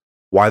goes,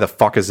 why the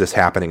fuck is this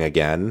happening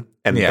again?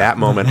 And that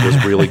moment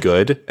was really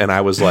good. And I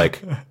was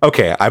like,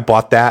 okay, I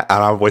bought that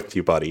and I'm with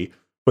you, buddy.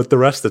 But the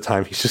rest of the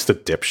time, he's just a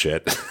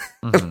dipshit.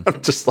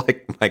 I'm just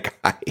like, my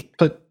guy.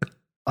 But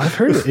I've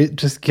heard it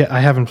just get. I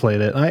haven't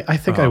played it. I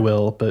think I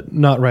will, but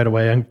not right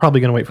away. I'm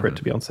probably going to wait for it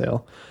to be on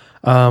sale.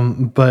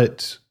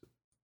 But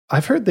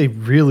I've heard they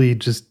really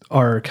just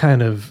are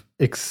kind of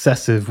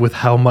excessive with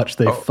how much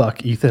they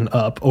fuck Ethan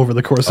up over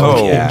the course of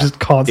the game, just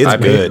constantly.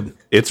 It's good.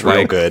 It's real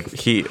Like, good.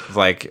 He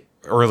like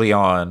early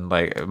on,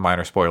 like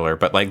minor spoiler,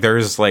 but like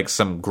there's like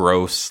some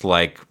gross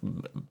like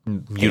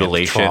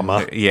mutilation.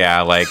 trauma.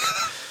 Yeah, like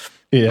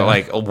Yeah.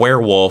 like a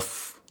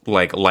werewolf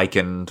like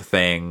lichened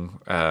thing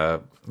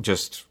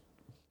just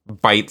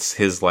bites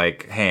his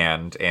like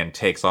hand and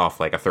takes off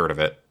like a third of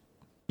it.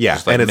 Yeah,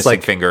 Just, like, and it's missing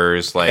like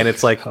fingers, like and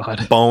it's like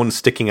God. bone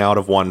sticking out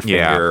of one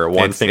finger, one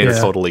it's- finger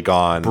it's totally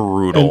gone.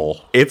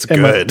 brutal. It's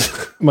And good.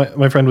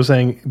 My friend was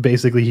saying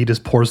basically he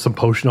just pours some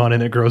potion on it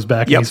and it grows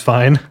back Yep. and he's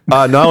fine.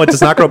 No, it does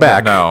not grow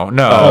back. no,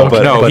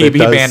 but he it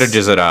does-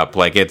 bandages it up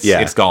like it's Yeah.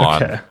 it's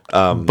gone.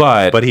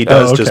 Okay. But he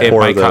does just okay.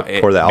 pour It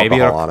might pour the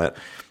maybe alcohol on it.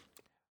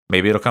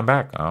 Maybe it'll come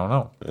back. I don't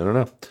know. I don't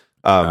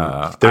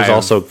know. There's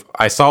also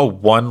I saw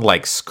one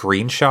like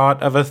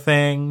screenshot of a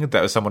thing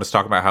that someone was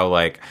talking about how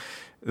like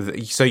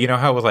so you know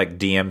how with like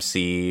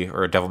DMC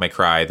or Devil May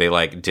Cry they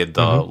like did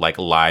the like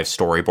live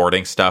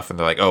storyboarding stuff and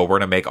they're like, oh, we're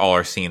gonna make all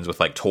our scenes with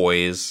like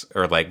toys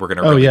or like we're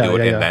gonna really do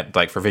it in that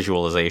like for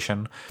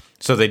visualization.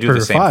 So they do For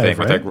the same 5, thing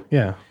with right?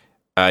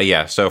 like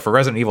Yeah. so for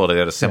Resident Evil they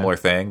did a similar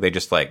thing. They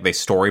just like they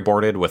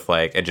storyboarded with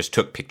like and just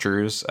took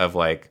pictures of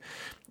like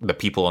the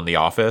people in the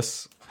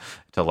office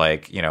to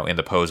like, you know, in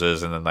the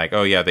poses and then like,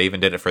 oh yeah, they even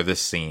did it for this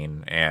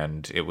scene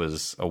and it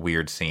was a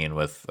weird scene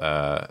with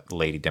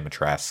Lady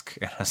Dimitrescu.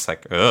 And I was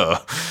like,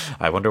 ugh,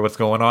 I wonder what's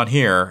going on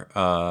here.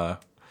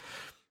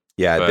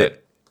 yeah,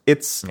 but-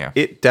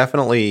 it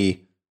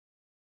definitely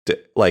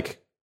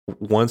like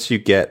once you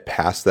get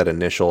past that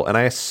initial, and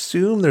I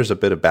assume there's a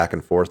bit of back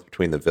and forth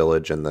between the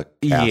village and the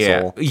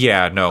castle.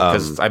 Yeah, no,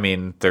 because I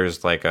mean,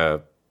 there's like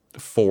a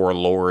 4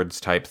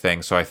 lords type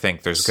thing, so I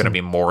think there's going to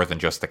be more than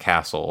just the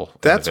castle. in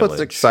the That's what's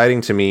village.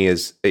 exciting to me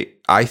is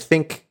I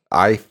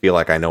feel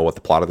like I know what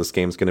the plot of this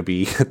game is going to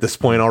be at this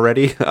point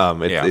already.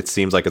 It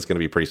seems like it's going to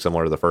be pretty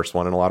similar to the first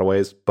one in a lot of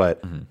ways.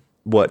 But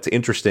what's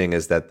interesting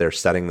is that they're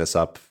setting this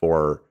up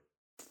for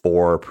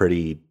 4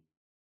 pretty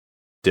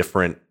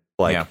different,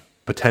 like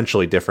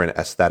potentially different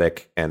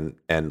aesthetic and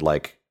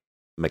like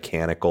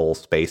mechanical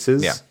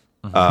spaces.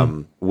 Yeah.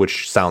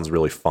 Which sounds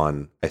really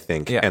fun, I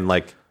think. Yeah. And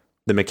like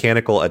the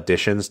mechanical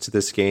additions to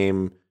this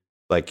game,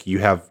 like you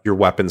have your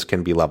weapons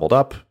can be leveled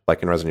up,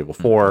 like in Resident Evil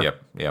 4.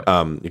 Yep. You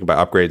can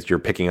buy upgrades. You're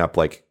picking up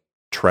like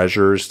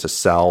treasures to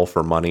sell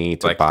for money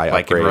to buy upgrades.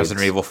 Like in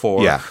Resident Evil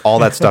 4. Yeah, all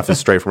that stuff is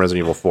straight from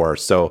Resident Evil 4.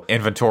 So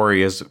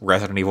Inventory is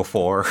Resident Evil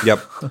 4.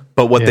 yep.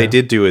 But what they Yeah.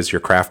 did do is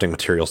your crafting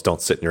materials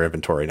don't sit in your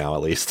inventory now,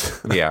 at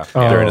least. Yeah.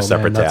 They're in a Oh,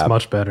 separate man, that's tab.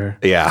 much better.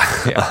 Yeah.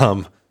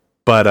 Yeah.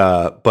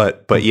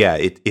 But yeah,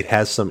 it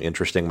has some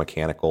interesting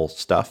mechanical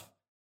stuff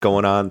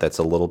going on that's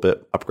a little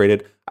bit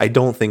upgraded. I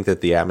don't think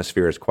that the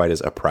atmosphere is quite as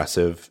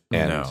oppressive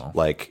and No.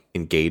 like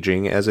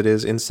engaging as it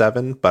is in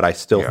 7, but I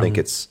still think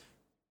it's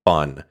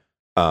fun.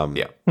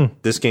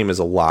 This game is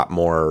a lot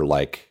more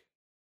like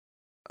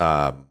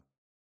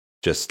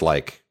just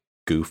like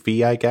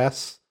goofy, I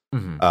guess.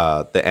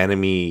 The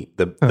enemy,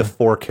 the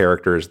 4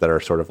 characters that are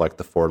sort of like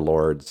the 4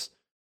 lords.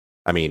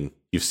 I mean,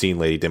 you've seen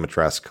Lady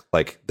Dimitrescu,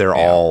 like they're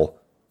all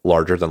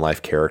larger than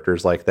life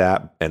characters like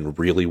that and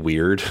really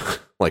weird.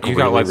 Like You've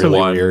really, got like really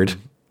one weird.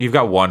 You've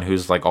got one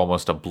who's like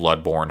almost a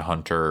bloodborne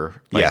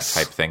hunter like, Yes.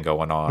 type thing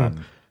going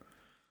on.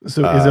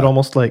 So is it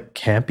almost like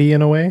campy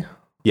in a way?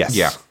 Yes.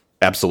 Yeah.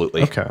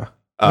 Absolutely. Okay.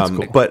 That's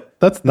cool. But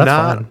That's not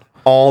fine.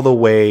 all the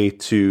way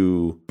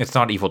to It's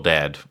not Evil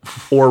Dead.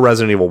 or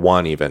Resident Evil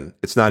 1 even.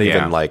 It's not even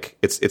Yeah. like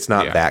it's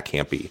not Yeah. that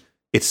campy.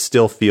 It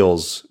still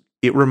feels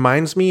it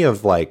reminds me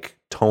of like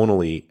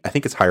tonally, I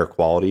think it's higher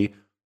quality,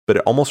 but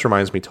it almost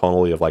reminds me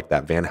tonally of like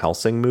that Van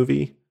Helsing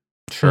movie.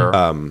 Sure.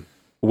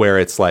 Where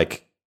it's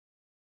like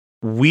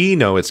we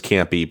know it's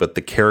campy, but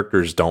the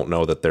characters don't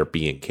know that they're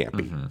being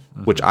campy.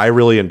 Which I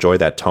really enjoy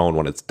that tone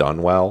when it's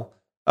done well.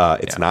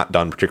 It's not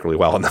done particularly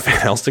well in the Van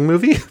Helsing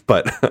movie,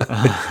 but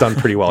it's done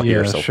pretty well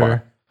here so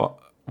far.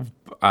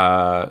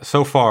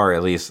 So far,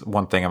 at least,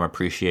 one thing I'm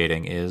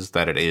appreciating is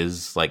that it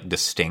is like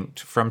distinct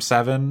from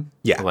 7.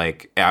 Yeah.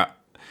 Like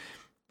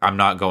I'm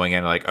not going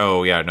in like,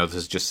 oh yeah, no, this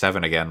is just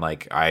 7 again.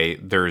 Like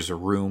there's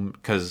room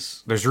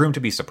to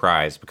be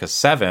surprised because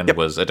 7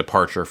 was a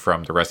departure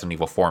from the Resident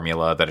Evil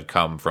formula that had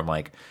come from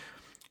like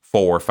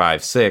 4,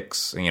 5,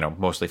 6. You know,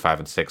 mostly 5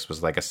 and 6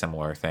 was like a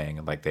similar thing,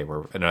 and like they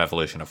were an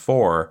evolution of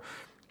 4.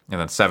 And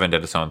then 7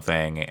 did its own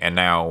thing, and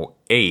now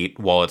 8,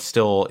 while it's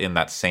still in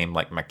that same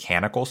like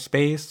mechanical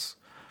space,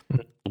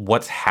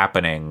 what's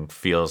happening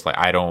feels like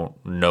I don't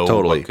know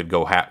Totally. what could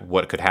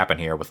what could happen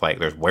here with like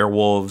there's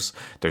werewolves,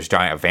 there's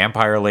giant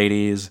vampire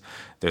ladies,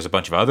 there's a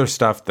bunch of other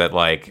stuff that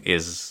like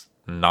is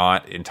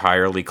not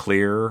entirely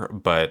clear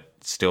but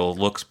still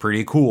looks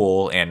pretty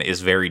cool and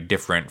is very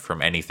different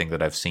from anything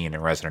that I've seen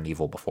in Resident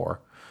Evil before.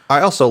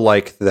 I also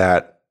like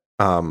that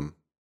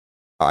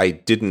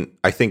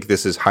I think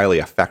this is highly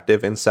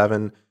effective in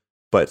 7.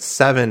 but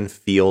 7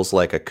 feels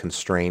like a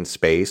constrained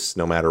space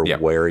no matter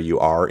where you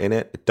are in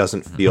it. It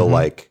doesn't feel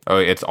like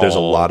it's there's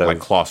all a lot of like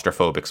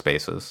claustrophobic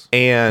spaces.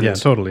 And yeah,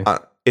 totally.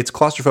 It's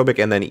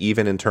claustrophobic, and then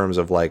even in terms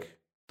of like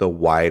the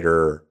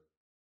wider,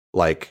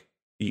 like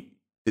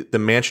the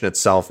mansion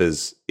itself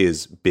is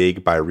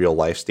big by real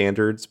life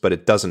standards, but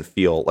it doesn't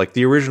feel like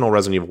the original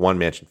Resident Evil 1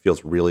 mansion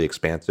feels really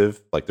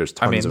expansive. Like there's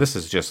tons this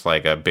is just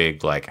like a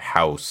big like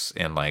house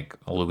in like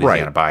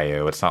Louisiana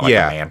Bayou. It's not like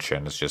a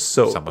mansion. It's just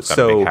someone's got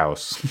a big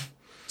house.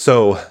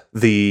 So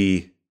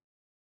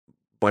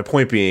my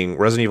point being,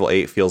 Resident Evil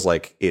 8 feels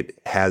like it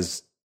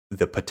has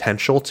the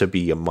potential to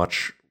be a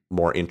much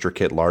more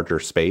intricate, larger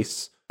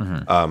space.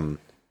 And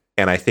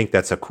I think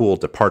that's a cool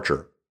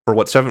departure for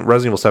what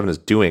Resident Evil 7 is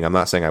doing. I'm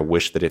not saying I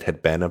wish that it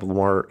had been a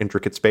more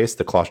intricate space.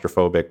 The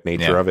claustrophobic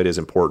nature of it is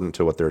important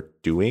to what they're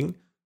doing.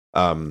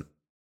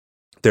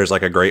 There's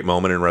like a great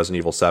moment in Resident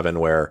Evil 7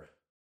 where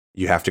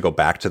you have to go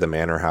back to the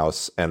manor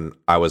house, and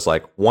I was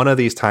like, one of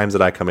these times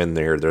that I come in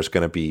there's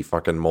going to be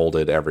fucking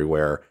molded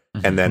everywhere.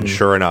 And then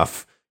sure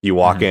enough, you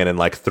walk in and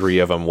like 3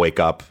 of them wake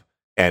up,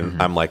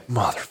 and I'm like,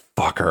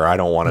 motherfucker, I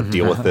don't want to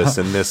deal with this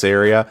in this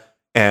area.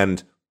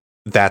 And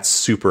that's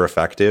super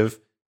effective.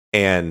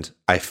 And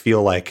I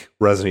feel like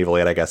Resident Evil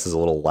 8, I guess, is a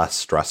little less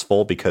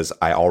stressful because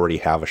I already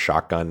have a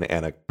shotgun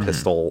and a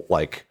pistol,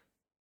 like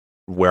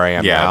where I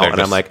am now. And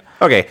I'm like,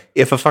 okay,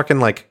 if a fucking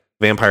like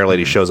vampire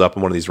lady shows up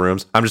in one of these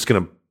rooms, I'm just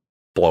going to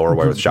blow her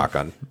away with a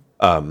shotgun.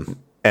 And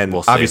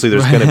obviously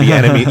there's going to be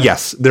enemies.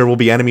 Yes, there will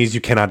be enemies you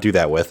cannot do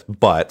that with.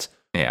 But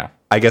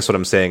I guess what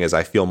I'm saying is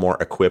I feel more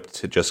equipped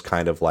to just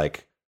kind of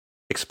like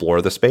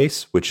explore the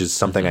space, which is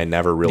something I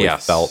never really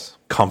felt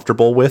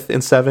comfortable with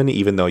in 7,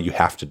 even though you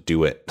have to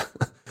do it.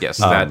 Yes,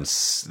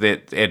 that's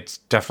it. It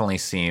definitely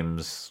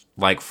seems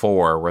like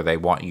 4, where they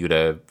want you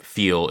to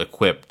feel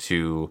equipped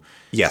to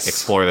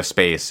explore the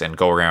space and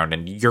go around,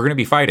 and you're going to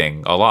be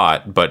fighting a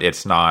lot, but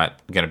it's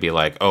not going to be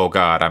like, oh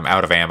god, I'm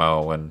out of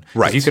ammo, and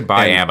you could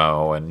buy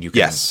ammo, and you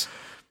can.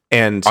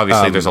 And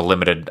obviously, there's a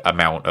limited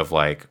amount of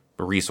like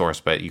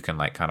resource, but you can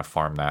like kind of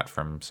farm that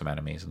from some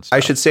enemies and stuff. I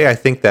should say, I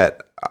think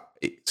that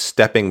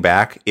stepping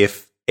back,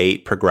 if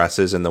 8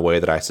 progresses in the way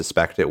that I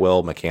suspect it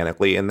will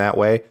mechanically in that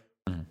way,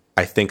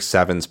 I think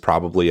 7's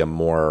probably a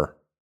more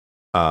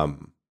I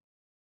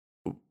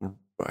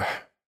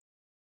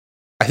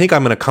think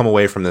I'm going to come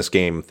away from this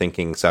game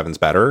thinking 7's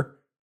better,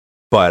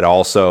 but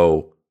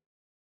also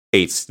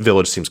 8's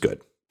Village seems good.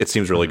 It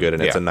seems really good,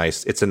 and it's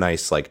a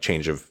nice like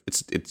change of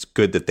it's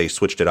good that they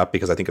switched it up,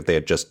 because I think if they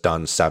had just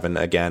done 7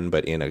 again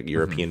but in a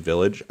European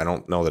village, I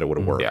don't know that it would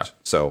have worked.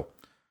 So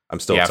I'm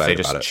still excited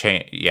about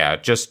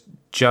it.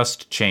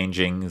 Just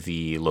changing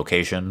the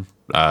location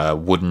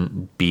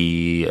wouldn't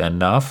be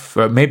enough.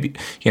 Maybe,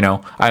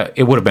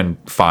 it would have been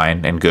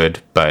fine and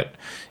good, but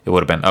it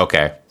would have been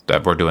okay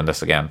that we're doing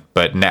this again.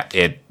 But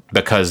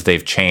because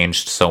they've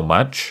changed so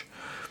much,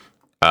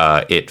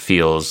 it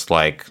feels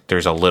like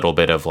there's a little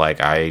bit of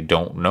like, I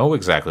don't know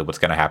exactly what's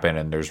going to happen,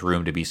 and there's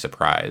room to be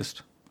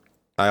surprised.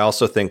 I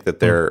also think that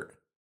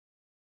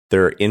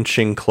they're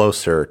inching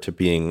closer to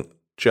being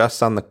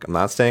just on the. I'm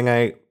not saying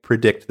I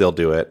predict they'll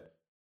do it.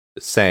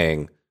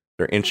 Saying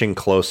they're inching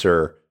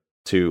closer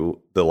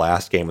to the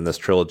last game in this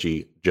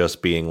trilogy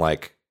just being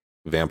like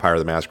Vampire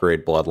the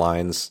Masquerade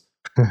Bloodlines,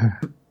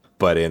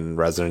 but in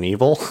Resident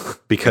Evil,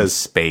 because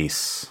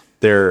space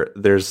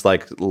there's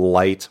like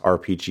light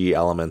RPG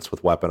elements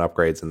with weapon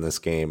upgrades in this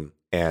game,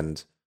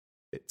 and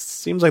it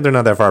seems like they're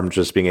not that far from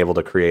just being able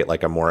to create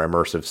like a more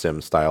immersive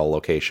sim style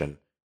location,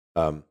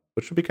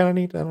 which would be kind of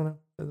neat. I don't know.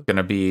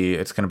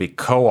 It's gonna be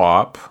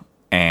co-op.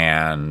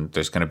 And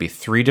there's going to be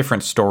 3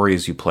 different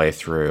stories you play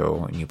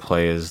through. And you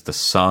play as the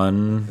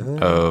son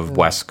of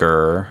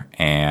Wesker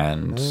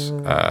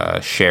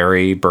and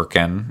Sherry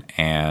Birkin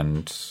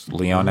and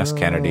Leon S.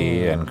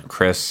 Kennedy and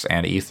Chris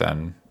and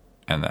Ethan.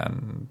 And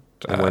then...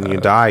 and when you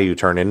die, you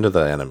turn into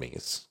the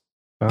enemies.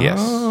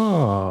 Yes.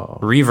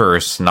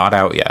 Reverse, not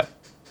out yet.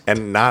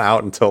 And not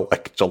out until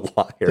like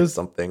July or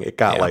something. It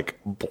got like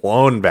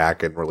blown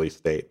back in release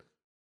date.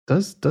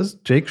 Does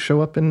Jake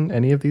show up in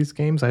any of these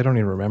games? I don't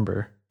even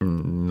remember.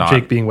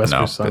 Jake being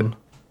Wesker's son.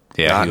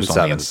 He was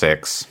only in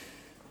 6.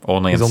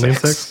 Only in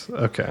 6.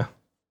 Okay.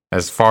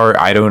 As far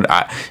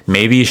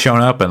maybe he's shown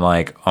up in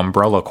like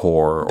Umbrella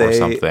Corps or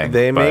something.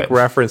 They make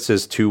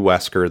references to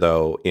Wesker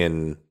though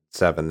in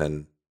 7,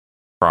 and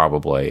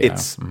probably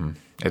it's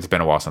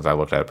been a while since I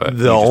looked at it. But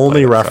the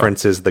only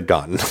reference is the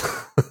gun.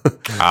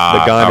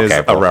 The gun is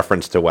a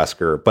reference to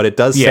Wesker, but it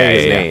does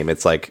say his name.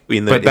 It's like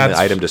in the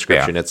item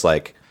description. It's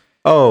like,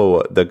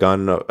 oh, the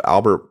gun,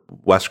 Albert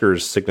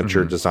Wesker's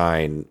signature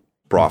design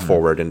brought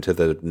forward into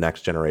the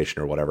next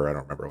generation or whatever. I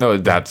don't remember. No,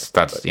 that's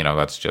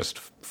that's just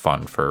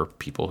fun for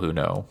people who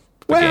know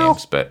the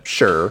games. But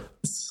sure,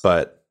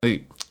 but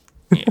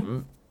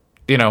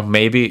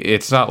maybe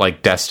it's not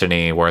like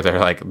Destiny where they're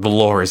like the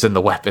lore is in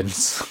the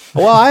weapons.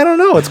 Well, I don't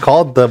know.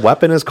 The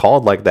weapon is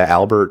called like the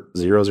Albert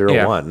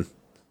 001.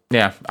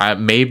 Yeah,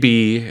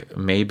 maybe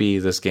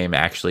this game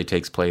actually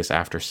takes place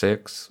after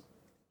 6.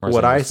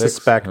 What I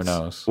suspect, who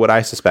knows? What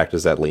I suspect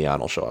is that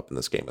Leon will show up in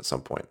this game at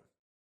some point.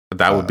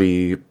 That would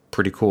be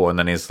pretty cool. And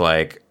then he's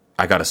like,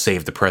 I gotta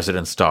save the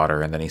president's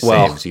daughter, and then he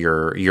Well- saves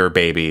your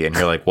baby, and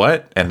you're like,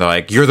 what? And they're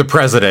like, you're the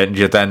president.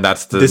 And then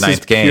that's the This is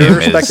ninth game. pure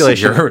is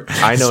speculation. you're-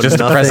 I know it's just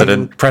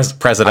nothing- a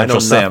presidential I know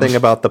sim. nothing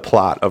about the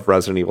plot of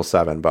Resident Evil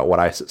 7, but what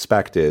I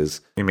suspect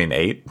is You mean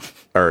 8?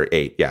 or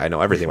 8. Yeah, I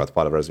know everything about the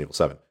plot of Resident Evil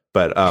 7.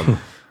 But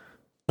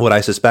what I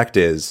suspect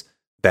is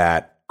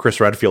that Chris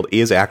Redfield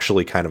is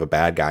actually kind of a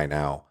bad guy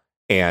now,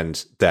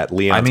 and that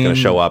Leon's going to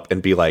show up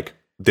and be like,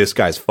 this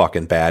guy's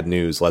fucking bad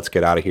news. Let's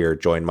get out of here.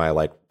 Join my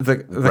like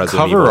The Resident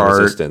cover Evil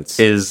art resistance.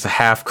 is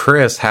half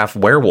Chris, half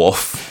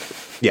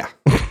werewolf. Yeah.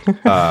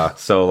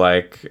 So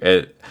like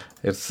it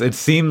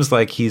seems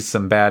like he's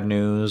some bad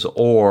news,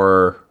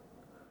 or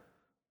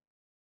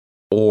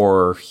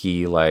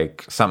he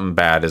like something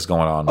bad is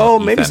going on. Oh,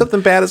 with maybe Ethan.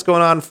 something bad is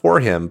going on for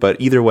him, but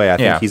either way, I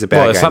think Yeah. he's a bad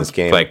Well, guy in this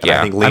game. like, And I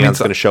yeah. think I mean, Leon's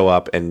so- going to show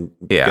up and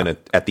Yeah. gonna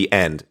at the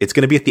end. It's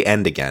going to be at the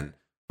end again.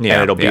 Yeah,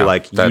 And it'll be yeah.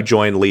 like you That-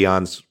 join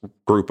Leon's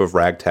group of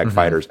ragtag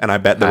fighters, and I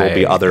bet there will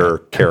be I- other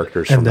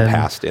characters And from the then-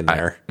 past in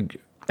there.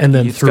 And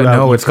then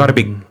throughout, it's got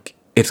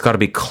to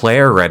be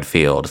Claire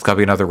Redfield. It's got to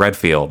be another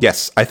Redfield.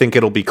 Yes, I think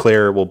it'll be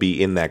Claire will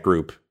be in that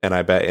group, and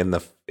I bet in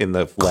the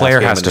last Claire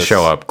game has in to this-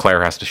 show up.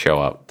 Claire has to show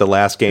up. The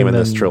last game And in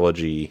this then-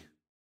 trilogy,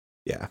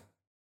 yeah.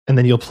 and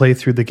then you'll play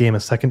through the game a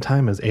second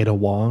time as Ada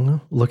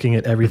Wong, looking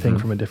at everything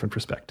Mhm. from a different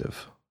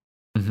perspective.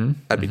 Mm-hmm.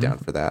 I'd be down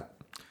for that.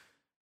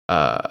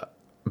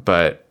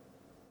 But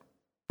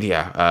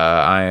yeah,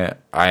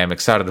 I am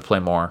excited to play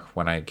more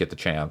when I get the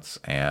chance,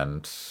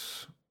 and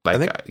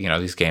like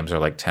these games are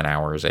like 10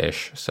 hours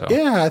ish. So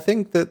Yeah, I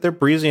think that they're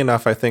breezy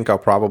enough. I think I'll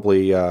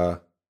probably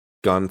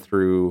gun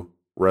through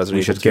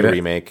Resident Evil 2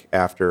 remake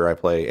after I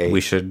play 8.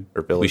 we should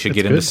or Village.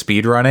 get into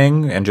speed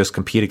running and just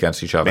compete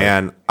against each other.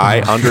 Man,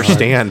 I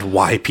understand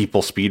why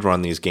people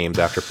speedrun these games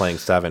after playing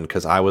 7,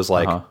 because I was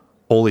like,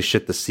 holy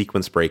shit, the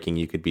sequence breaking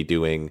you could be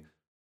doing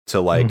to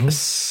like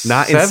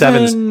not in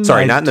 7's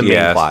sorry, not in the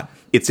main plot.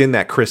 It's in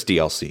that Chris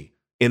DLC.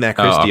 In that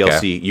Chris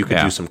DLC, you could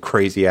do some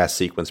crazy ass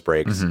sequence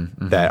breaks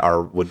that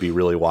would be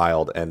really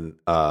wild and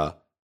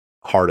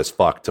hard as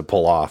fuck to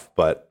pull off.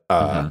 But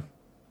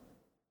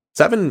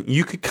 7,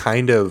 you could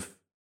kind of,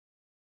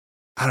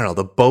 I don't know,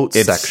 the boat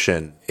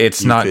section.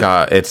 It's not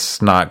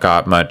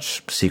got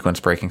much sequence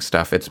breaking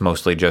stuff. It's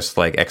mostly just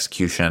like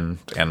execution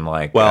and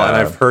like. Well, and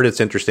I've heard it's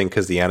interesting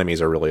because the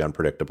enemies are really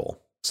unpredictable.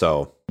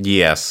 So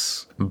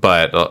yes,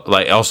 but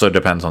like also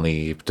depends on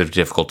the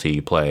difficulty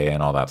you play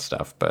and all that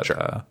stuff. But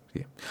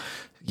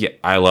yeah,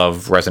 I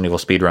love Resident Evil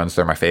speedruns.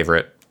 They're my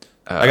favorite.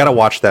 I gotta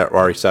watch that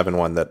RE7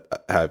 one that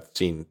I've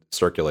seen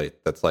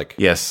circulate. That's like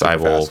yes, I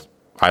will. fast.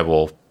 I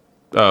will.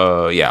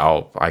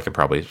 I can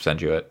probably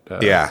send you it.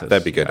 Yeah,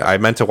 that'd be good. I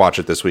meant to watch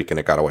it this week and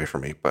it got away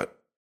from me, but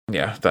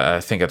yeah,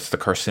 I think it's the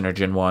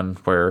carcinogen one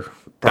where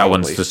that Probably.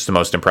 one's just the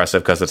most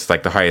impressive because it's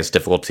like the highest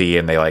difficulty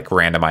and they like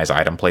randomize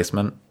item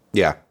placement.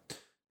 yeah.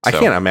 I So-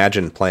 can't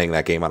imagine playing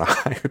that game on a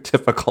higher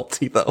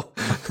difficulty though.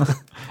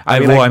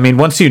 I mean,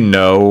 once you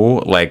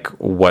know like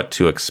what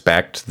to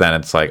expect, then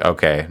it's like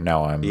okay,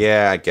 now I'm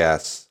Yeah, I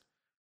guess.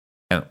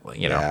 and,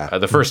 you know, Yeah.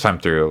 the first time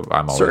through,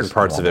 I'm always Certain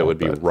parts of it normal, would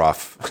be but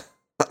rough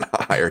on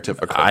a higher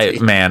difficulty.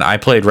 I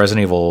played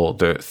Resident Evil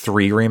the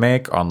 3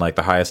 remake on like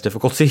the highest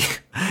difficulty.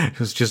 It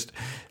was just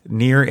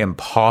near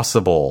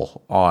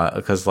impossible on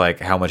because like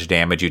how much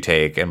damage you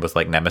take and with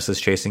like Nemesis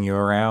chasing you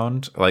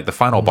around. Like the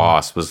final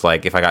boss was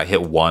like if I got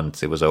hit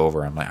once, it was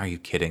over. I'm like, are you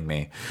kidding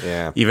me?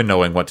 Yeah. Even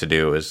knowing what to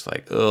do is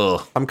like,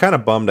 ugh. I'm kind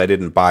of bummed I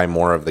didn't buy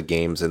more of the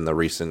games in the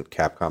recent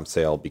Capcom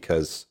sale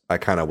because I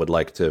kind of would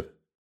like to.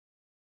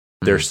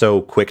 They're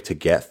so quick to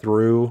get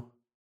through,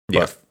 but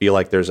Yeah. feel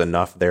like there's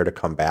enough there to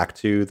come back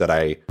to that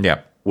I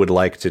Yeah. would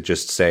like to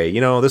just say, you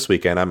know, this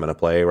weekend I'm going to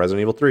play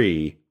Resident Evil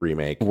 3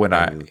 remake. When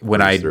I and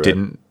breeze through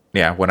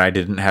it. when I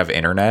didn't have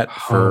internet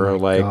for Oh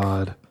my like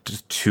God.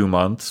 just 2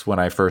 months when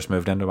I first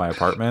moved into my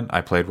apartment,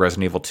 I played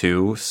Resident Evil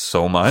 2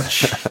 so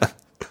much.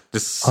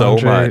 Just so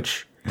Andre,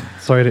 much.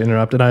 Sorry to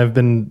interrupt, and I've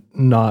been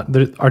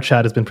our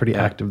chat has been pretty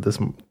active this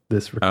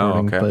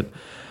recording, okay.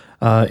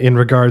 but in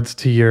regards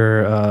to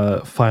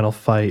your final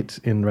fight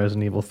in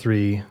Resident Evil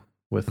 3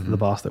 with the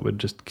boss that would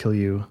just kill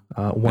you,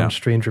 one Yeah.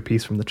 stranger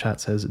piece from the chat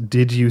says,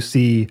 "Did you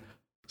see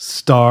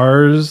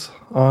stars,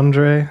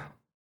 Andre?"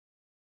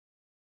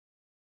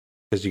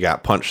 Because you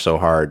got punched so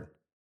hard.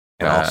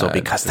 And also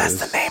because that's is-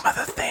 the name of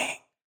the thing.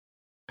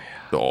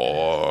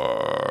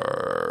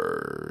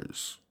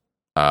 Doors.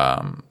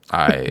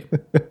 I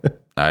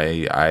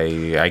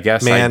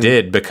guess I Man,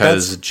 did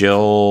because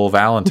Jill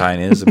Valentine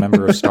is a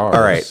member of Stars.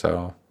 All right.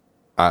 So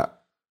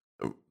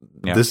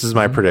Yeah. This is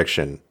my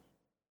prediction.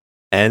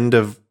 End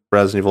of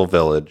Resident Evil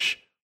Village.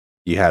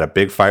 You had a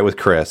big fight with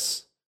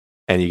Chris,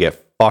 and you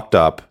get fucked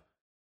up,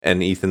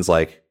 and Ethan's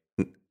like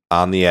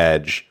on the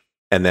edge,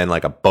 and then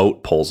like a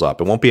boat pulls up.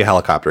 It won't be a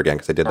helicopter again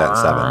because I did that in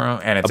 7.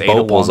 And it's A Ada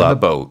boat pulls Wong in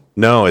up. the boat.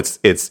 No, it's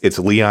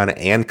Leon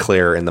and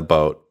Claire in the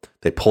boat.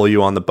 They pull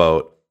you on the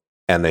boat,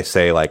 and they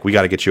say like, "We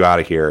got to get you out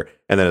of here."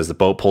 And then as the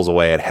boat pulls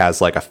away, it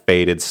has like a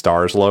faded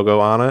Stars logo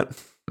on it.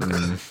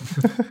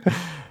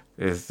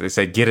 They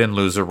say, "Get in,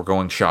 loser. We're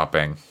going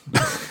shopping."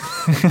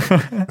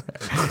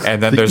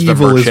 And then there's the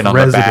evil is merchant on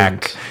the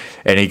resident. back,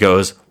 and he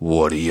goes,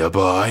 "What are you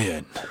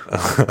buying?"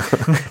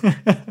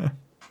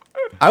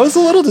 I was a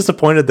little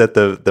disappointed that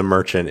the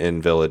merchant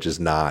in Village is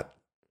not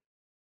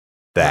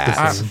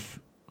that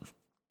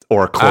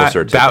or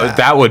closer to that.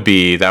 That would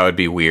be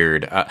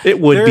weird. It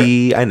would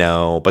be, I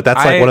know, but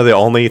that's like one of the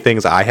only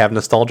things I have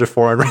nostalgia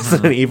for in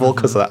Resident Evil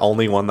because the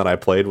only one that I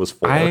played was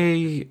 4.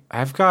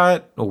 I've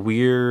got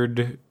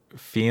weird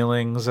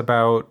feelings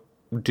about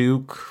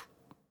Duke.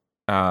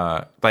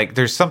 Like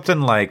there's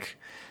something like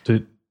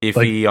Dude,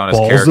 iffy on his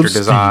balls character of steel.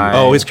 design.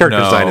 Oh, his character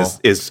design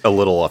is a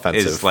little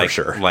offensive is like, for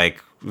sure.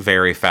 Like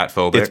very fat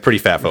phobic. It's pretty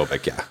fat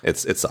phobic. Yeah, it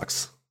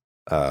sucks.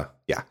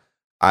 Yeah.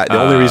 The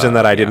only reason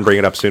that I didn't bring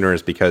it up sooner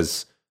is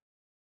because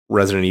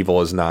Resident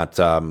Evil is not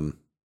the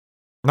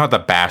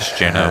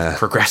bastion of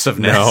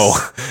progressiveness. No,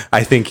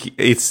 I think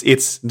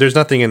it's there's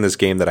nothing in this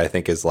game that I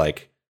think is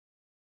like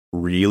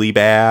really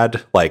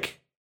bad. Bad.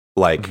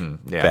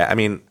 I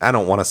mean, I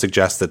don't want to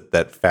suggest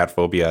that fat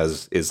phobia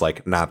is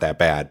like not that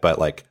bad, but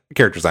like the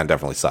character design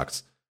definitely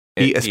sucks.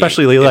 He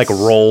like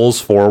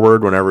rolls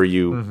forward whenever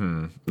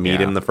you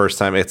meet him the first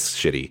time. It's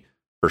shitty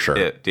for sure.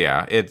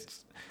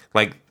 It's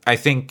like I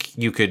think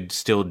you could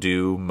still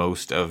do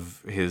most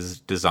of his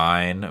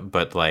design,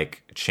 but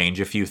like change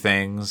a few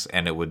things,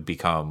 and it would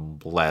become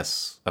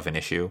less of an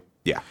issue.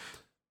 Yeah,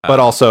 but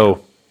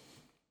also,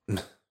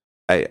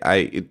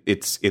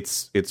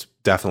 it's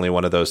definitely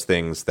one of those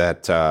things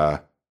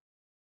that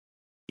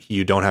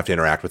you don't have to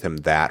interact with him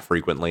that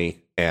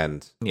frequently,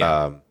 and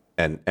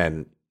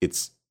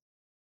it's.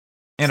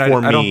 And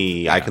for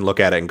me, I can look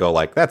at it and go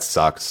like, that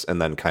sucks,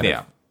 and then kind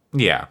of...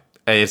 Yeah.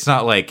 It's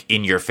not like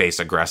in-your-face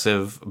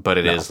aggressive, but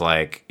it is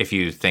like, if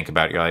you think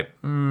about it, you're like,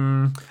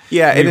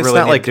 Yeah, and it's really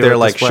not like they're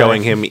like way?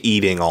 showing him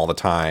eating all the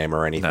time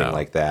or anything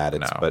like that.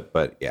 It's No.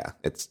 But yeah,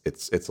 it's a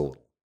little...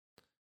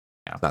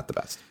 It's not the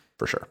best,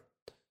 for sure.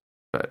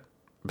 But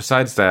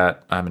besides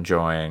that, I'm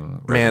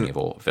enjoying Resident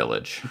Evil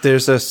Village.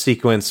 There's a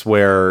sequence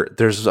where...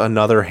 There's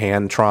another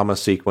hand trauma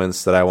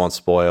sequence that I won't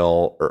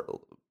spoil,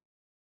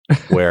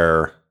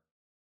 where...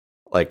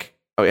 Like,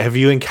 have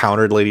you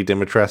encountered Lady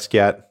Dimitrescu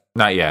yet?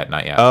 Not yet.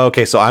 Oh,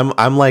 okay, so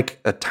I'm like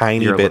a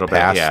tiny bit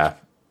past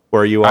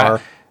where you are.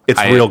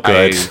 It's real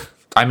good.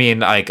 I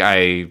mean, like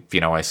I've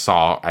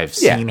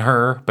seen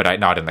her, but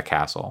not in the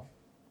castle.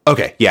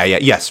 Okay,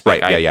 yes,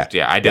 right,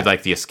 I did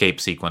like the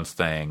escape sequence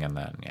thing, and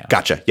then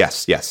Gotcha.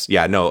 Yes,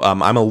 yeah. No,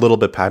 I'm a little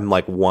bit. I'm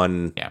like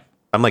I'm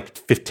like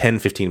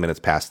 15 minutes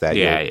past that.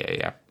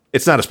 Yeah.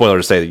 It's not a spoiler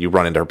to say that you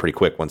run into her pretty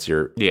quick once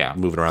you're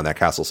moving around that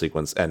castle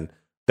sequence, and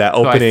that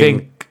opening. So I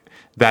think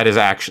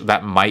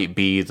that might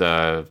be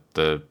the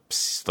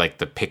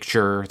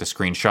picture, the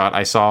screenshot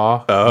I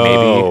saw. Oh,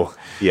 maybe.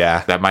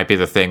 Yeah. That might be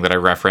the thing that I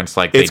referenced.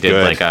 Like they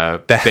did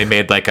they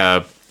made like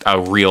a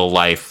real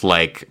life,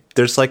 like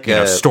there's like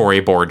a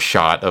storyboard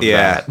shot of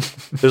that.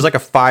 There's like a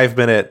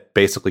 5-minute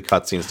basically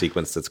cutscene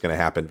sequence that's going to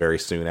happen very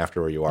soon after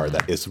where you are.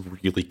 That is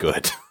really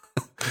good.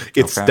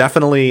 It's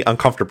definitely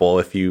uncomfortable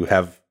if you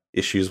have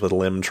issues with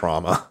limb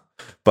trauma,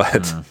 but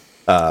it's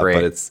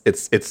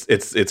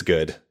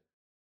good.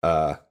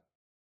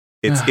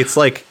 It's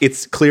like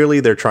it's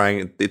clearly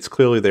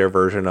their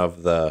version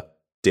of the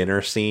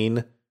dinner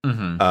scene,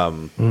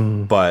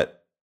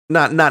 but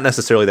not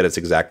necessarily that it's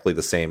exactly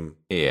the same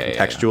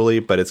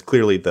contextually, but it's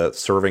clearly the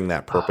serving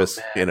that purpose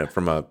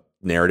from a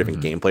narrative and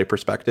gameplay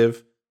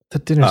perspective. The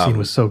dinner scene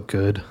was so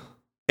good,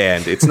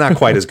 and it's not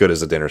quite as good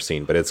as a dinner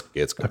scene, but it's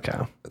good. Okay.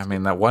 I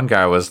mean, that one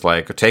guy was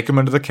like, "Take him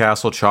into the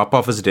castle, chop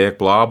off his dick,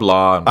 blah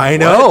blah." Like, I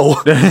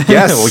know.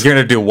 Yes, well, you're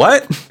gonna do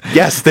what?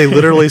 Yes, they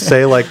literally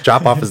say like,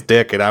 "Chop off his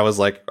dick," and I was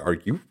like, "Are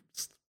you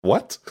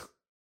what?"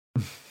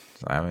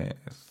 I mean,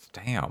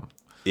 damn.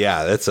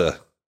 Yeah, that's the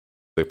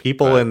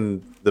people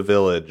in the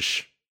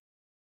village.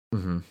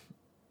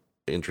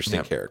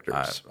 Interesting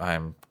characters.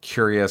 I'm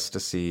curious to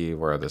see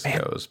where this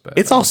goes, but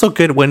it's also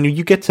good when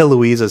you get to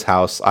Louisa's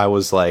house. I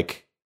was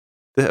like.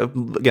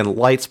 Again,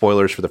 light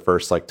spoilers for the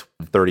first like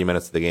 30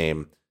 minutes of the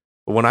game.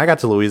 But when I got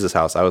to Louisa's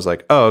house, I was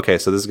like, oh, okay,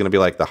 so this is going to be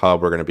like the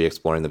hub. We're going to be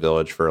exploring the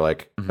village for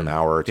like an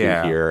hour or two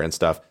here and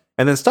stuff.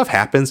 And then stuff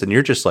happens and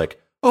you're just like,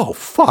 oh,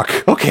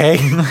 fuck. Okay.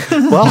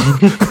 Well,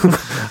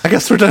 I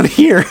guess we're done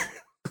here.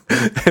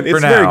 And it's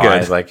very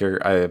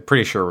good. I'm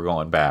pretty sure we're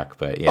going back,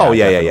 but yeah. Oh,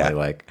 yeah.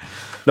 Like,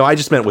 no, I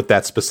just meant with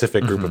that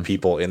specific group of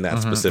people in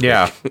that specific.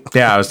 Yeah.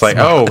 I was like,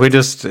 oh, we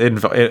just,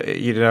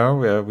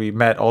 we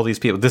met all these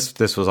people.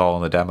 This was all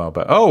in the demo,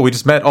 but we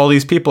just met all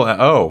these people.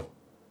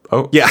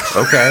 Yeah.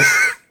 Okay.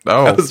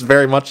 Oh, I was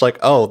very much like,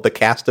 the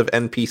cast of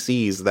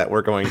NPCs that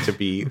we're going to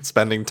be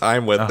spending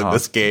time with in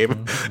this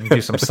game.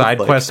 Do some side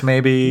quests,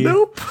 maybe.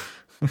 Nope.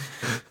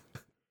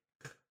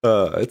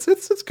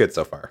 It's good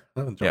so far.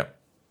 Yeah.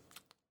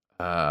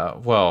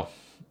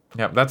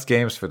 That's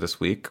games for this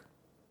week.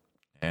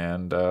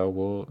 And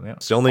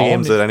it's the only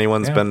games that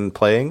anyone's been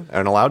playing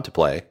and allowed to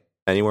play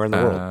anywhere in the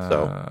world.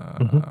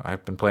 So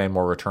I've been playing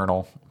more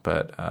Returnal,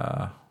 but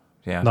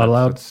Yeah, Not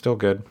allowed? It's still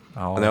good.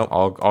 Nope.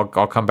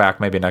 I'll come back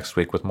maybe next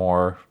week with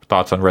more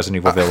thoughts on Resident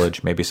Evil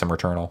Village, maybe some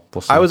Returnal.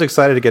 We'll see. I was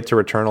excited to get to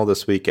Returnal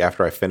this week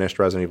after I finished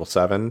Resident Evil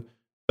 7,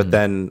 but Mm-hmm.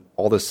 then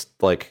all this,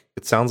 like,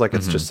 it sounds like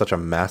it's just such a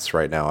mess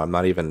right now. I'm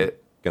not even going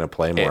to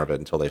play more of it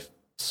until they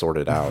sort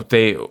it out.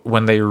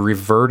 When they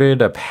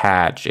reverted a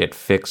patch, it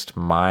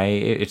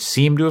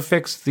seemed to have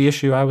fixed the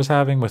issue I was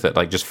having with it,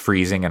 like just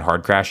freezing and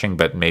hard crashing,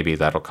 but maybe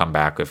that'll come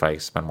back if I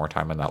spend more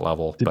time in that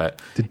level.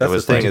 But Did, That's it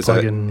was the thing like, is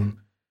plug that- in?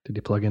 Did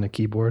you plug in a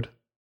keyboard?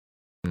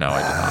 no, I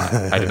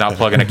did not. I did not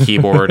plug in a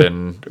keyboard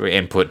and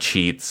input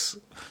cheats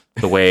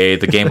the way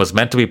the game was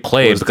meant to be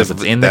played because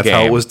it's in the That's game.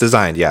 how it was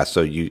designed. Yeah.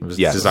 So It was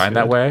yes. designed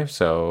that way,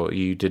 so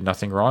you did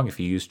nothing wrong if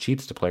you used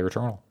cheats to play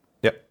Returnal.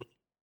 Yep.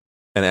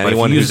 And if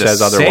anyone you who use a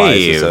says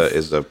otherwise save-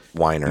 is a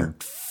whiner.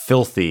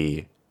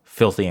 Filthy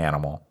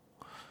animal.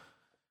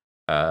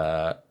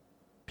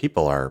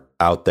 People are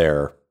out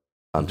there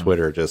on Mm-hmm.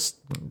 Twitter just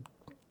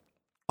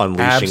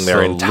unleashing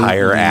their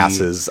entire Absolutely-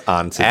 asses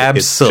onto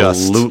it's just-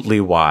 Absolutely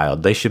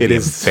wild. They should It be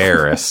is-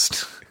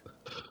 embarrassed.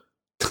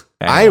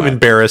 I am Anyway.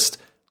 embarrassed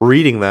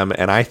reading them,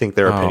 and I think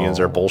their opinions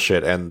Oh. are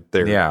bullshit and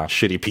they're Yeah.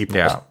 shitty people.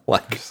 Yeah.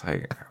 Like, It's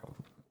like-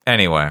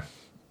 anyway,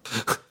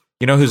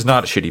 you know who's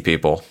not shitty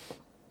people?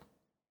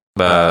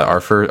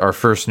 Our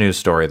first news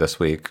story this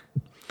week.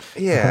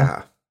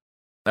 yeah.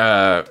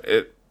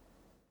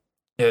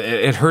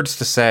 It hurts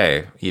to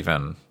say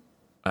even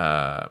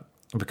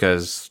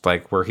because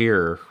like we're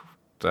here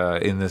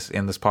in this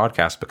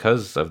podcast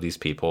because of these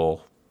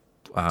people.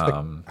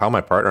 How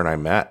my partner and I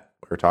met,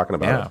 we were talking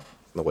about Yeah. it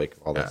in the wake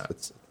of all this.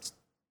 It's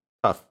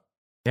tough.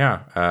 Yeah,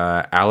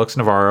 Alex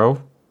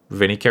Navarro,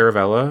 Vinny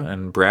Caravella,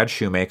 and Brad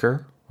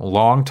Shoemaker,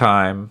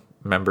 longtime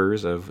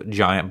members of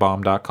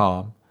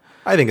GiantBomb.com.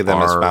 I think of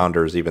them as Are-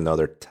 founders, even though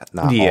they're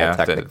not all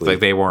technically. like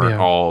they weren't Yeah.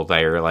 all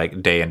there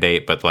like day and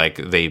date, but like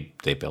they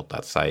built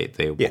that site.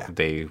 Yeah.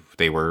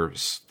 They were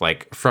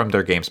like from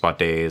their GameSpot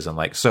days and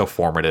like so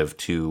formative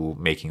to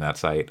making that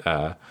site,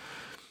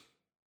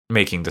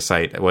 making the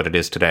site what it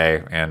is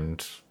today.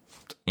 And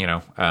you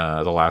know,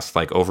 the last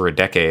like over a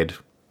decade,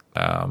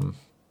 they've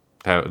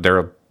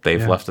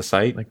Yeah. left the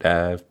site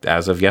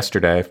as of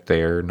yesterday.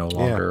 They are no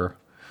longer,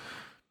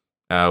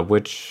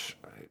 which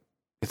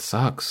it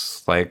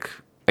sucks. Like,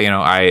 you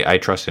know, I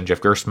trust in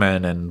Jeff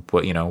Gerstmann and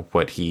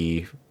what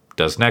he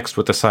does next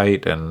with the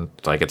site, and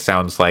like it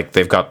sounds like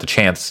they've got the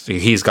chance.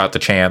 He's got the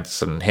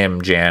chance, and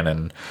him, Jan,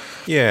 and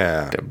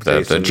yeah.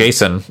 the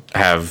Jason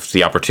have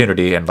the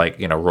opportunity, and like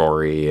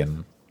Rory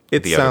and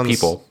It the other sounds-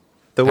 people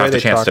the way have the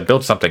they chance talk, to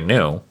build something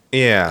new.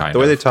 yeah, kind the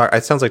way of. they talk,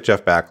 it sounds like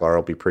Jeff Backlar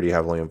will be pretty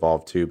heavily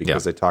involved too,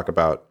 because they talk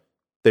about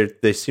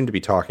they seem to be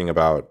talking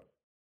about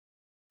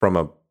from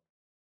a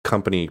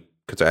company,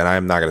 and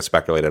I'm not going to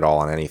speculate at all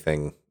on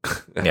anything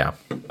Yeah,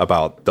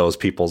 about those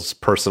people's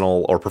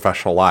personal or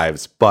professional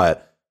lives,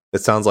 but it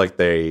sounds like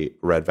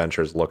Red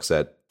Ventures looks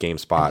at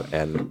GameSpot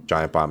and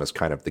Giant Bomb as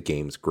kind of the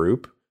games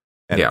group.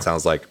 And Yeah. it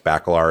sounds like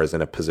Bacalar is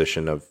in a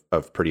position of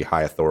pretty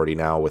high authority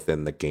now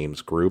within the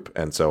games group.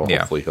 And so Yeah.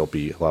 hopefully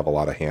he'll have a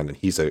lot of hand, and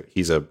he's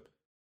a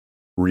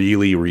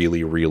really,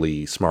 really,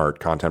 really smart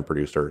content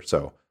producer.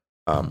 So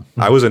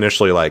I was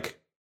initially like,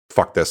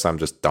 fuck this, I'm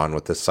just done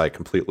with this site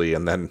completely.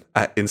 And then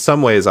in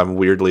some ways I'm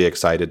weirdly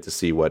excited to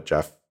see what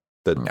Jeff,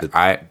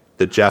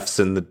 the Jeffs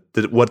and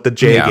what the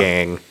J Yeah.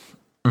 gang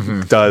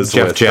does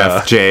with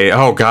Jay.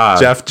 Oh God,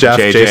 Jeff,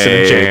 JJ. Jason,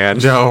 and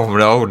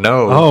Jan.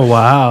 No. Oh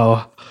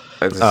wow!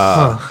 I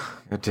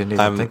didn't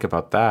even think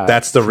about that.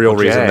 That's the real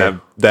Triple reason J.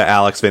 that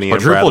Alex, Vinny,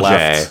 and Brad Quadruple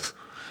left.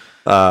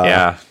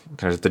 Yeah,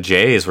 the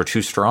J's were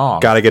too strong.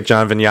 Got to get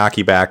John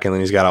Vignacchi back, and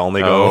then he's got to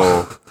only go.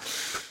 Oh,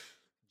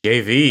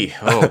 JV.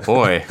 Oh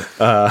boy,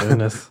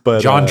 Goodness.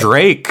 But John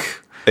Drake.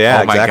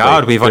 yeah, Oh my exactly.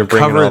 God, we've They're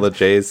bringing uncovered. all the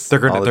J's. They're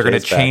all gonna the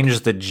J's back. change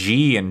the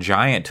G in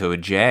Giant to a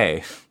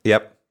J.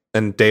 Yep,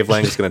 and Dave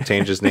Lang is going to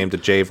change his name to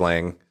Jave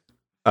Lang.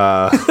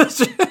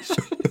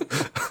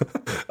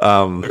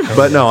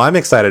 But no, I'm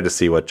excited to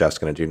see what Jeff's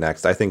going to do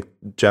next. I think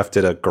Jeff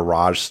did a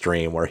garage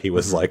stream where he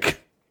was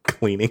like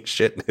cleaning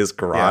shit in his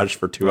garage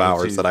for 2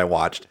 hours geez. that I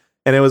watched,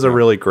 and it was a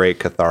really great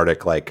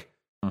cathartic. Like,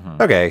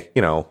 okay,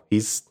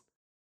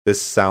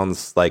 this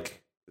sounds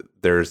like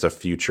there's a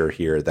future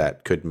here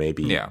that could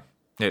maybe. Yeah.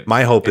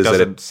 My hope It is that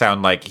doesn't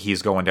sound like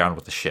he's going down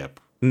with the ship.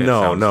 It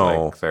No, sounds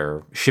no. like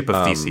they're ship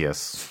of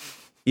Theseus.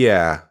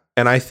 Yeah,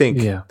 and I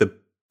think Yeah.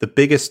 the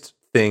biggest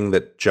thing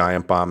that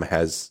Giant Bomb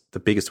has, the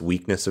biggest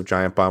weakness of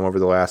Giant Bomb over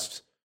the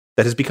last,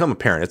 that has become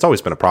apparent, it's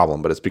always been a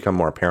problem, but it's become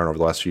more apparent over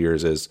the last few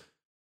years, is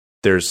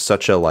there's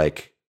such a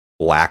like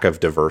lack of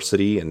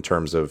diversity in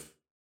terms of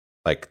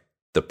like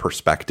the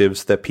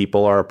perspectives that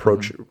people are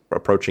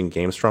approaching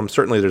games from.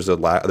 Certainly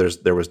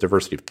there was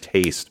diversity of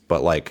taste,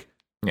 but like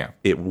Yeah.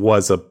 it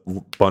was a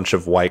bunch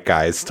of white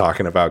guys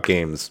talking about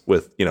games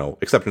with,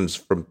 acceptance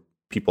from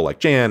people like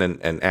Jan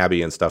and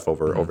Abby and stuff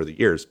over the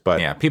years.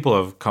 But Yeah, people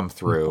have come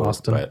through.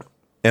 Austin. But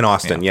in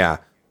Austin, yeah.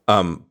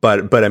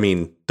 But I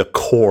mean, the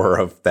core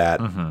of that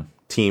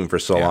team for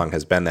so long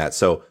has been that.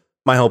 So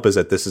my hope is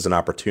that this is an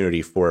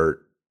opportunity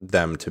for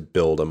them to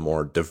build a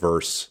more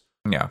diverse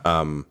yeah.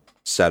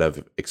 set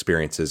of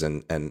experiences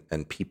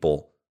and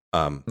people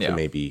to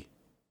maybe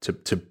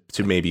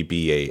to maybe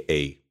be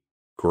a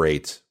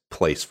great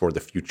place for the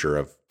future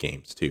of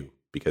games too.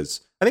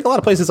 Because I think a lot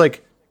of places,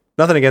 like,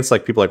 nothing against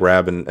like people like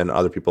Rab and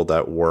other people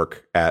that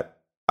work at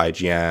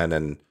IGN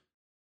and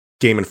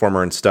Game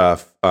Informer and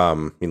stuff. I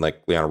mean,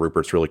 like Liana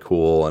Rupert's really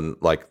cool, and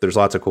like there's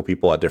lots of cool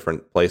people at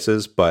different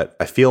places, but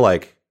I feel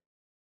like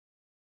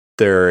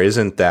there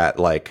isn't that,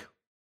 like,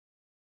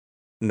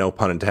 no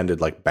pun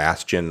intended, like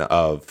bastion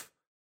of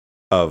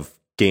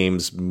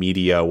games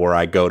media where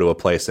I go to a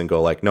place and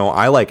go like, no,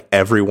 I like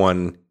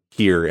everyone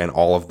here and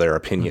all of their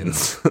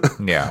opinions.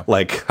 Yeah.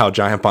 Like how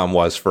Giant Bomb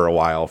was for a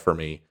while for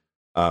me.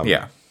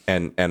 Yeah.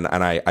 And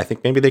I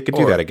think maybe they could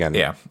do that again.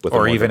 Yeah. With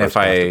or even if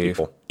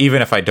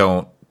I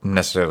don't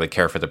necessarily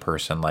care for the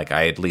person, like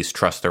I at least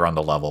trust they're on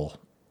the level,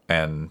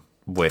 and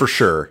with for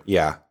sure.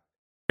 Yeah.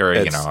 Or,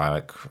 you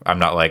know, I'm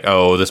not like,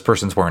 oh, this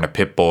person's wearing a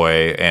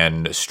Pip-Boy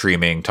and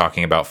streaming,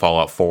 talking about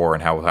Fallout 4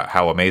 and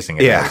how amazing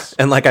it is. Yeah,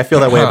 and like I feel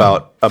that way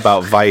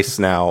about Vice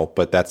now,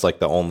 but that's like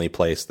the only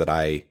place that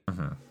I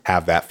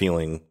have that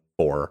feeling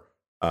for.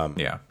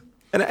 Yeah,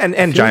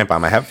 and Giant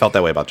Bomb, I have felt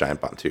that way about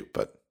Giant Bomb too.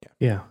 But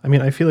yeah, I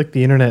mean, I feel like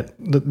the internet.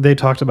 They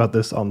talked about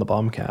this on the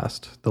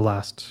Bombcast,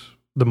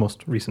 the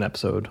most recent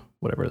episode,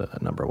 whatever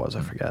that number was,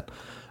 I forget.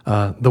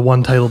 The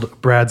one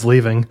titled "Brad's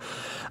Leaving."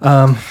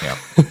 Yeah.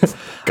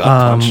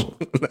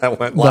 That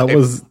went live. That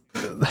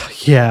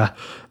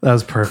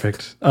was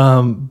perfect.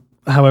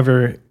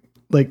 However,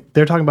 like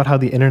they're talking about how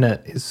the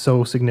internet is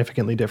so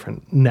significantly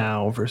different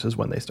now versus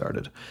when they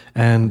started.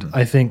 And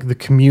I think the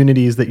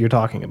communities that you're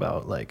talking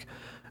about, like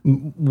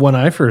when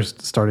I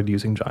first started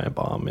using Giant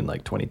Bomb in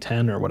like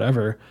 2010 or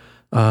whatever,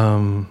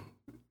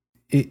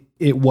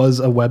 it was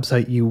a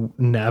website you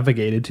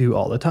navigated to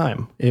all the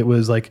time. It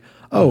was like,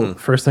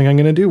 first thing I'm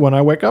going to do when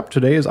I wake up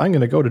today is I'm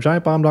going to go to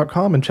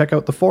giantbomb.com and check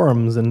out the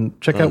forums and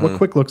check out what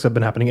quick looks have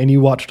been happening. And you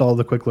watched all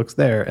the quick looks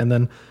there. And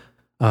then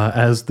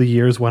as the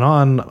years went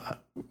on,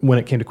 when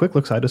it came to quick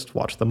looks, I just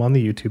watched them on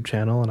the YouTube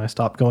channel, and I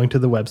stopped going to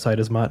the website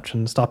as much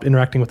and stopped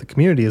interacting with the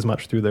community as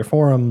much through their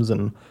forums.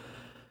 And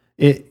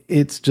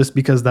it's just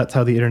because that's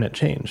how the internet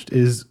changed,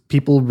 is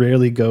people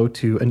rarely go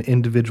to an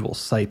individual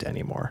site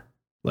anymore.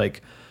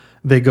 Like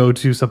they go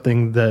to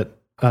something that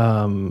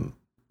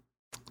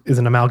is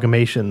an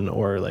amalgamation,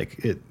 or like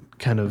it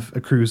kind of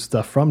accrues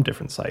stuff from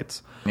different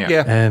sites.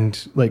 Yeah.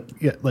 And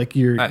like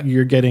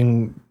you're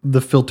getting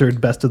the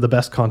filtered best of the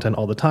best content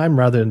all the time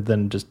rather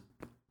than just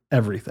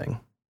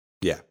everything.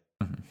 Yeah.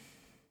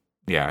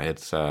 Yeah,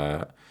 it's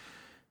a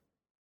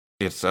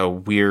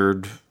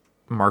weird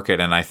market,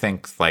 and I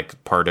think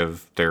like part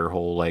of their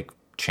whole like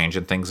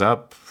changing things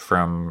up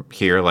from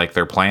here, like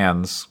their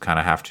plans kind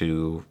of have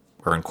to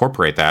or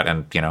incorporate that.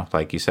 And you know,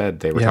 like you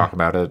said, they were talking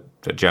about it.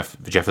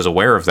 Jeff is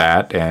aware of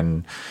that,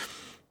 and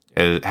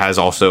has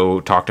also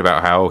talked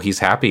about how he's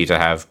happy to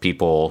have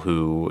people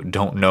who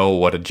don't know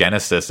what a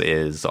Genesis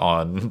is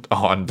on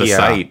the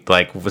site.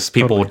 Like was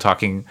people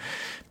talking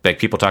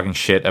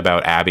shit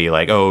about Abby,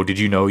 like, oh, did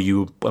you know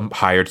you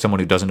hired someone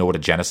who doesn't know what a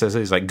Genesis is?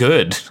 He's like,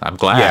 good, I'm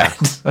glad.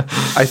 Yeah.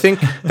 I think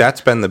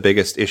that's been the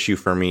biggest issue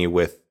for me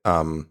with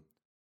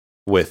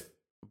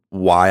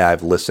why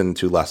I've listened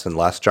to less and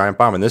less Giant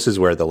Bomb. And this is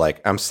where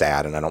I'm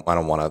sad and I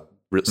don't want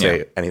to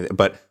say anything,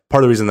 but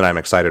part of the reason that I'm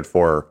excited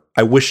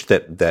I wish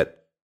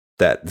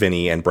that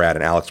Vinny and Brad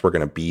and Alex were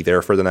going to be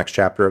there for the next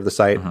chapter of the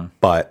site.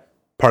 But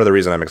part of the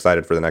reason I'm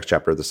excited for the next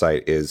chapter of the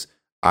site is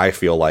I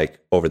feel like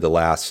over the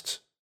last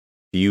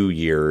few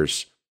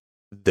years,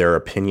 their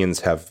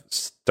opinions have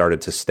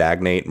started to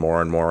stagnate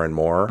more and more and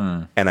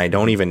more. And I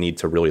don't even need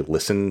to really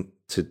listen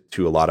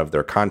to a lot of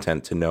their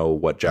content to know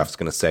what Jeff's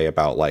going to say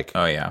about like,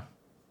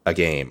 a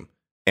game.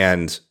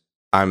 And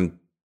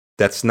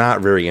that's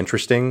not very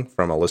interesting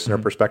from a listener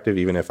perspective,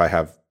 even if I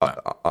have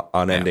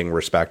unending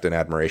respect and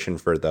admiration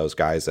for those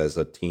guys as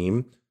a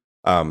team.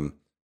 And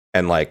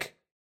like,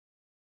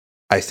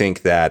 I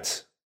think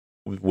that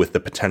with the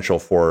potential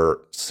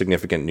for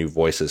significant new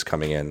voices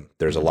coming in,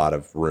 there's a lot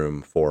of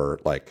room for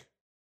like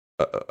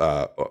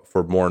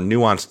for more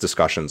nuanced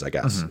discussions, I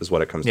guess, is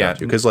what it comes down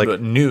to. Because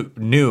like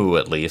new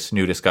at least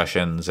new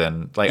discussions,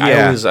 and like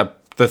I always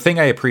the thing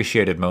I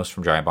appreciated most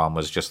from Giant Bomb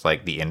was just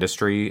like the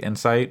industry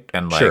insight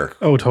and like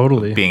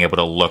totally being able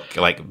to look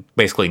like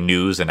basically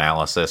news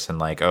analysis and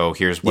like, oh,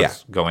 here's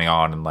what's going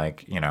on, and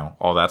like, you know,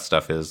 all that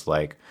stuff is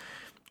like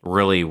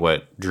really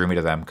what drew me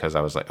to them, because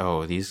I was like,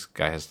 oh, these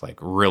guys like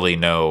really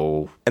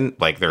know and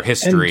like their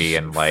history,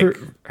 and like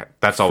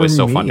that's always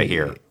so fun to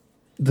hear.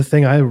 The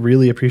thing I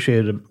really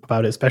appreciated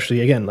about it, especially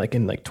again like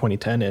in like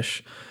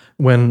 2010ish,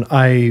 when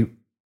I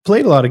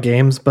played a lot of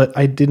games but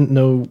I didn't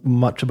know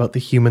much about the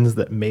humans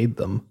that made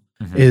them,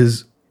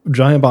 is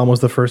Giant Bomb was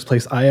the first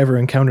place I ever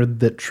encountered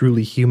that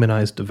truly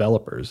humanized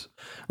developers.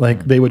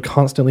 Like they would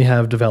constantly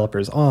have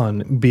developers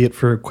on, be it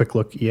for quick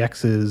look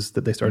EXs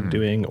that they started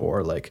doing,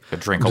 or like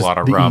drink a lot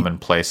of rum and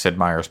play Sid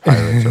Meier's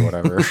Pirates or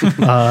whatever.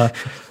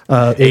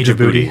 Age of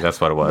Booty. That's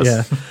what it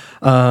was.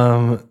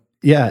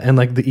 Yeah. And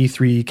like the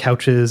E3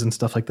 couches and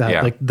stuff like that.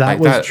 Yeah. Like that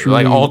was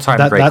truly like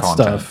all-time great content.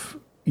 Stuff.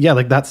 Yeah,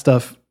 like that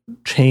stuff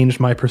changed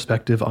my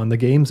perspective on the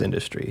games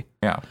industry.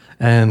 Yeah.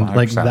 And 100%.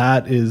 like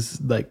that is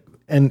like,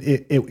 and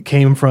it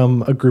came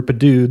from a group of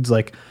dudes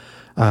like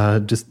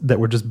just that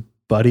were just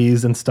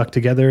buddies and stuck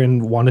together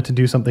and wanted to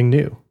do something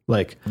new.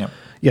 Like,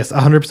 yes,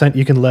 100%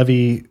 you can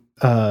levy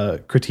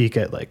critique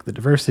at like the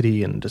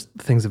diversity and just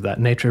things of that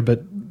nature.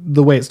 But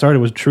the way it started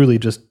was truly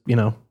just,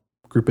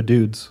 group of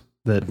dudes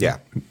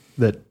that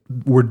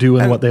were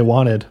doing what they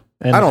wanted.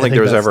 And I don't think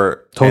there was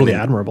ever totally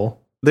admirable.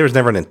 There was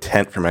never an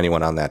intent from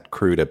anyone on that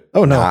crew to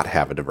not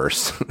have a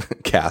diverse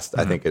cast.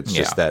 I think it's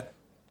just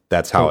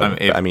that's how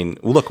I mean,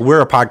 look,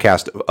 we're a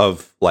podcast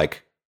of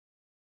like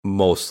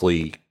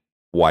mostly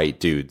white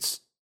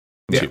dudes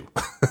too.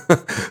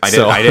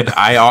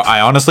 I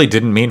honestly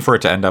didn't mean for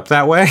it to end up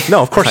that way.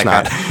 No, of course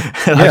not.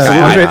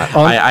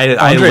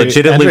 I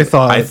legitimately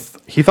thought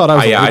he thought I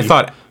was I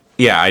thought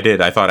I did.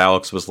 I thought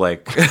Alex was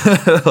like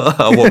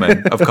a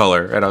woman of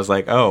color, and I was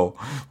like, "Oh,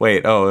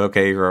 wait. Oh,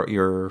 okay.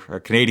 You're a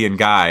Canadian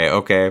guy.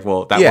 Okay,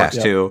 well that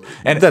works too."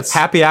 And that's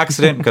happy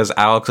accident because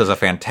Alex is a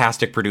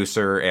fantastic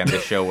producer, and the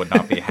show would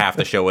not be half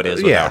the show it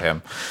is without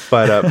him.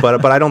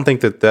 But I don't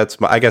think that's.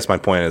 I guess my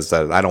point is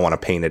that I don't want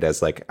to paint it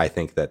as like I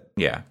think that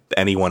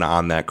anyone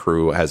on that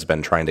crew has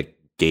been trying to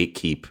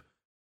gatekeep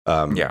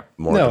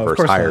more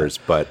diverse hires,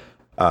 but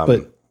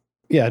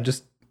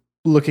just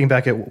looking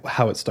back at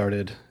how it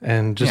started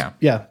and just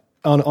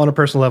on a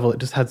personal level, it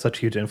just had such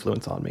huge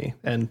influence on me.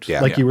 And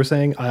you were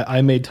saying,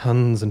 I made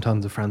tons and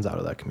tons of friends out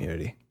of that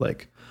community.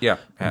 Like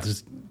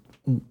just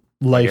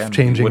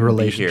life-changing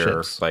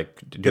relationships. Here,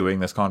 like doing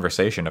this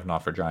conversation if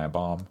not for Giant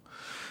Bomb.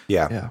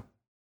 So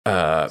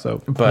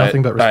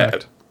nothing but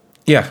respect.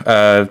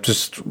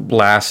 Just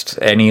last,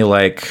 any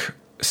like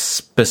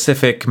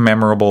specific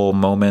memorable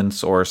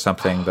moments or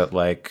something that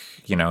like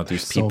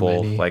these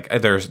people like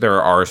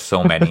there are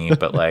so many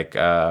but like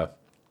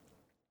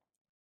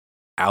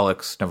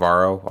Alex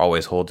Navarro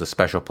always holds a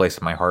special place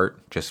in my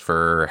heart just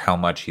for how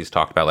much he's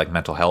talked about like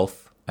mental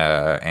health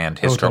and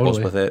his struggles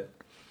with it.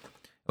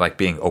 Like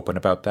being open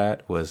about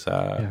that was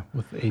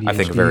with ADHD, I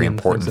think a very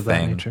important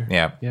thing.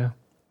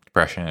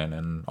 Depression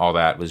and all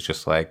that was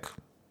just like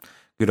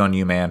good on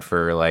you, man,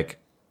 for like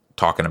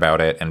talking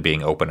about it and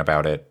being open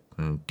about it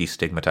and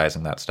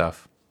destigmatizing that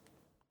stuff.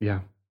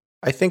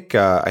 I think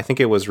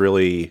it was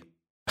really.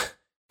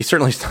 He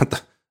certainly is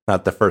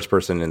not the first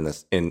person in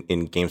this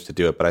in games to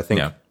do it, but I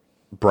think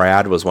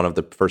Brad was one of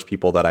the first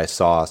people that I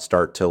saw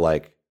start to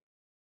like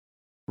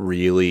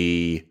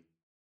really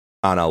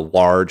on a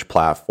large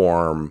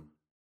platform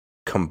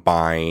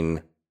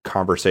combine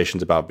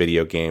conversations about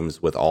video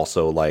games with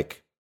also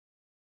like,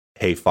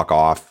 hey, fuck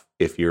off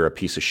if you're a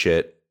piece of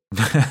shit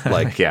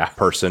like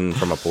person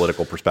from a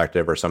political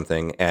perspective or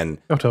something. And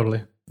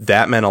totally.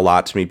 That meant a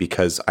lot to me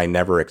because I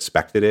never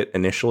expected it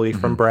initially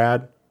from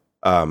Brad,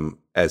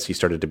 as he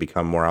started to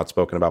become more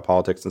outspoken about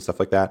politics and stuff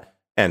like that.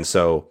 And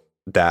so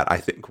that I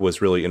think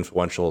was really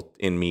influential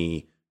in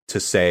me to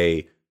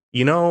say,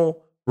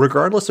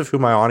 regardless of who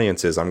my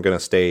audience is, I'm going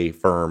to stay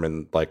firm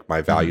in like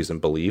my values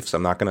and beliefs.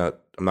 I'm not going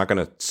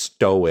to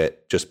stow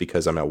it just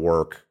because I'm at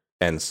work.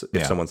 And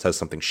if someone says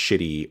something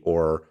shitty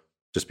or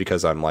just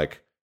because I'm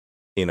like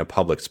in a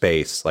public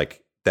space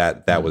like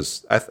that,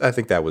 was, I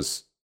think that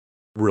was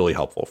really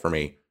helpful for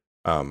me.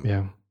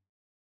 And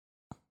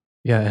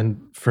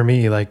for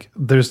me, like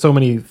there's so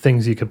many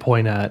things you could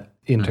point at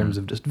in terms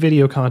of just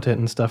video content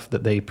and stuff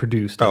that they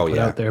produced and put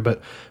out there.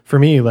 But for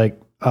me, like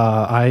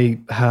I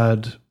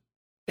had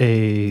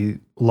a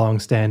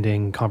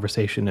long-standing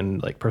conversation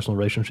and like personal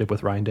relationship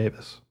with Ryan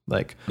Davis.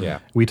 Like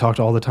we talked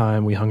all the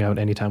time. We hung out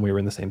anytime we were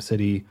in the same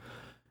city,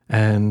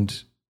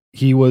 and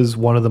he was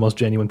one of the most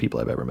genuine people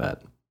I've ever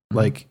met.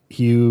 Like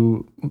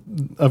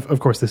of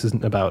course, this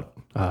isn't about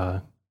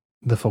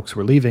the folks who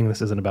are leaving.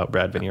 This isn't about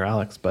Brad, Vinny, or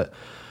Alex, but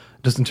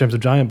just in terms of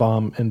Giant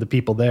Bomb and the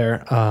people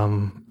there,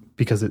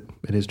 because it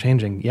is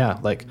changing.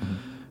 Like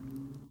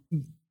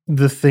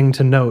the thing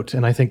to note,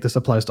 and I think this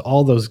applies to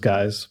all those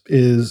guys,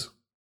 is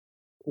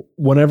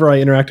whenever I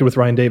interacted with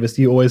Ryan Davis,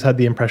 you always had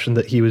the impression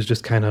that he was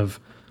just kind of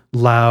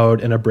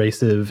loud and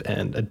abrasive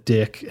and a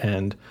dick,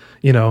 and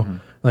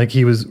like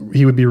he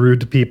would be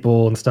rude to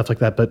people and stuff like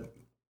that. But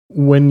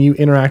when you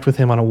interact with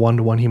him on a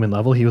one-to-one human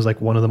level, he was like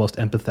one of the most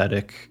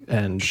empathetic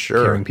and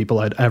caring people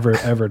I'd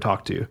ever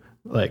talked to.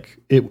 Like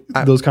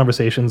those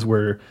conversations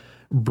were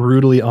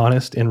brutally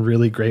honest in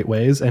really great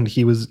ways, and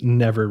he was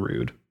never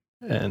rude,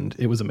 and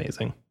it was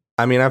amazing.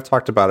 I mean, I've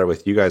talked about it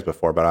with you guys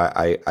before, but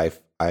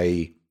I've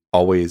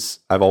always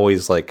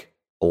like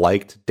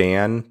liked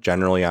Dan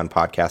generally on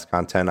podcast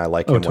content. I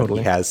like him when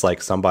he has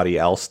like somebody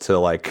else to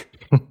like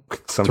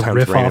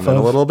sometimes rein him in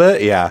a little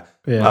bit.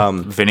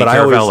 Vinny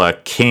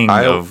Caravella, king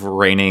of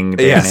reining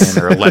Dan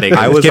in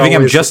or giving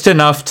him just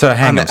enough to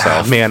hang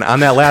himself. Man, on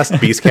that last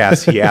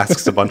Beastcast, he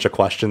asks a bunch of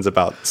questions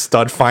about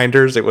stud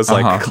finders. It was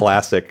like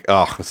classic.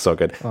 Oh, it's so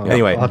good.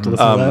 Anyway, I'll have to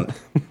listen to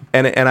that.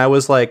 and I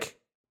was like,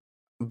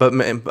 but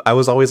I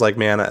was always like,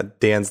 man,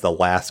 Dan's the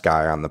last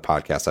guy on the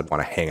podcast I'd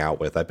want to hang out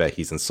with. I bet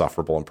he's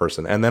insufferable in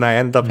person. And then I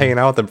ended up hanging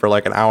out with him for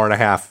like an hour and a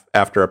half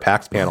after a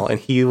PAX panel, and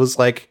he was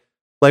like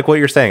what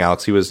you're saying,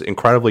 Alex. He was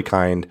incredibly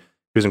kind.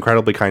 was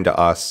incredibly kind to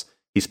us.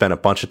 He spent a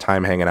bunch of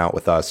time hanging out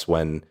with us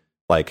when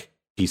like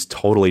he's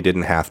totally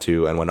didn't have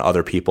to, and when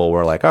other people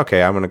were like,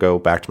 okay, I'm gonna go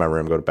back to my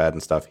room, go to bed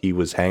and stuff, he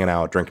was hanging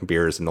out drinking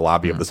beers in the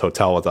lobby of this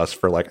hotel with us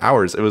for like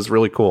hours. It was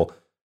really cool.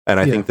 And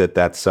I think that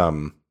that's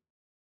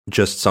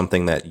just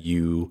something that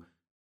you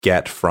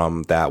get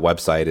from that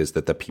website, is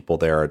that the people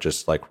there are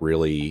just like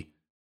really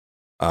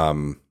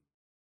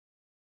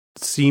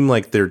seem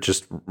like they're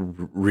just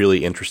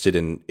really interested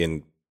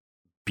in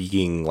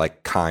being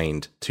like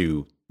kind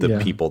to the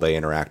people they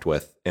interact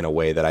with in a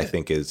way that I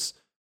think is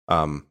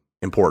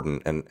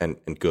important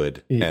and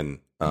good, and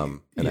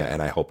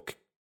I hope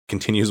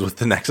continues with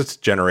the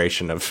next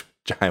generation of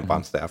Giant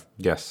Bomb staff.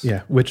 Yes.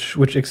 Yeah,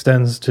 which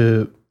extends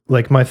to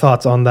like my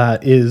thoughts on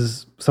that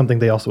is something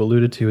they also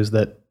alluded to, is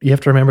that you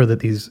have to remember that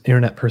these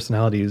internet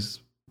personalities,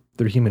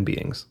 they're human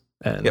beings,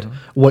 and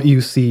what you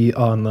see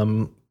on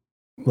them,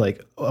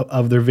 like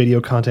of their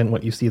video content,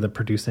 what you see them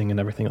producing and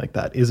everything like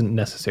that, isn't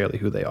necessarily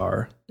who they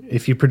are.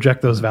 If you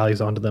project those values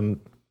onto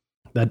them,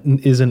 that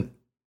isn't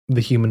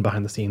the human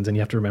behind the scenes, and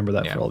you have to remember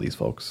that for all these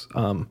folks.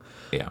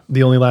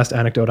 The only last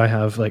anecdote I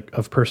have like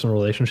of personal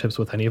relationships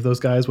with any of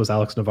those guys was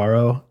Alex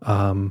Navarro.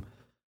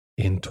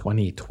 In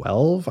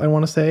 2012, I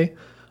want to say,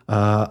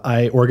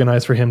 I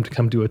organized for him to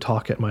come do a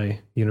talk at my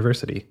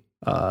university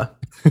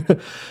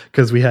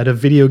because we had a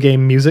video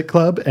game music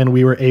club, and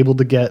we were able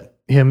to get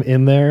him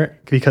in there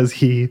because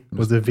he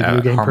was a video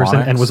game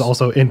person and was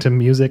also into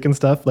music and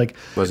stuff. Like,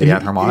 was he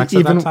at Harmonix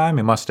at that time?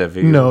 He must have.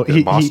 No,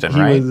 Boston, he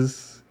right?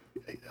 Was.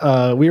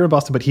 We were in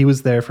Boston, but he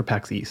was there for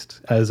PAX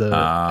East as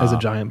a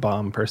Giant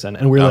Bomb person,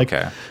 and we're like,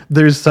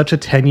 there's such a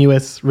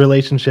tenuous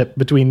relationship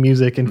between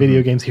music and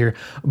video games here,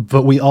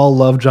 but we all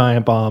love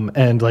Giant Bomb,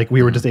 and like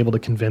we were just able to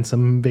convince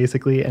him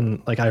basically,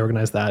 and like I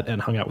organized that and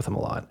hung out with him a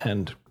lot,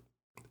 and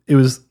he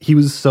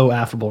was so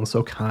affable and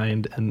so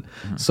kind and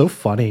so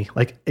funny,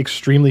 like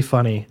extremely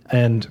funny,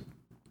 and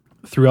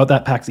throughout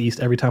that PAX East,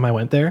 every time I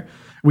went there,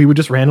 we would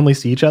just randomly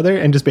see each other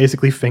and just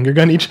basically finger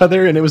gun each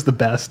other, and it was the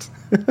best.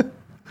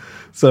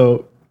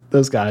 So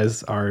those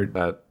guys are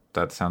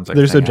that sounds like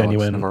they're so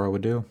genuine. Alex Navarro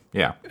would do.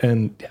 Yeah.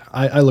 And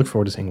I look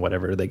forward to seeing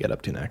whatever they get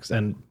up to next.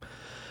 And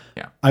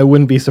I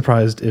wouldn't be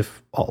surprised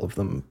if all of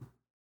them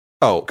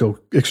go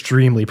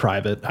extremely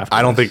private after.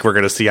 I don't think we're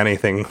going to see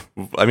anything.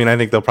 I mean, I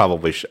think they'll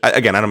probably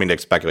again, I don't mean to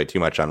speculate too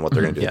much on what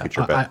they're going to do in the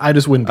future, but I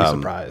just wouldn't be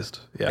surprised.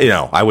 You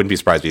know, I wouldn't be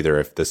surprised either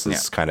if this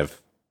is kind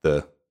of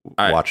the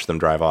watch them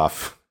drive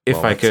off. If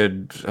I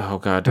could, oh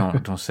God,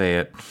 don't say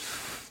it.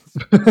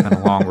 It's been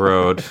a long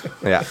road.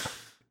 Yeah.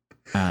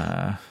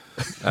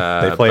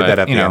 They played that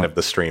at the end of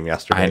the stream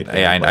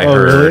yesterday. I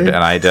heard, really? And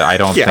I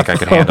don't think I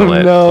could handle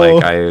it.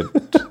 No.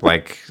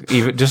 Like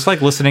even just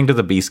like listening to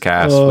the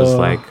Beastcast was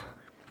like,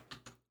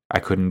 I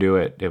couldn't do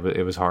it.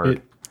 It was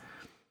hard.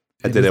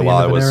 I did it while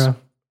I was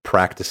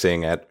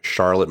practicing at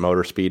Charlotte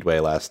Motor Speedway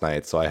last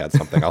night, so I had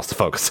something else to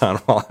focus on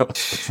while I was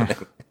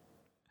listening.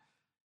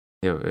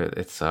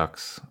 It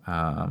sucks.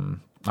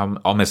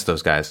 I'll miss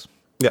those guys.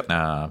 Yep.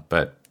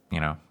 But you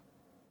know.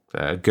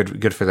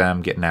 Good for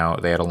them getting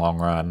out. They had a long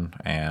run,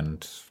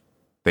 and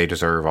they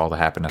deserve all the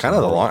happiness. Kind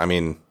of the long. I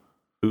mean,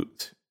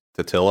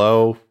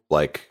 Totillo,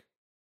 like,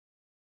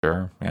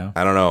 sure, yeah.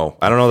 I don't know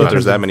that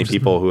there's that many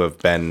people who have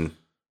been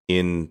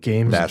in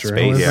games that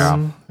space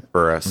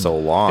for so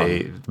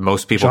long.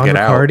 Most people John get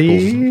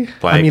McCarty,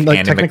 out. Like, I mean,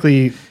 like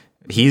technically,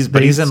 he's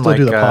in like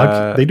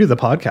they do the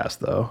podcast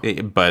though.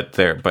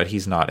 But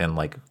he's not in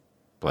like.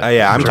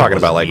 I'm talking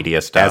about like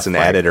media stuff, as an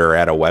editor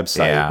at a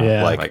website.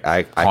 Yeah. Like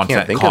I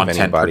can't think of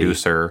anybody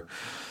producer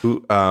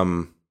who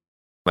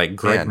like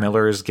Greg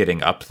Miller's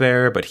getting up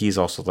there, but he's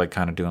also like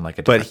kind of doing like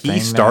a. But he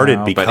started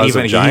now. because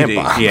of Giant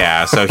Bomb.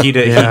 Yeah, so he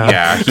did.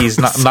 He's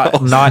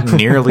not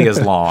nearly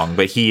as long,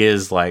 but he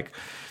is like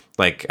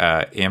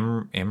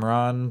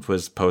Imran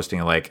was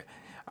posting like.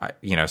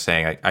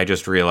 Saying, I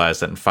just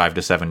realized that in 5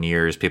 to 7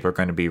 years, people are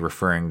going to be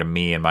referring to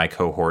me and my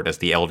cohort as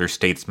the elder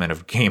statesman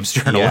of games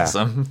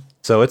journalism. Yeah.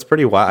 So it's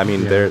pretty wild. I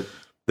mean, those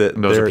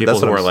are people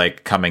who are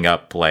like coming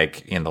up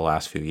like in the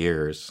last few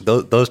years.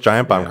 Those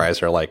Giant Bomb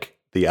guys are like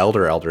the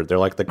elder. They're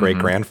like the great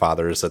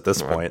grandfathers at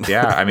this point.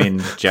 Yeah, I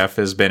mean, Jeff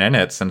has been in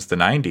it since the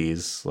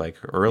 90s, like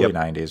early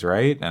 90s,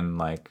 right? And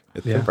like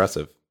it's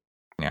impressive.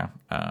 Yeah.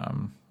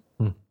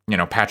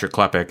 Patrick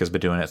Klepek has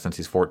been doing it since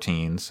he's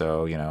 14.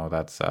 So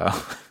that's.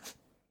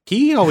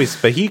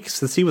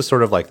 Since he was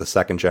sort of like the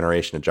second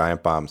generation of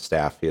Giant Bomb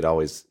staff,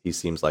 he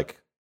seems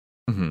like.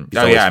 Mm-hmm.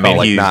 Oh yeah, I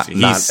mean,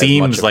 he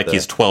seems like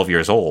he's 12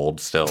 years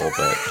old still,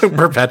 but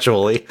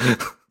perpetually.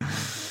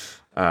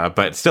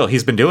 But still,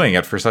 he's been doing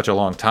it for such a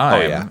long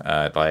time. Oh,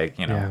 yeah.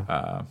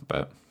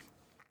 But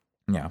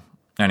yeah.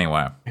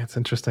 Anyway, it's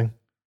interesting.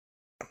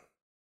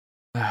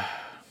 Yeah,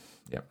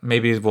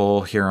 maybe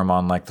we'll hear him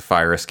on like the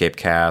Fire Escape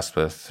cast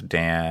with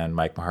Dan,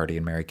 Mike Mahardy,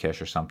 and Mary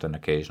Kish or something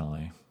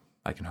occasionally.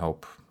 I can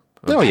hope.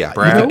 Oh yeah,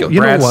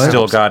 Brad's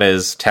still got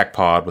his tech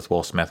pod with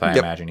Will Smith. I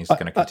imagine he's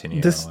going to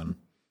continue.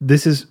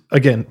 This is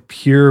again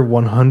pure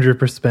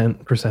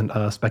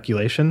 100%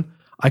 speculation.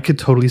 I could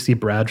totally see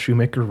Brad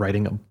Shoemaker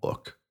writing a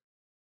book.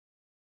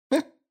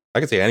 I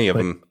could see any of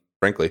them,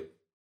 frankly.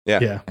 Yeah.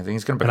 Yeah. I think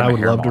he's going to And become I a would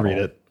hair love to model.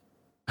 read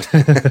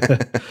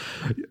it.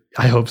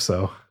 I hope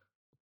so.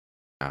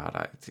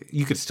 God,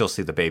 you could still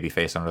see the baby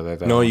face under there.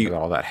 Though, No, under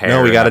all that hair. No,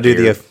 we and got to that do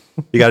beard.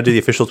 you got to do the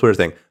official Twitter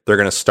thing. They're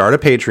going to start a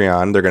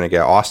Patreon. They're going to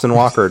get Austin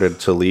Walker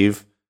to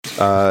leave his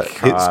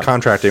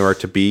contracting work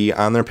to be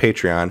on their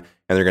Patreon, and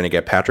they're going to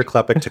get Patrick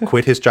Klepek to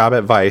quit his job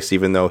at Vice,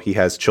 even though he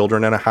has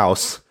children and a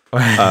house,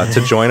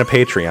 to join a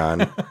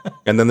Patreon,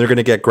 and then they're going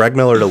to get Greg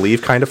Miller to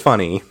leave Kind of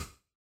Funny.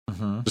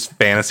 Just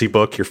fantasy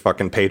book your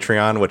fucking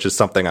Patreon, which is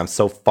something I'm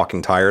so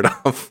fucking tired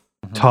of.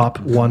 Top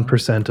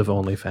 1% of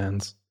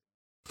OnlyFans.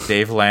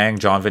 Dave Lang,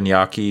 John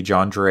Vignacchi,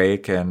 John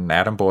Drake, and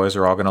Adam Boyes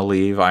are all going to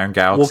leave Iron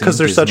Galaxy. Well, because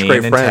they're such Disney,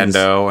 great friends,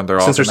 Nintendo, and they're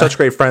all since they're gonna- such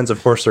great friends,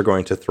 of course they're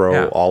going to throw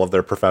Yeah. all of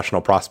their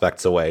professional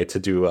prospects away to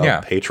do a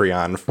Yeah.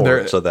 Patreon for They're-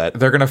 it, so that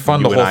they're gonna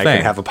fund you the and whole I thing.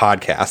 can have a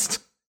podcast.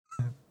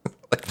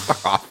 Like,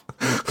 fuck off.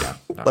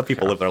 No, Let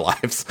people yeah. live their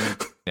lives.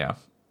 Yeah,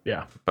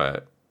 Yeah.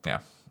 but yeah.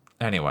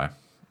 Anyway,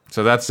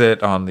 so that's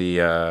it on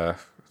the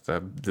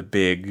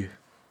big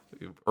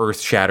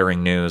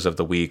earth-shattering news of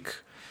the week.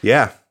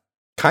 Yeah,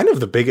 kind of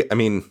the big. I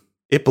mean,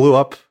 it blew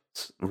up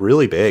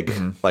really big.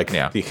 Like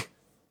Yeah.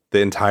 the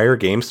entire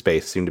game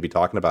space seemed to be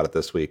talking about it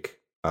this week,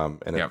 and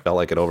it Yep. felt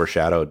like it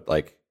overshadowed,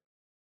 like,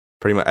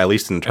 pretty much, at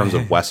least in terms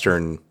of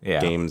Western Yeah.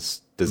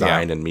 games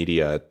design and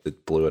media.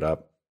 It blew it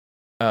up.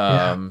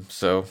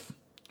 So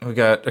we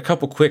got a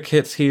couple quick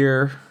hits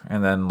here,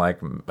 and then like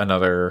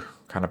another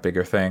kind of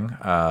bigger thing.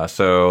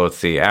 So let's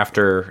see.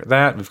 After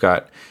that, we've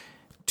got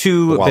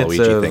two The bits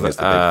Waluigi of thing is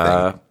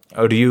the big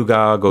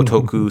Oryuga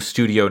Gotoku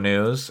Studio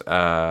news.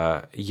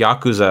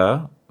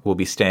 Yakuza will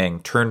be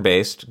staying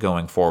turn-based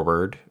going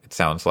forward, it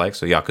sounds like.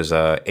 So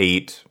Yakuza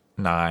 8,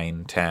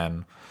 9,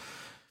 10.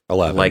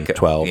 11, Like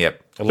 12.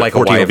 Yep. Like a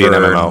 14 will be an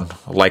wyvern,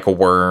 MMO. like a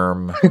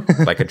worm,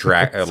 like a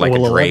like a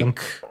will 11. drake.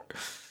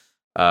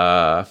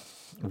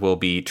 Will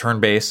be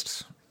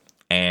turn-based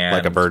and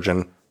Like a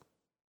virgin.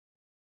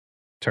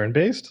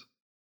 Turn-based?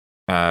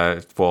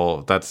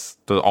 well, that's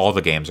all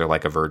the games are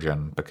like a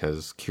virgin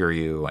because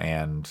Kiryu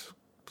and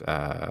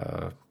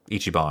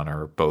Ichiban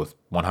are both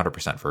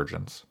 100%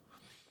 virgins.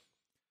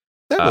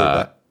 I believe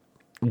that.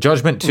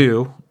 Judgment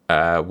 2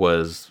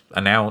 was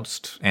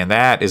announced, and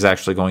that is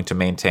actually going to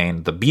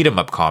maintain the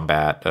beat-em-up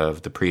combat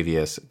of the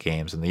previous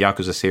games in the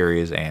Yakuza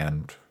series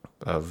and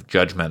of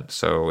Judgment.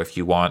 So if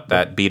you want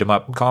that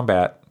beat-em-up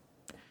combat,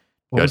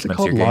 What was it Judgment's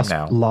called? your game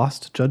now.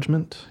 Lost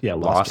Judgment? Yeah,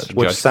 Lost Lost Judgment.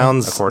 Which Judgment,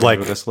 sounds according like-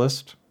 to this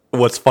list.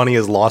 What's funny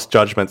is Lost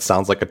Judgment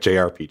sounds like a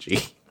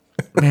JRPG.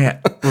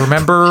 Man,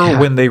 remember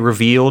when they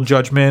revealed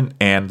Judgment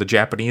and the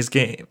Japanese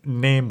game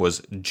name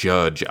was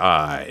Judge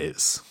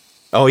Eyes?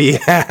 Oh,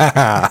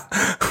 yeah.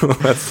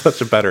 That's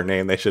such a better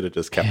name. They should have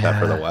just kept that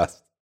for the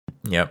West.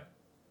 Yep.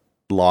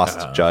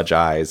 Lost Judge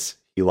Eyes.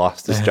 He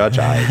lost his Judge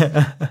Eyes.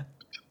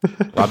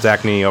 Rob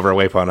Zachney over at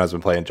Waypoint has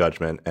been playing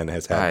Judgment and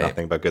has had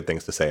nothing but good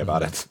things to say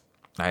about it.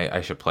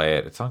 I should play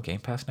it. It's on Game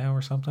Pass now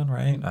or something,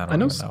 right? I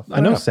know. even know. I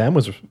know. Sam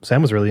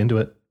was really into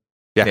it.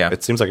 Yeah,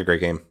 it seems like a great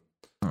game.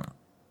 Oh,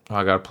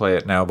 I gotta play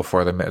it now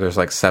before there's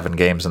like 7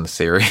 games in the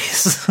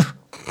series.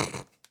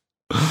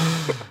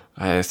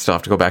 I still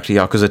have to go back to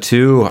Yakuza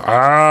 2.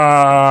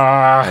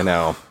 I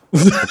know.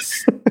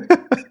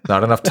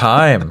 Not enough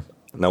time.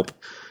 Nope.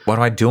 What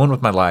am I doing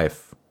with my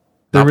life?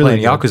 They're Not really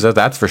playing Yakuza,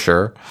 that's for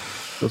sure.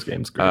 Those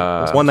games great.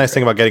 That's one nice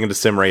thing about getting into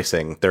sim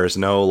racing. There's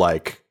no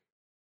like,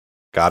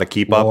 gotta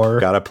keep Lore.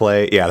 up, gotta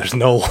play. Yeah, there's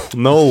no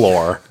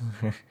lore.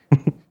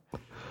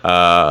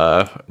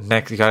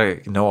 Next, you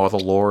gotta know all the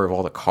lore of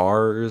all the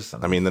cars.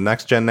 I mean, the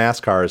next gen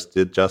NASCARs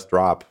did just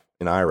drop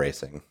in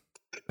iRacing.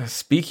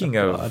 Speaking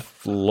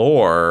of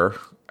lore,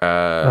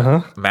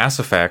 Mass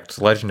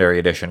Effect Legendary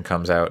Edition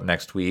comes out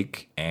next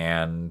week,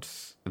 and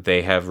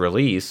they have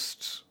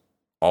released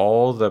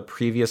all the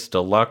previous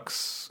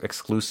deluxe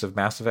exclusive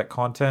Mass Effect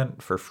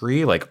content for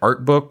free, like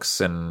art books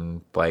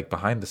and like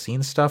behind the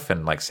scenes stuff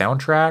and like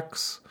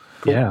soundtracks.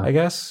 Yeah. I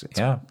guess.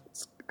 Yeah.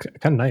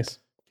 Kind of nice.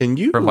 Can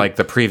you? From like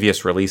the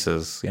previous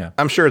releases. Yeah.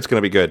 I'm sure it's going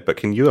to be good, but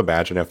can you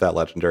imagine if that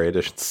Legendary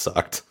Edition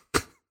sucked?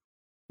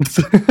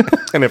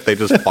 And if they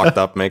just fucked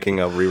up making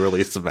a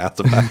re-release of Mass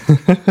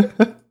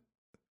Effect?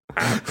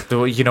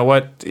 So, you know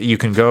what? You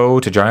can go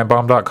to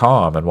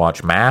giantbomb.com and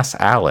watch Mass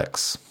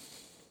Alex,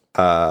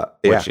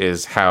 which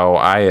is how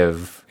I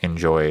have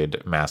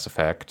enjoyed Mass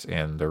Effect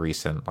in the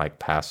recent, like,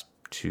 past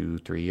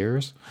 2-3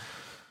 years.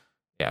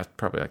 Yeah,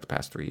 probably like the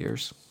past 3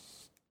 years.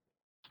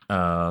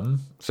 So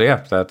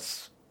yeah,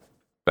 that's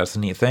a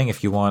neat thing.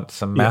 If you want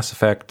some Mass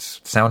Effect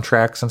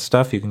soundtracks and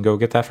stuff, you can go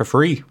get that for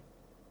free.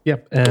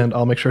 Yep, and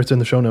I'll make sure it's in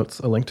the show notes,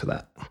 a link to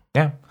that.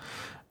 Yeah.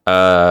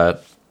 A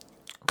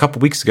couple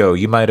weeks ago,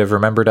 you might have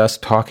remembered us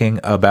talking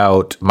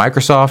about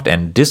Microsoft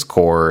and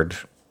Discord,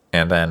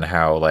 and then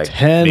how like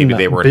maybe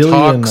they were in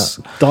talks,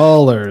 $10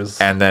 billion.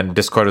 and then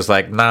Discord was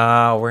like,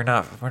 "Nah, we're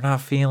not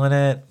feeling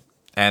it."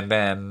 And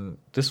then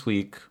this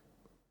week,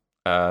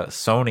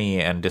 Sony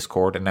and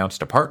Discord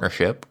announced a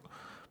partnership.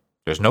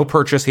 There's no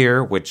purchase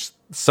here, which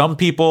some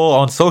people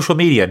on social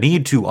media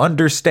need to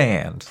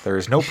understand. There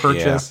is no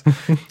purchase.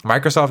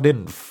 Microsoft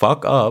didn't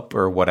fuck up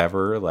or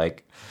whatever.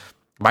 Like,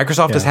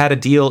 Microsoft has had a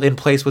deal in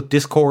place with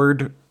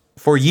Discord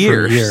for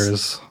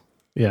years.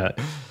 Yeah.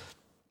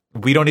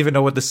 We don't even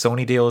know what the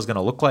Sony deal is going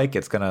to look like.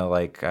 It's going to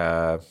like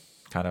kind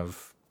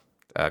of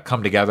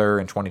come together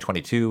in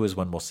 2022 is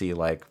when we'll see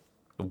like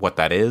what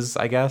that is,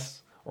 I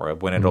guess, or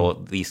when it'll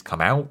at least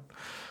come out.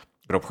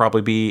 It'll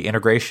probably be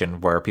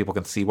integration where people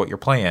can see what you're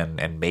playing,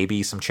 and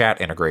maybe some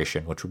chat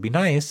integration, which would be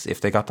nice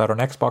if they got that on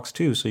Xbox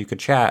too, so you could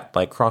chat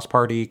like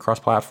cross-party,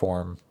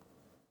 cross-platform,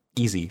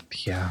 easy.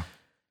 Yeah.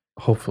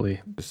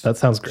 Hopefully. That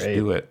sounds great. Just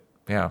do it.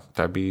 Yeah,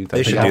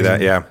 They should do that,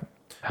 yeah.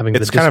 Having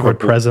It's the kind of Discord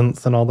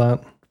presence and all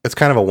that. It's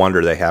kind of a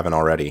wonder they haven't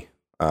already.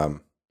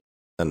 And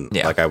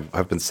like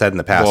I've been said in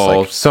the past, well,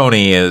 like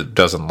Sony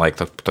doesn't like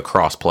the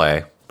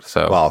cross-play.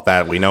 So well,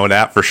 that we know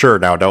that for sure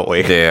now, don't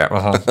we?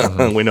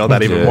 Yeah, we know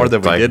that even more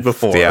than we did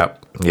before.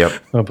 Yep.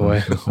 Oh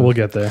boy, we'll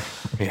get there.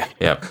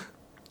 Yep.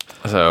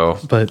 So,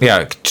 But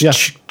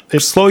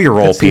slow your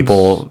roll,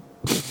 people.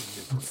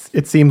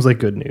 It seems like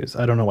good news.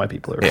 I don't know why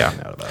people are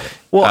freaking out about it.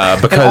 Well,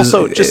 because and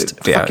also just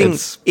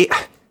it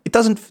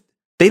doesn't.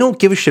 They don't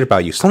give a shit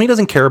about you. Sony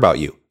doesn't care about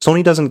you.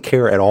 Sony doesn't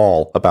care at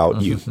all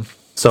about you.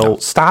 So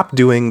stop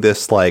doing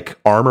this like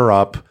armor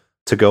up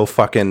to go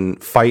fucking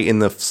fight in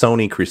the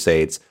Sony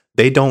crusades.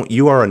 They don't.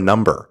 You are a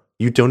number.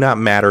 You do not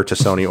matter to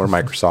Sony or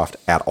Microsoft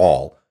at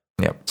all.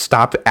 Yep.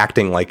 Stop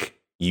acting like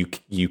you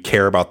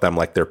care about them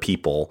like they're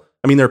people.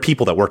 I mean, there are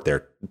people that work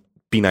there.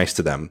 Be nice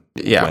to them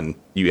when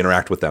you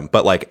interact with them.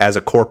 But like as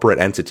a corporate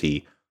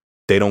entity,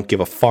 they don't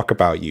give a fuck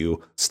about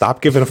you.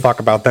 Stop giving a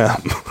fuck about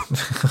them.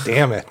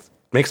 Damn it.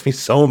 Makes me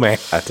so mad.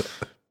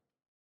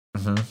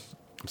 I'm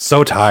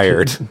so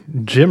tired.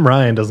 Jim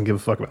Ryan doesn't give a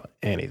fuck about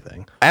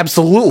anything.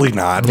 Absolutely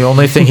not. The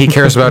only thing he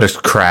cares about is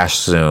crash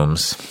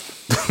zooms.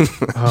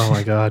 Oh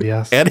my god,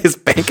 yes. And his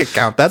bank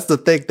account. That's the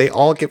thing.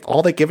 All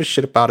they give a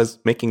shit about is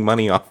making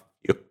money off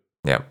you.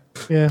 Yeah.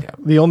 Yeah.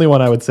 The only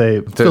one I would say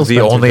the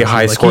only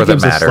high score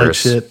that matters.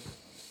 Shit,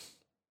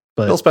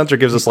 but Phil Spencer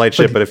gives a slight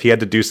shit, but if he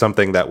had to do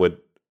something that would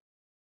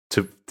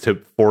to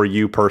for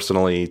you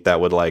personally that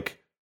would like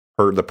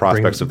hurt the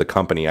prospects of the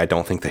company, I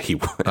don't think that he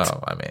would.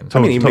 Oh, I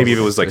mean, maybe if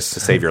it was like to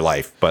save your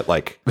life, but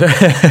like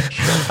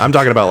I'm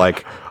talking about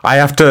like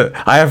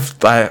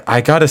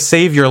I gotta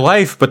save your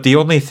life, but the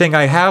only thing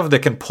I have that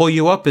can pull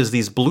you up is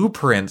these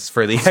blueprints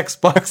for the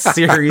Xbox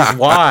Series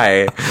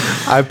Y.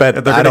 I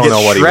bet they're I don't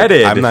know what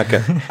shredded. I'm not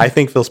gonna. I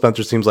think Phil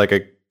Spencer seems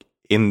like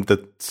in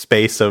the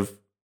space of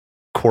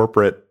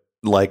corporate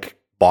like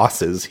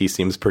bosses, he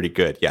seems pretty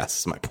good.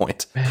 Yes, is my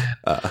point.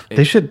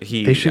 They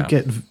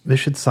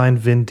should sign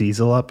Vin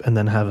Diesel up and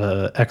then have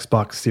a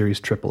Xbox Series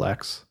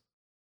XXX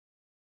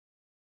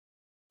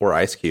or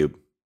Ice Cube.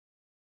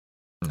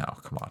 No,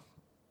 come on.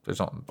 There's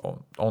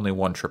only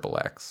one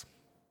XXX.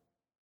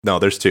 No,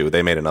 there's two.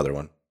 They made another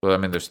one. Well, I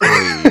mean, there's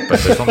three, but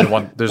there's only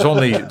one. There's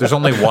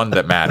only one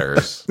that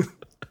matters.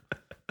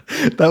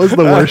 That was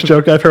the worst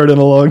joke I've heard in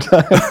a long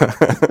time.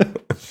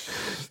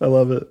 I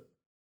love it.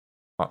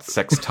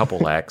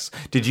 Sextuple X.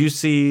 Did you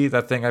see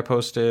that thing I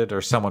posted,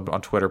 or someone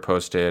on Twitter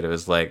posted? It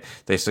was like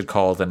they should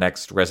call the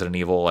next Resident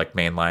Evil like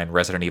mainline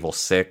Resident Evil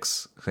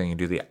 6. So you can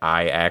do the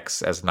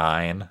IX as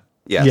 9.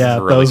 Yes. Yeah,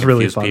 that was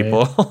really funny.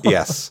 People.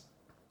 Yes.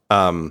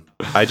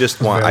 I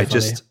just want.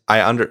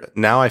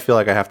 Now I feel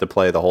like I have to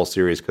play the whole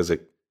series because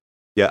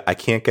I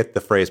can't get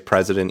the phrase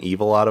President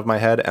Evil out of my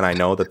head, and I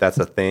know that that's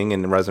a thing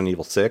in Resident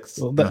Evil 6.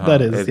 Well,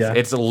 that is,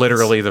 it's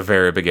literally the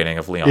very beginning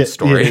of Leon's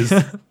story. It is.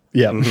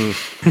 Yeah,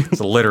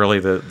 it's literally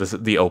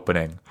the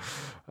opening.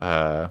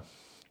 I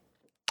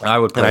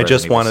would play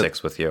Resident Evil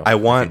 6 with you. I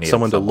want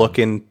someone to look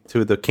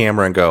into the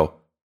camera and go,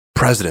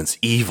 "President's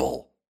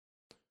evil."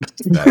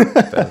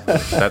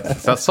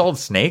 That's Solid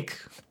Snake.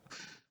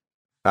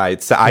 I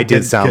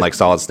did sound like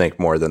Solid Snake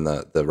more than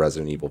the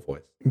Resident Evil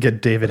voice.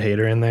 Get David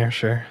Hayter in there,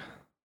 sure.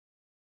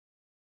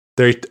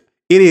 It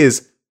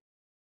is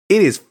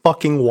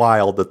fucking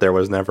wild that there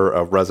was never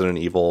a Resident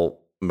Evil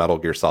Metal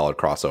Gear Solid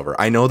crossover.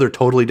 I know they're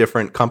totally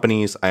different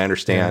companies. I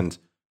understand,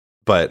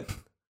 but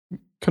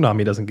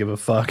Konami doesn't give a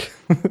fuck.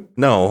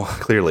 No,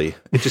 clearly,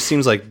 it just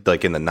seems like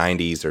in the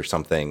 90s or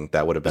something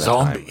that would have been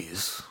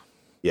zombies. A time.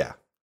 Yeah.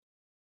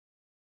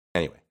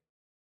 Anyway,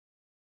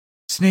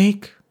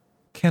 Snake,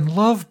 can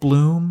love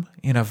bloom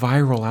in a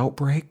viral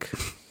outbreak?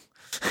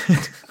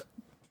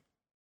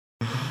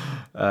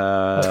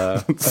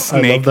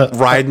 Snake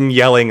riding,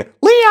 yelling,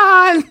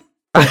 "Leon!"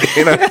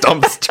 in a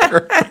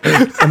dumpster,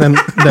 and then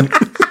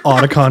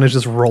Otacon is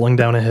just rolling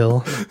down a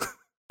hill.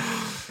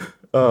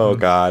 Oh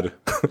God!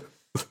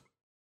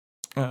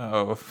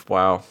 Oh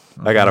wow!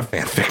 I got a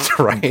fanfic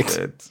to write.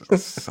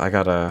 I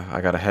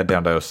gotta head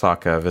down to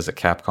Osaka, visit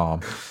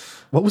Capcom.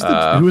 What was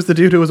who was the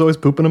dude who was always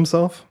pooping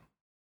himself?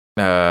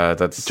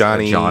 That's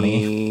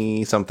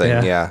Johnny something.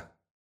 Yeah.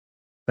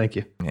 Thank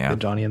you. Yeah, get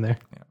Johnny in there.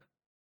 Yeah.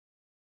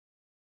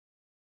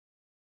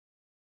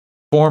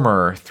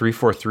 Former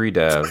 343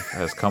 dev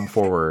has come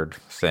forward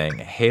saying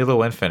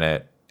Halo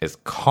Infinite is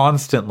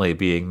constantly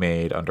being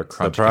made under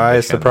crunch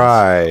conditions.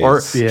 Surprise.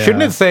 Or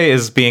shouldn't it say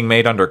is being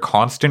made under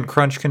constant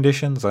crunch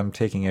conditions? I'm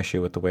taking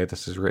issue with the way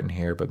this is written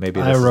here, but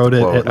maybe this I wrote is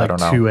the it quote. at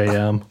like 2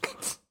 a.m.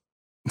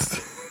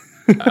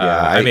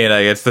 I mean,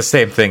 it's the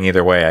same thing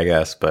either way, I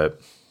guess. But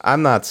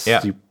I'm not.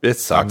 Yeah. It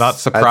sucks. I'm not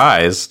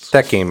surprised.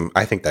 That game.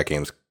 I think that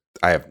game's.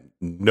 I have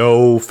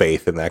no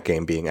faith in that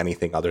game being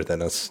anything other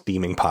than a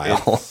steaming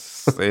pile.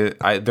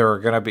 There are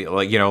going to be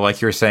like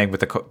like you were saying with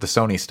the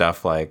Sony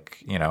stuff,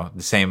 like the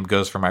same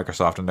goes for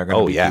Microsoft, and they're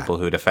going to be people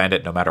who defend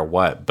it no matter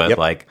what. But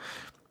like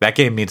that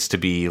game needs to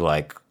be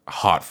like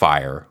hot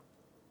fire,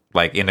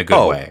 like in a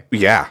good way.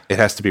 Yeah, it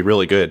has to be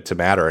really good to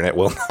matter, and it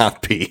will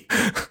not be.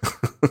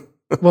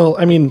 Well,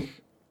 I mean,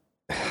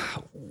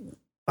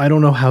 I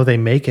don't know how they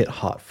make it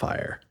hot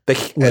fire.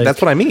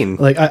 That's what I mean.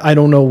 Like, I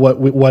don't know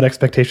what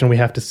expectation we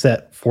have to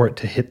set for it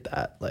to hit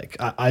that. Like,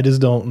 I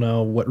just don't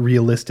know what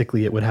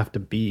realistically it would have to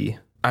be.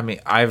 I mean,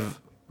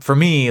 for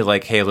me,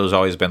 like Halo's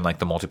always been like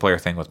the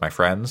multiplayer thing with my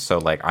friends. So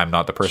like, I'm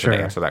not the person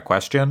to answer that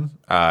question.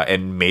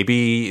 And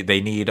maybe they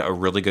need a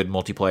really good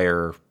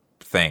multiplayer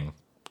thing.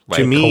 Like,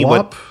 to me,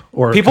 co-op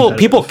or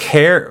people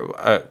care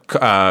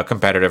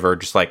competitive or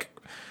just like,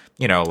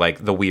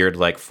 like the weird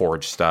like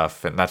Forge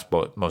stuff, and that's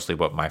mostly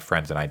what my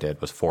friends and I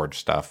did was Forge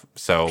stuff.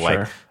 So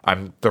like,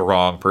 I'm the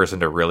wrong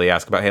person to really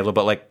ask about Halo,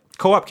 but like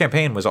co-op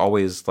campaign was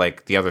always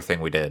like the other thing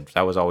we did.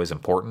 That was always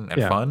important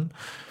and fun.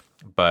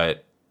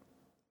 But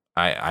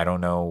I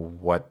don't know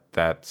what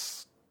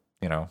that's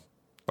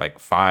like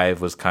 5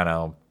 was kind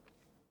of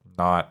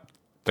not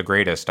the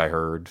greatest, I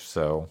heard.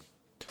 So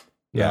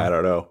yeah, I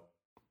don't know.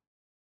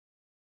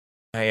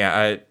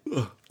 Yeah,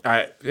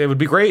 it would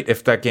be great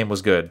if that game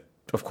was good.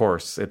 Of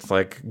course, it's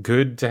like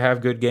good to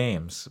have good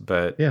games,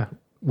 but yeah,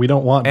 we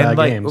don't want bad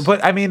games.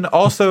 But I mean,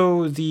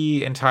 also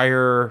the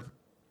entire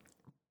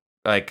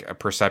like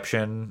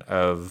perception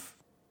of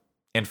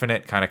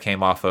Infinite kind of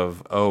came off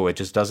of it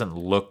just doesn't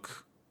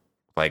look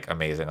like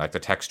amazing, like the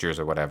textures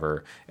or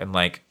whatever, and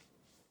like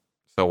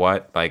so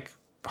what? Like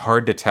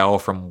hard to tell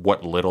from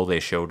what little they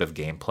showed of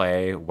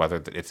gameplay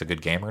whether it's a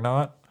good game or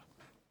not.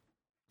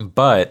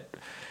 But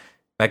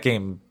that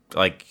game,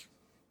 like,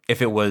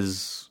 if it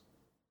was.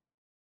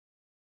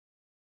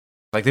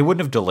 Like, they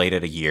wouldn't have delayed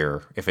it a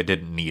year if it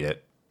didn't need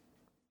it,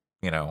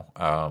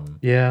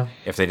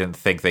 if they didn't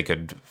think they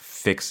could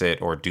fix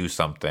it or do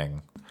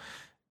something.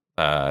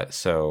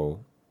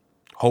 So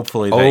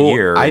hopefully that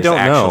year is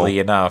actually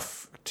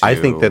enough to... I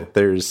think that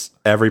there's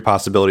every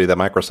possibility that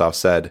Microsoft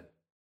said,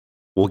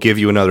 we'll give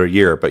you another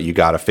year, but you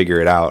got to figure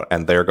it out.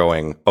 And they're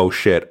going, oh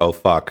shit, oh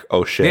fuck,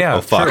 oh shit,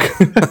 oh fuck.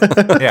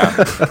 Yeah.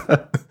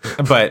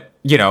 But,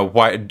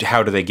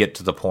 how do they get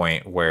to the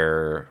point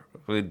where...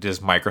 Does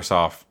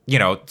Microsoft,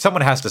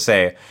 someone has to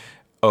say,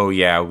 oh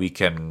yeah, we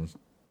can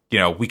do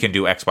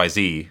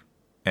XYZ,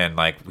 and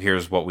like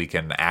here's what we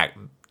can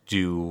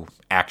do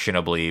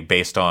actionably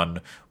based on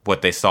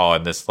what they saw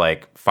in this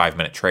like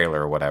 5-minute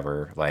trailer or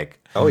whatever. Like,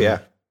 oh yeah,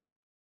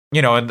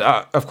 and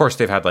of course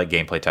they've had like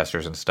gameplay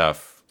testers and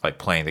stuff like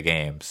playing the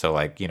game, so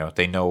like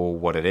they know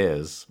what it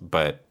is,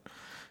 but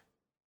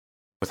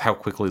with how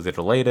quickly they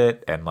delayed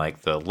it and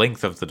like the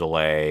length of the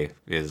delay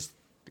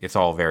it's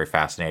all very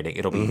fascinating.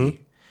 It'll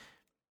be.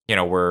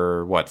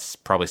 We're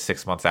probably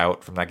 6 months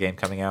out from that game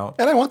coming out,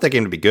 and I want that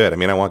game to be good. I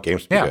mean, I want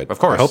games to be good. Of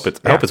course, I hope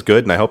it's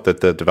good, and I hope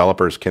that the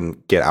developers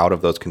can get out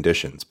of those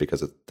conditions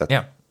because that's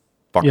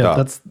fucked up.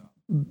 That's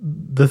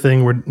the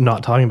thing we're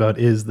not talking about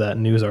is that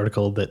news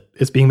article that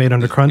it's being made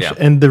under crunch,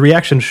 and the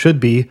reaction should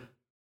be,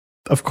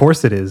 of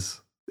course it is.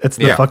 It's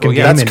the fucking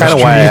game. That's kind of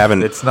why I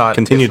haven't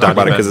continued to talk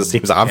about it because it even,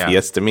 seems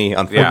obvious to me.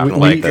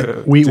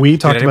 Unfortunately, we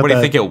talked Did anybody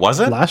about that think it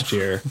wasn't last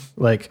year,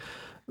 like.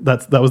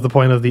 That was the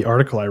point of the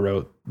article I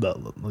wrote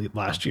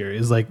last year.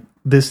 Is like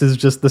this is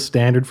just the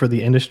standard for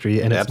the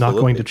industry, and it's not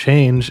going to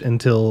change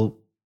until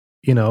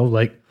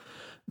like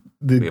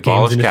the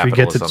games industry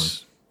gets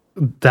its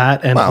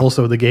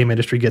also the game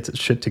industry gets its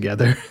shit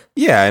together.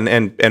 Yeah,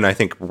 and I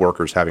think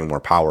workers having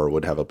more power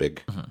would have a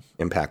big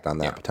impact on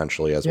that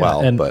potentially as well.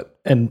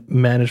 And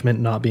management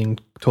not being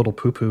total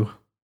poo poo,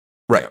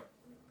 right?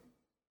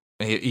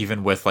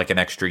 Even with like an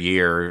extra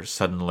year,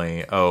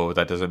 suddenly,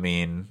 that doesn't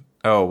mean.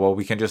 Oh, well,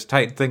 we can just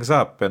tighten things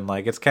up and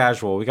like it's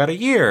casual. We got a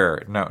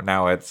year. No,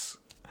 now it's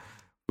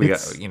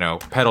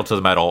got pedal to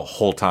the metal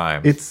whole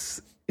time.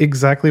 It's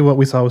exactly what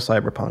we saw with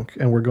Cyberpunk,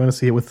 and we're going to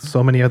see it with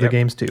so many other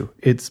games too.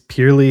 It's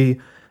purely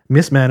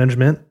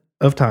mismanagement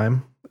of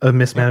time, a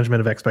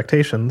mismanagement of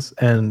expectations,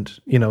 and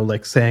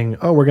like saying,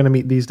 "Oh, we're going to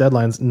meet these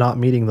deadlines," not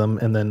meeting them,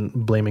 and then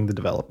blaming the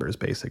developers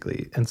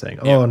basically, and saying,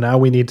 "Oh, now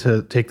we need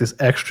to take this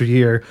extra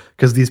year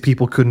because these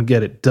people couldn't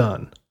get it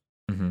done."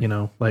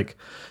 Like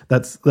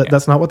that's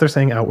not what they're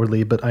saying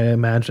outwardly, but I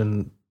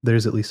imagine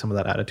there's at least some of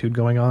that attitude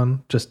going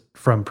on just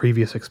from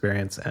previous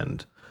experience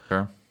and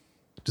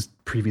just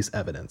previous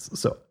evidence.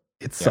 So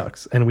it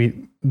sucks.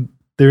 And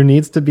there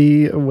needs to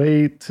be a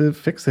way to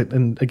fix it.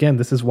 And again,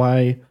 this is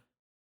why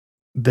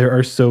there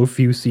are so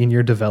few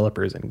senior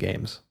developers in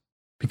games,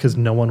 because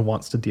no one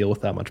wants to deal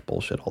with that much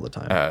bullshit all the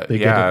time. They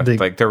get out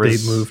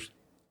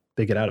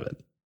of it.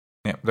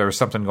 Yeah, there was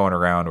something going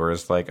around where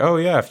it's like, oh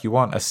yeah, if you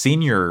want a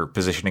senior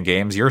position in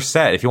games, you're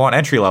set. If you want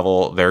entry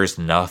level, there's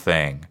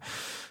nothing.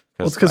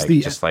 It's because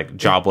just like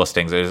job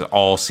listings, there's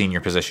all senior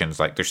positions.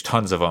 Like there's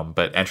tons of them,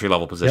 but entry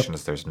level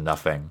positions, there's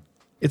nothing.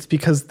 It's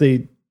because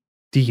they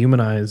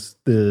dehumanize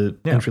the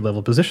entry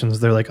level positions.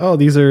 They're like, oh,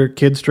 these are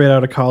kids straight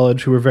out of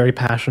college who are very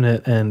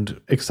passionate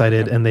and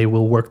excited, and they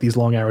will work these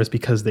long hours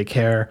because they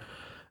care.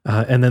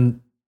 And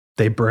then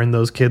they burn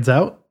those kids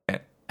out,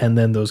 and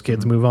then those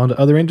kids move on to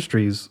other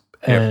industries,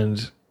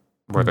 and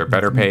where they're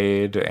better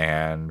paid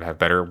and have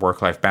better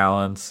work-life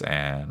balance.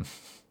 And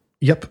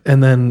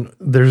and then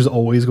there's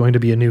always going to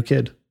be a new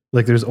kid.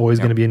 Like there's always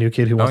going to be a new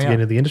kid who wants to get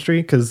into the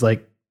industry, because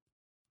like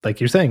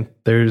you're saying,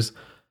 there's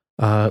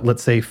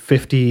let's say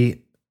 50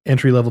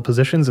 entry level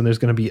positions, and there's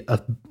going to be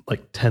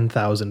like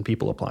 10,000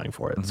 people applying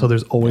for it. So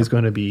there's always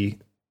going to be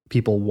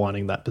people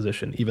wanting that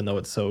position, even though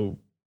it's so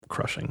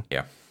crushing.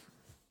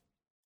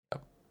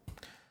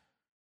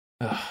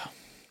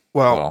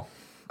 Well,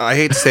 I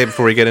hate to say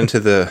before we get into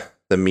the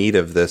meat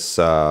of this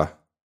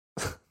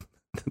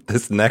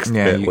this next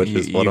bit, which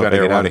is you gotta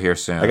get out of here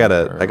soon. I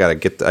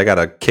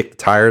gotta kick the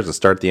tires and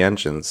start the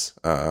engines.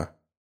 All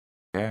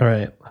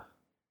right,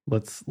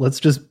 let's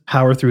just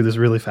power through this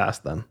really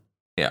fast then.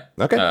 Yeah.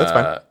 Okay, that's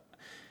fine.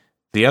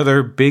 The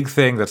other big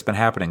thing that's been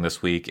happening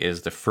this week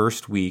is the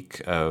first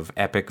week of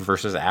Epic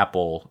versus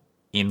Apple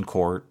in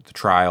court, the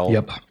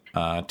trial,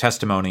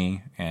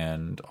 testimony,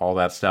 and all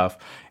that stuff.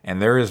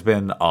 And there has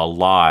been a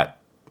lot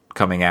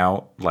coming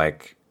out,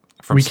 like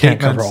from we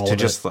can't statements cover all to of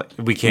just it. like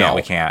we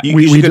can't.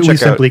 We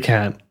simply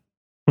can't.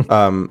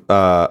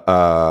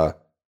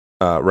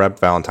 Reb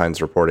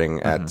Valentine's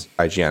reporting at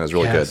IGN is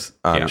really good.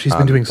 She's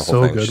been doing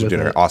so good. She's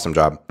doing an awesome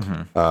job.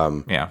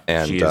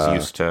 And she is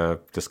used to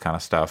this kind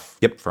of stuff.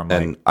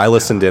 And I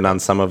listened in on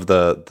some of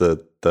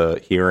the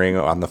hearing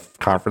on the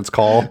conference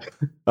call,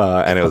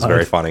 and it was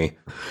very funny.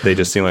 They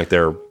just seem like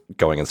they're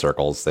going in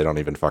circles. They don't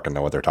even fucking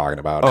know what they're talking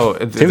about. Oh,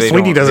 Tim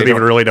Sweeney doesn't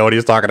even really know what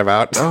he's talking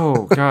about.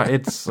 Oh god,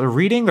 it's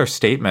reading their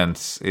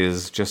statements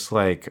is just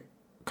like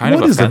kind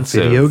of offensive. What is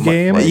a video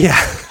game?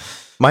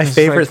 My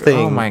favorite thing.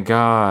 Oh my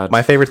god!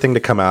 My favorite thing to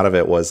come out of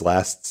it was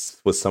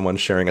someone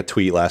sharing a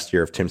tweet last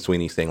year of Tim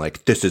Sweeney saying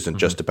like, "This isn't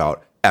just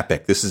about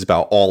Epic. This is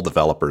about all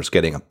developers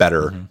getting a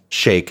better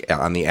shake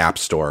on the App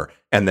Store."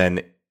 And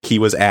then he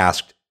was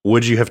asked,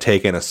 "Would you have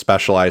taken a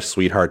specialized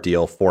sweetheart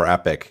deal for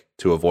Epic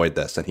to avoid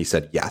this?" And he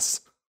said,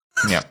 "Yes."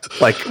 Yeah,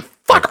 like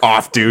fuck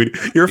off, dude.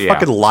 You're a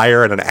fucking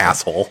liar and an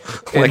asshole.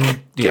 Like,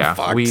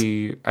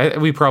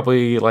 we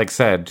probably like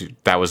said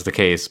that was the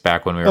case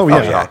back when we were.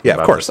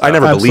 Of course. I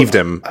never believed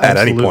him at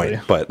any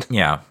point, but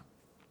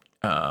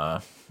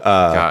God.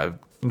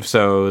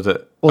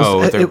 So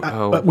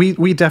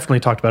we definitely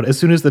talked about it as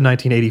soon as the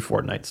 1980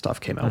 Fortnite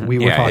stuff came out. We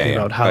were talking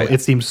about how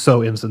it seemed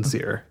so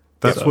insincere.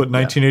 That's what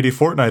 1980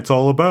 Fortnite's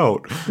all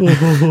about.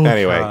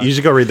 Anyway, you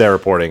should go read their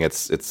reporting.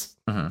 It's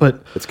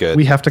good.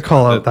 We have to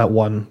call out that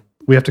one.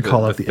 We have to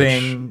call out the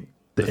thing.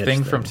 The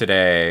thing from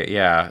today.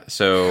 Yeah.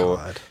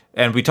 So,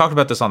 and we talked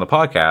about this on the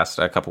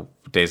podcast a couple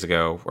days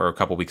ago or a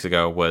couple weeks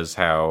ago, was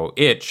how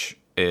Itch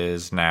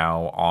is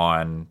now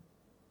on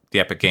the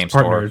Epic Game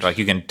Store. Like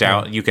you can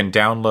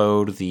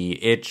download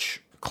the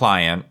Itch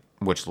client,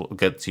 which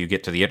gets you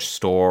get to the Itch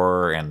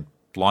store and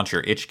launch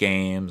your Itch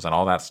games and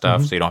all that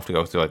stuff, so you don't have to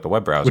go through like the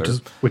web browser.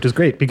 Which is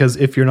great, because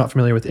if you're not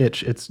familiar with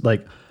Itch, it's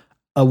like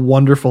a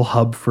wonderful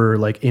hub for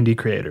like indie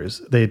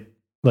creators. It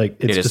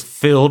is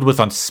filled with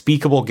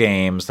unspeakable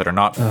games that are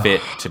not fit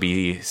to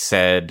be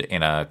said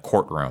in a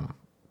courtroom.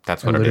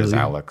 That's what it is,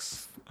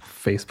 Alex.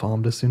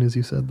 Facepalmed as soon as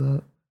you said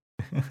that.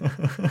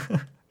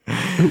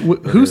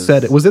 Who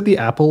said it? Was it the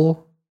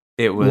Apple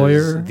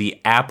lawyer?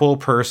 The Apple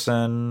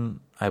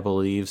person, I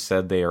believe,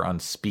 said they are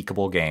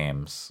unspeakable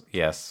games.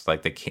 Yes,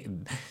 like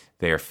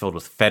they are filled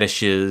with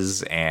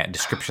fetishes and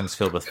descriptions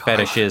filled with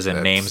fetishes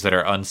and names that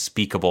are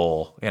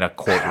unspeakable in a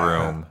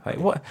courtroom. Like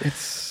what? It's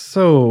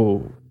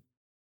so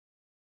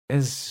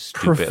is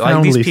stupid.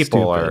 Like these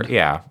people are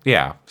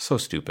so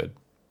stupid.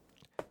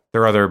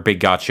 Their other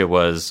big gotcha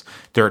was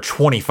there are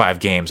 25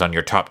 games on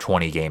your top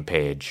 20 game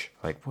page.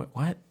 Like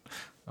what?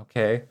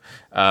 Okay.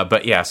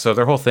 But yeah, so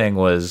their whole thing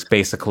was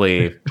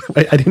basically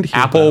I didn't hear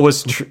Apple that.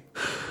 was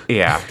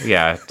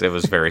it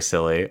was very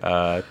silly.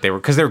 They were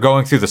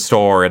going through the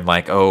store and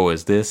like, oh,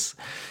 is this?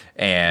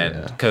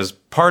 And because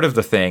part of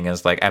the thing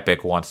is like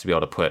Epic wants to be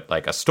able to put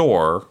like a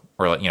store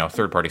or like,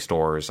 third-party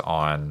stores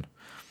on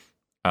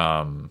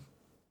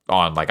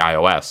like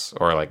iOS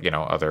or like,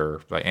 other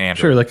like Android.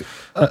 Sure, like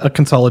a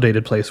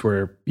consolidated place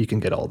where you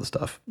can get all the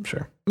stuff.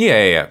 Sure.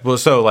 Yeah. Well,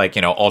 so like,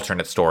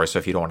 alternate stores. So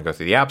if you don't want to go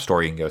through the App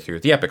Store, you can go through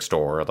the Epic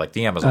Store or like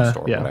the Amazon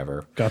Store or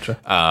whatever. Gotcha.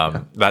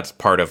 That's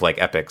part of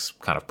like Epic's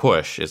kind of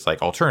push is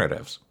like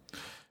alternatives.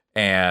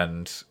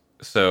 And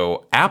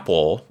so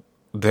Apple,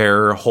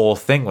 their whole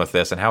thing with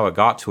this and how it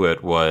got to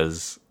it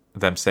was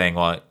them saying,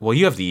 well,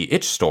 you have the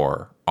Itch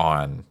Store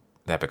on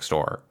the Epic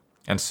Store.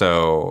 And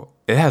so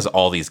it has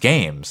all these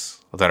games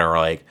that are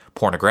like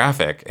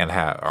pornographic and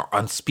are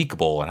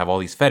unspeakable and have all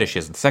these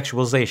fetishes and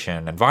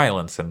sexualization and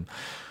violence and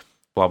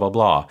blah blah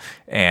blah.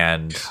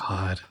 And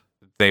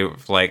they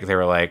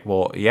were like,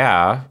 well,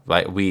 yeah,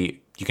 like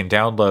you can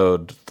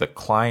download the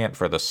client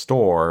for the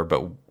store,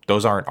 but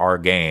those aren't our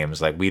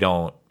games. Like we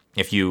don't.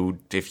 If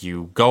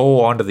you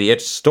go onto the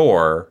Itch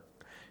Store,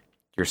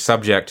 you're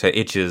subject to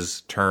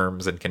itch's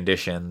terms and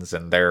conditions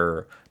and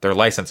their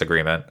license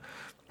agreement.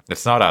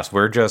 It's not us.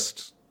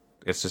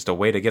 It's just a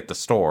way to get the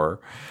store.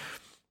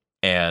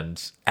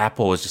 And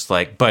Apple was just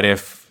like, but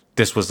if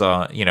this was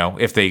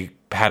if they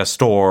had a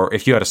store,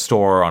 if you had a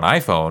store on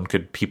iPhone,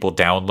 could people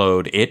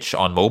download itch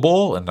on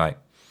mobile? And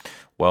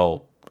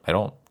well, I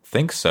don't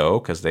think so,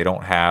 because they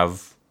don't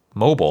have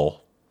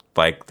mobile.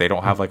 Like, they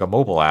don't have like a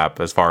mobile app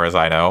as far as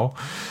I know.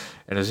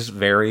 And it's just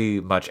very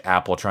much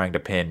Apple trying to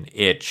pin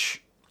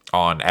itch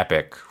on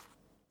Epic,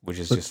 which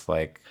is just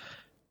like,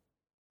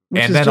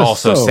 and then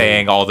also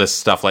saying all this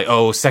stuff like,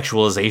 oh,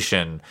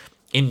 sexualization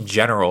in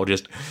general,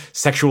 just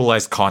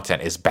sexualized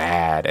content is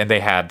bad. And they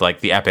had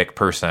like the Epic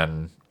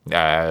person,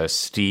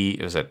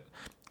 Steve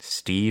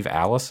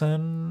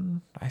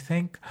Allison, I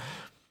think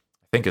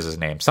is his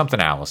name, something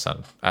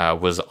Allison,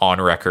 was on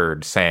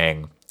record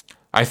saying,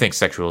 I think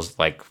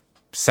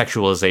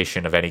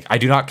sexualization of any, I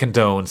do not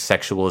condone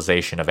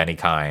sexualization of any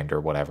kind,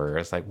 or whatever.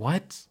 It's like,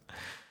 what?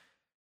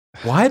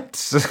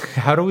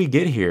 How do we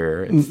get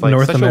here? It's like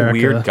North such America. A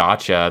weird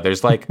gotcha.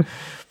 There's like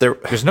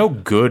there's no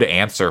good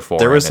answer for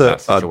there was in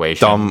that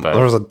situation.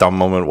 There was a dumb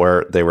moment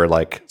where they were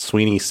like,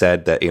 Sweeney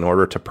said that in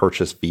order to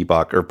purchase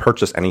VBuck or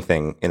purchase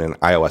anything in an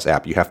iOS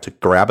app, you have to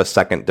grab a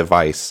second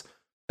device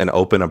and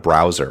open a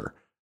browser.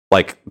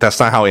 Like, that's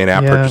not how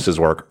in-app purchases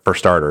work, for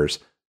starters.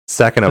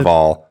 Second of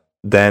all,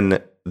 then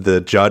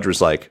the judge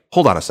was like,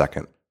 hold on a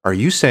second. Are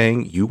you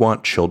saying you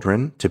want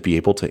children to be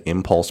able to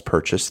impulse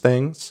purchase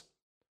things?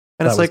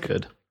 And it's like,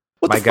 good.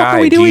 What the fuck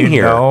are we doing here? Do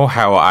you know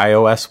how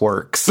iOS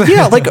works?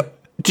 Yeah, like,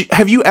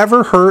 have you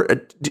ever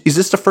heard, is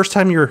this the first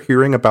time you're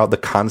hearing about the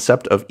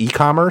concept of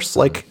e-commerce?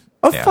 Like,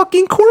 of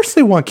fucking course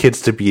they want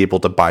kids to be able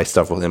to buy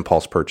stuff with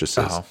impulse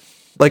purchases. Oh,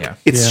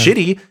 it's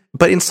shitty,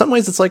 but in some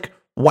ways it's like,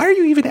 why are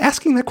you even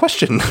asking that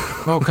question?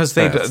 Well, because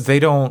they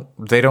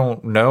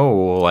don't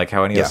know like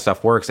how any of this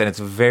stuff works, and it's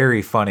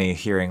very funny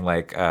hearing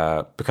like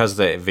because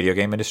the video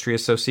game industry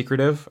is so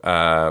secretive.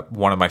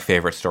 One of my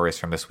favorite stories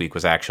from this week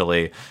was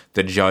actually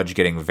the judge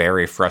getting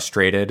very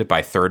frustrated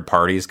by third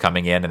parties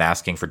coming in and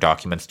asking for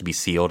documents to be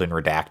sealed and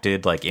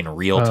redacted like in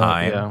real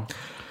time.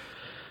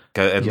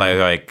 And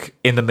like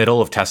in the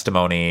middle of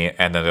testimony,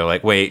 and then they're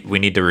like, wait, we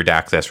need to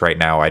redact this right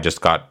now. I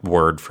just got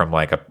word from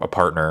like a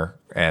partner,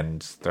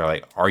 and they're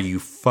like, are you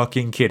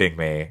fucking kidding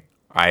me?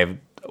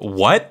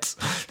 What?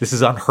 This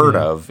is unheard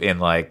of in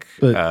like,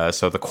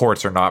 so the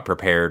courts are not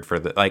prepared for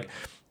the, like,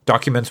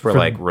 documents were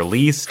like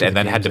released and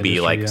then had to be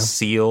like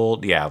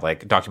sealed. Yeah,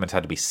 like documents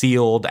had to be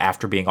sealed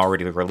after being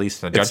already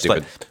released. And the judge's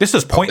like, this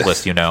is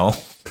pointless, you know?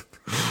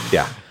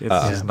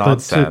 It's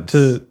nonsense.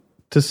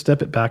 To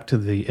step it back to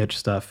the itch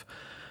stuff,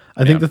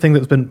 I think the thing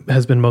that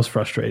has been most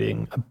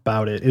frustrating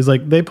about it is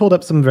like they pulled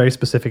up some very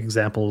specific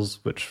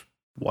examples, which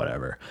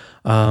whatever.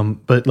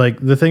 But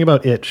like the thing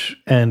about itch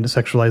and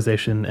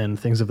sexualization and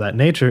things of that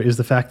nature is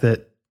the fact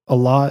that a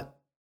lot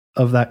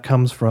of that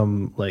comes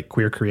from like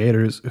queer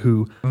creators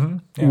who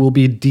will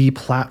be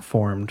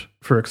deplatformed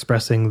for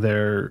expressing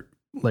their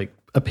like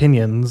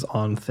opinions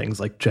on things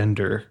like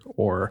gender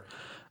or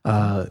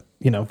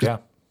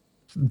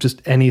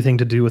just anything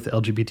to do with the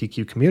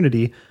LGBTQ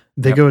community.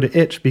 They go to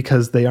itch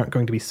because they aren't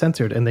going to be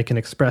censored and they can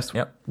express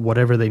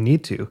whatever they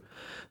need to.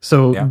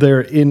 So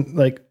they're in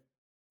like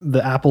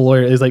the Apple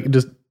lawyer is like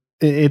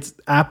it's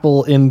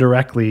Apple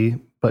indirectly,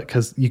 but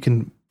because you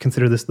can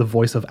consider this the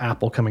voice of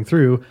Apple coming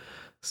through,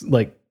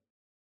 like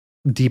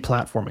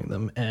deplatforming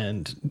them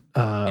and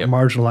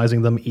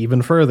marginalizing them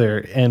even further.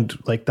 And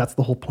like that's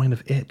the whole point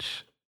of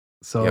itch.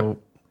 So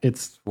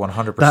it's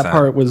 100%. That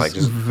part was like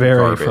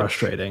very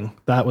frustrating.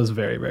 That was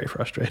very, very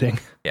frustrating.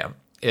 Yeah.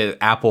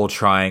 Apple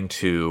trying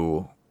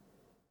to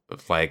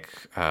like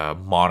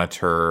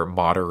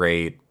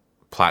moderate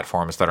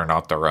platforms that are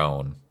not their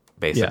own,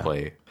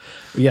 basically.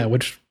 Yeah,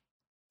 which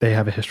they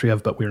have a history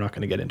of, but we're not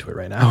going to get into it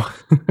right now.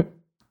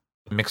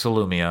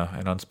 Mixolumia,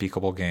 an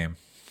unspeakable game.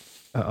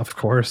 Of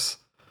course.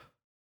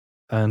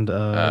 And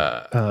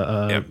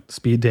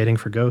speed dating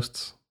for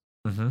ghosts.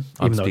 Mm-hmm.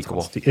 Even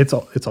Unspeakable.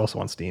 Though it's also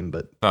on Steam,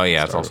 but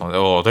it's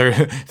also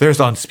there's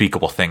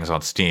unspeakable things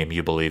on Steam.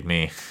 You believe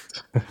me?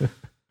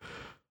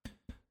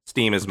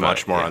 Steam is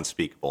much more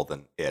unspeakable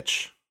than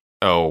itch.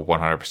 Oh,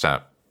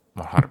 100%.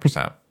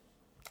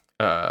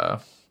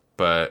 100%.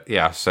 But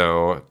yeah,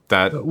 so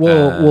that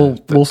we'll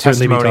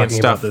certainly be talking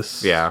stuff, about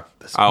this. Yeah.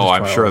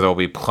 I'm sure there'll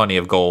be plenty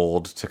of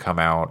gold to come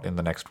out in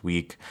the next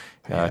week.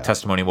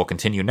 Testimony will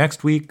continue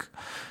next week.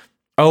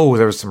 Oh,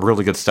 there was some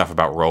really good stuff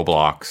about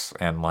Roblox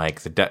and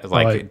like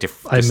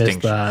I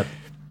missed that.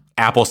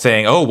 Apple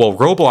saying, "Oh, well,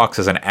 Roblox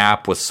is an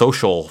app with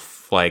social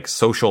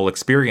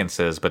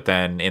experiences," but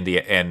then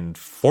and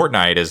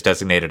Fortnite is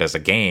designated as a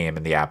game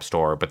in the App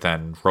Store, but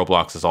then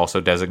Roblox is also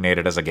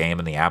designated as a game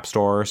in the App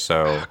Store.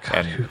 So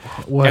and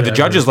the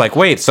judge is like,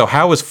 "Wait, so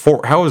how is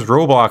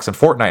Roblox and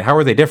Fortnite? How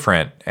are they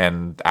different?"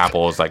 And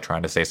Apple is like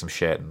trying to say some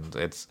shit, and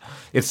it's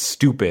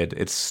stupid.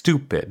 It's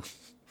stupid.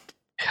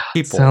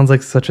 People. Sounds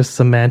like such a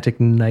semantic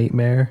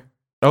nightmare.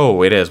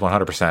 Oh, it is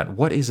 100%.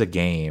 What is a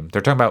game?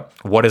 They're talking about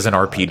what is an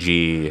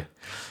RPG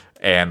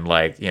and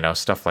like,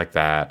 stuff like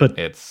that. But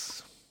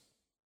it's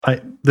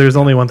There's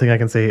only one thing I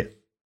can say.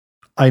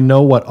 I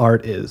know what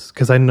art is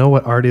because I know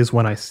what art is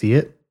when I see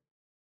it.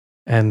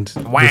 And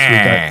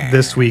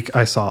this week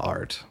I saw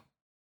art.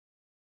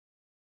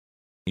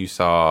 You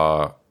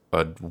saw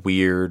a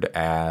weird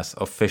ass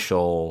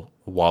official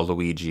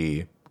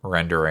Waluigi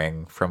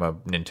rendering from a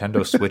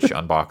Nintendo Switch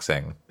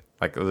unboxing.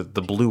 Like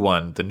the blue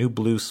one, the new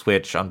blue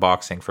Switch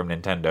unboxing from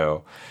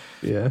Nintendo.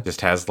 Yeah.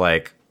 Just has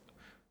like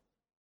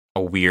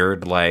a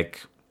weird,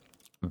 like,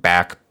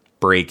 back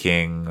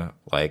breaking,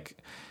 like,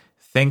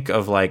 think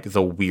of like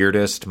the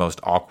weirdest, most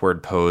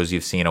awkward pose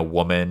you've seen a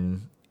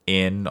woman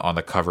in on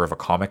the cover of a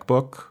comic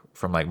book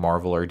from like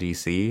Marvel or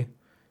DC.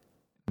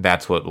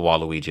 That's what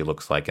Waluigi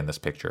looks like in this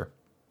picture.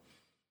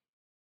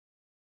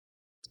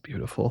 It's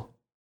beautiful.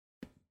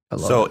 I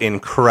love So it.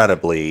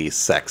 incredibly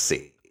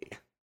sexy.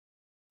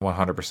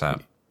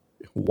 100%.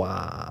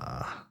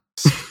 Wow.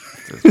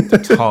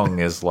 The tongue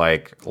is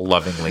like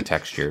lovingly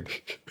textured.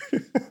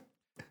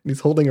 He's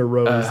holding a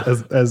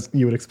rose as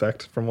you would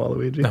expect from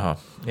Waluigi. Oh,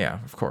 yeah,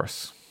 of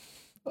course.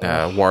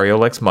 Wario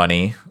likes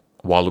money.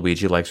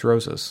 Waluigi likes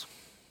roses.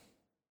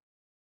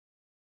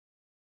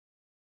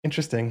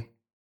 Interesting.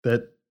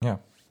 That Yeah.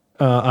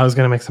 I was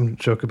gonna make some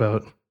joke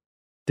about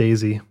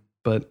Daisy,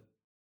 but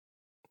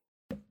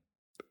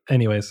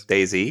anyways.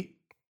 Daisy.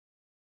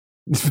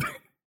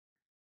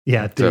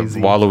 Yeah, Daisy.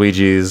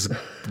 Waluigi's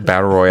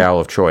battle royale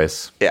of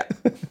choice. Yeah.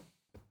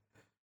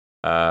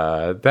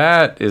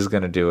 That is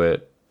going to do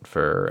it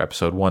for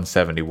episode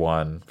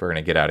 171. We're going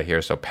to get out of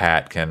here so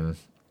Pat can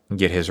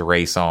get his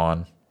race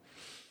on.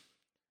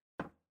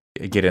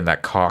 Get in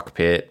that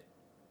cockpit.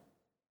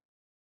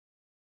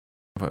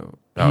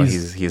 Oh,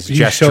 he's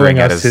gesturing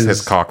at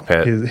his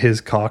cockpit. His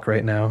cock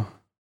right now.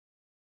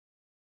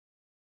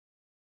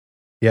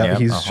 Yeah,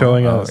 he's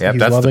showing us. Yeah, he's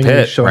that's loving the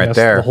pit showing right us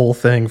there. the whole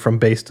thing from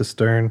base to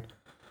stern.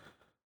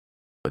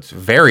 It's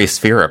very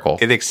spherical.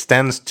 It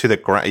extends to the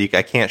ground.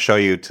 I can't show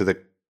you to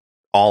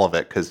all of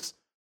it because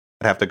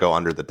I'd have to go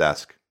under the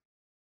desk.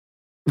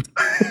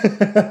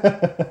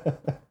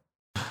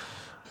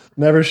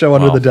 Never show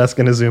under the desk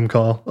in a Zoom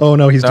call. Oh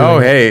no, he's doing Oh,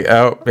 it. hey.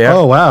 Oh, yeah.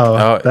 Oh wow.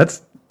 Oh,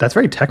 That's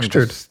very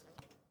textured.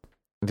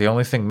 The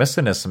only thing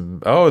missing is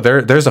some. Oh,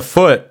 there's a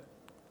foot.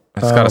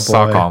 It's got a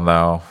sock boy. on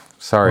though.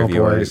 Sorry, Oh, boy.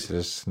 viewers.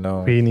 There's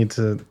no. We need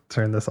to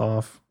turn this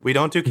off. We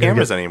don't do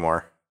cameras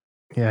anymore.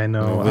 Yeah, I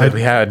know.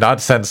 We had not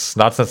since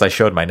I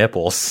showed my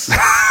nipples.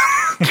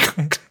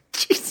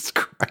 Jesus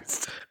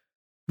Christ.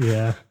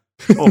 Yeah.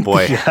 Oh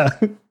boy. Yeah.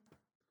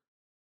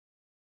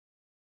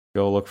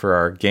 Go look for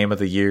our Game of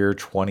the Year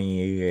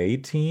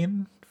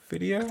 2018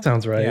 video.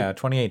 Sounds right. Yeah,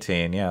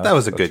 2018. Yeah, That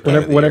was a good game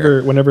of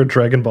the Whenever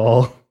Dragon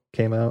Ball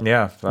came out.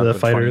 Yeah, the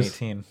fighters.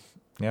 2018.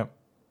 Yep.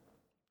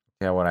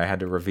 Yeah, when I had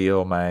to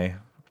reveal my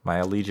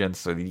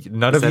allegiance,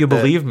 none of you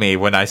believed me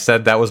when I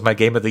said that was my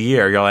Game of the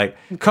Year. You're like,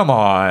 come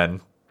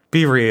on,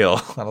 be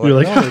real. I'm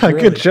You're like, "No,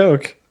 it's good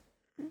joke.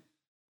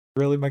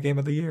 really my Game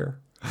of the Year.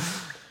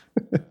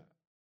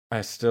 I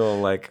still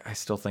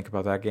think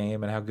about that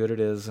game and how good it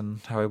is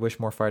and how I wish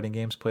more fighting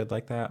games played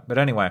like that. But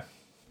anyway,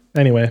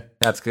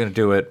 that's going to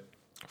do it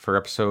for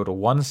episode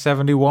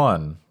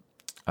 171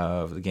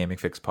 of the Gaming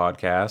Fix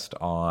podcast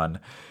on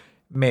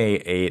May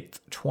 8th,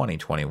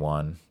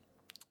 2021.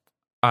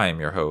 I am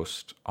your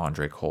host,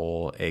 Andre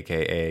Cole,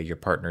 aka your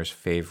partner's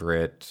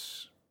favorite.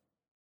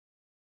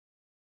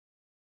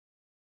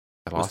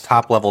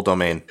 Top level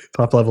domain.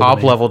 Top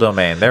level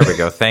domain. There we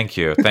go. Thank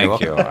you.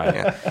 Thank you.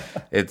 Yeah.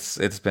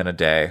 It's been a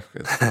day.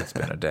 It's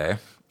been a day.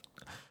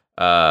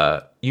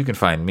 You can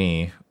find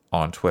me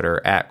on Twitter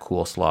at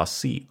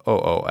Coolslaw,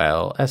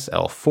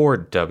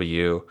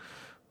 COOLSL4W,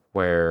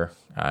 where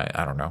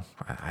I don't know.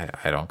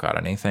 I don't got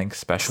anything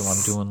special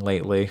I'm doing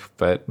lately,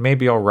 but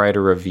maybe I'll write a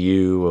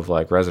review of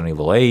like Resident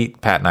Evil 8.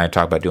 Pat and I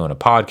talk about doing a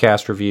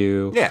podcast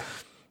review. Yeah.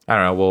 I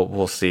don't know.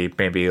 We'll see.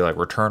 Maybe like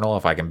Returnal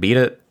if I can beat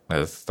it.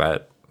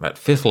 That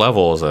fifth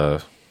level is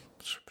a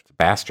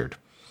bastard.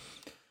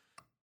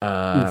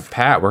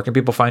 Pat, where can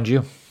people find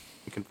you?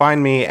 You can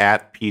find me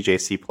at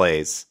PJC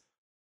Plays.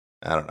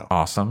 I don't know.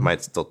 Awesome. I'm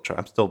still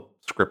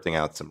scripting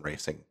out some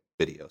racing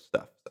video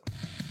stuff. So.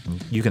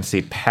 You can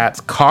see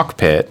Pat's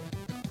cockpit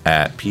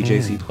at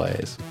PJC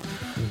Plays.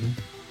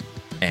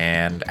 Mm-hmm.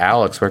 And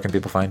Alex, where can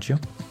people find you?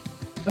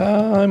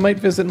 I might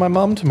visit my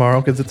mom tomorrow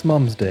because it's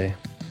Mom's Day.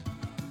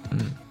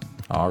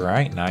 All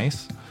right,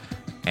 nice.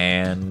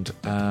 And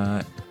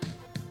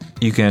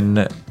you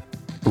can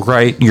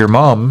write your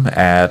mom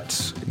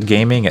at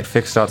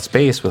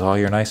gaming@fix.space with all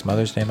your nice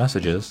Mother's Day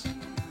messages.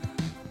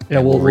 Yeah,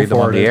 we'll read them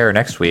on the forward it. air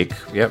next week.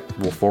 Yep,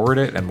 we'll forward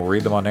it and we'll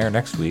read them on air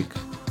next week.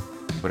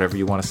 Whatever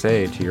you want to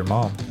say to your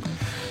mom,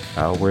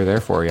 we're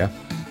there for you.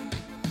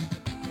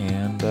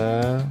 And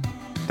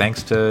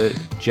thanks to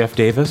Jeff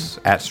Davis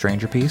at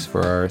Stranger Piece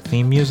for our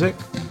theme music.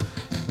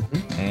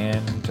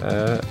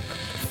 And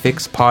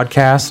Fix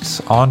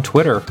Podcasts on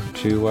Twitter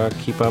to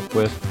keep up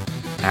with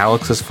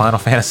Alex's Final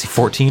Fantasy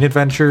XIV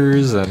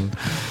adventures and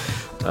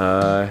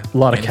A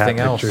lot of cat anything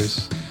else.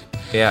 pictures.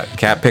 Yeah,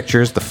 cat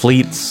pictures, the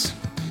fleets.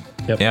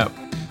 Yep.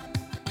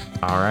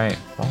 All right.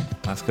 Well,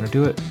 that's going to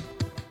do it.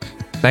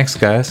 Thanks,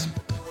 guys.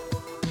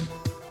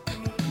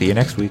 See you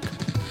next week.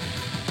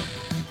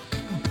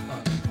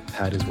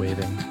 Pat is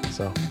waving,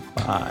 so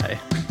bye.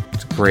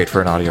 It's great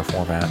for an audio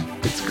format.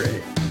 It's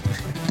great.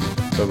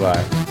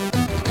 Bye-bye.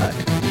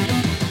 Bye.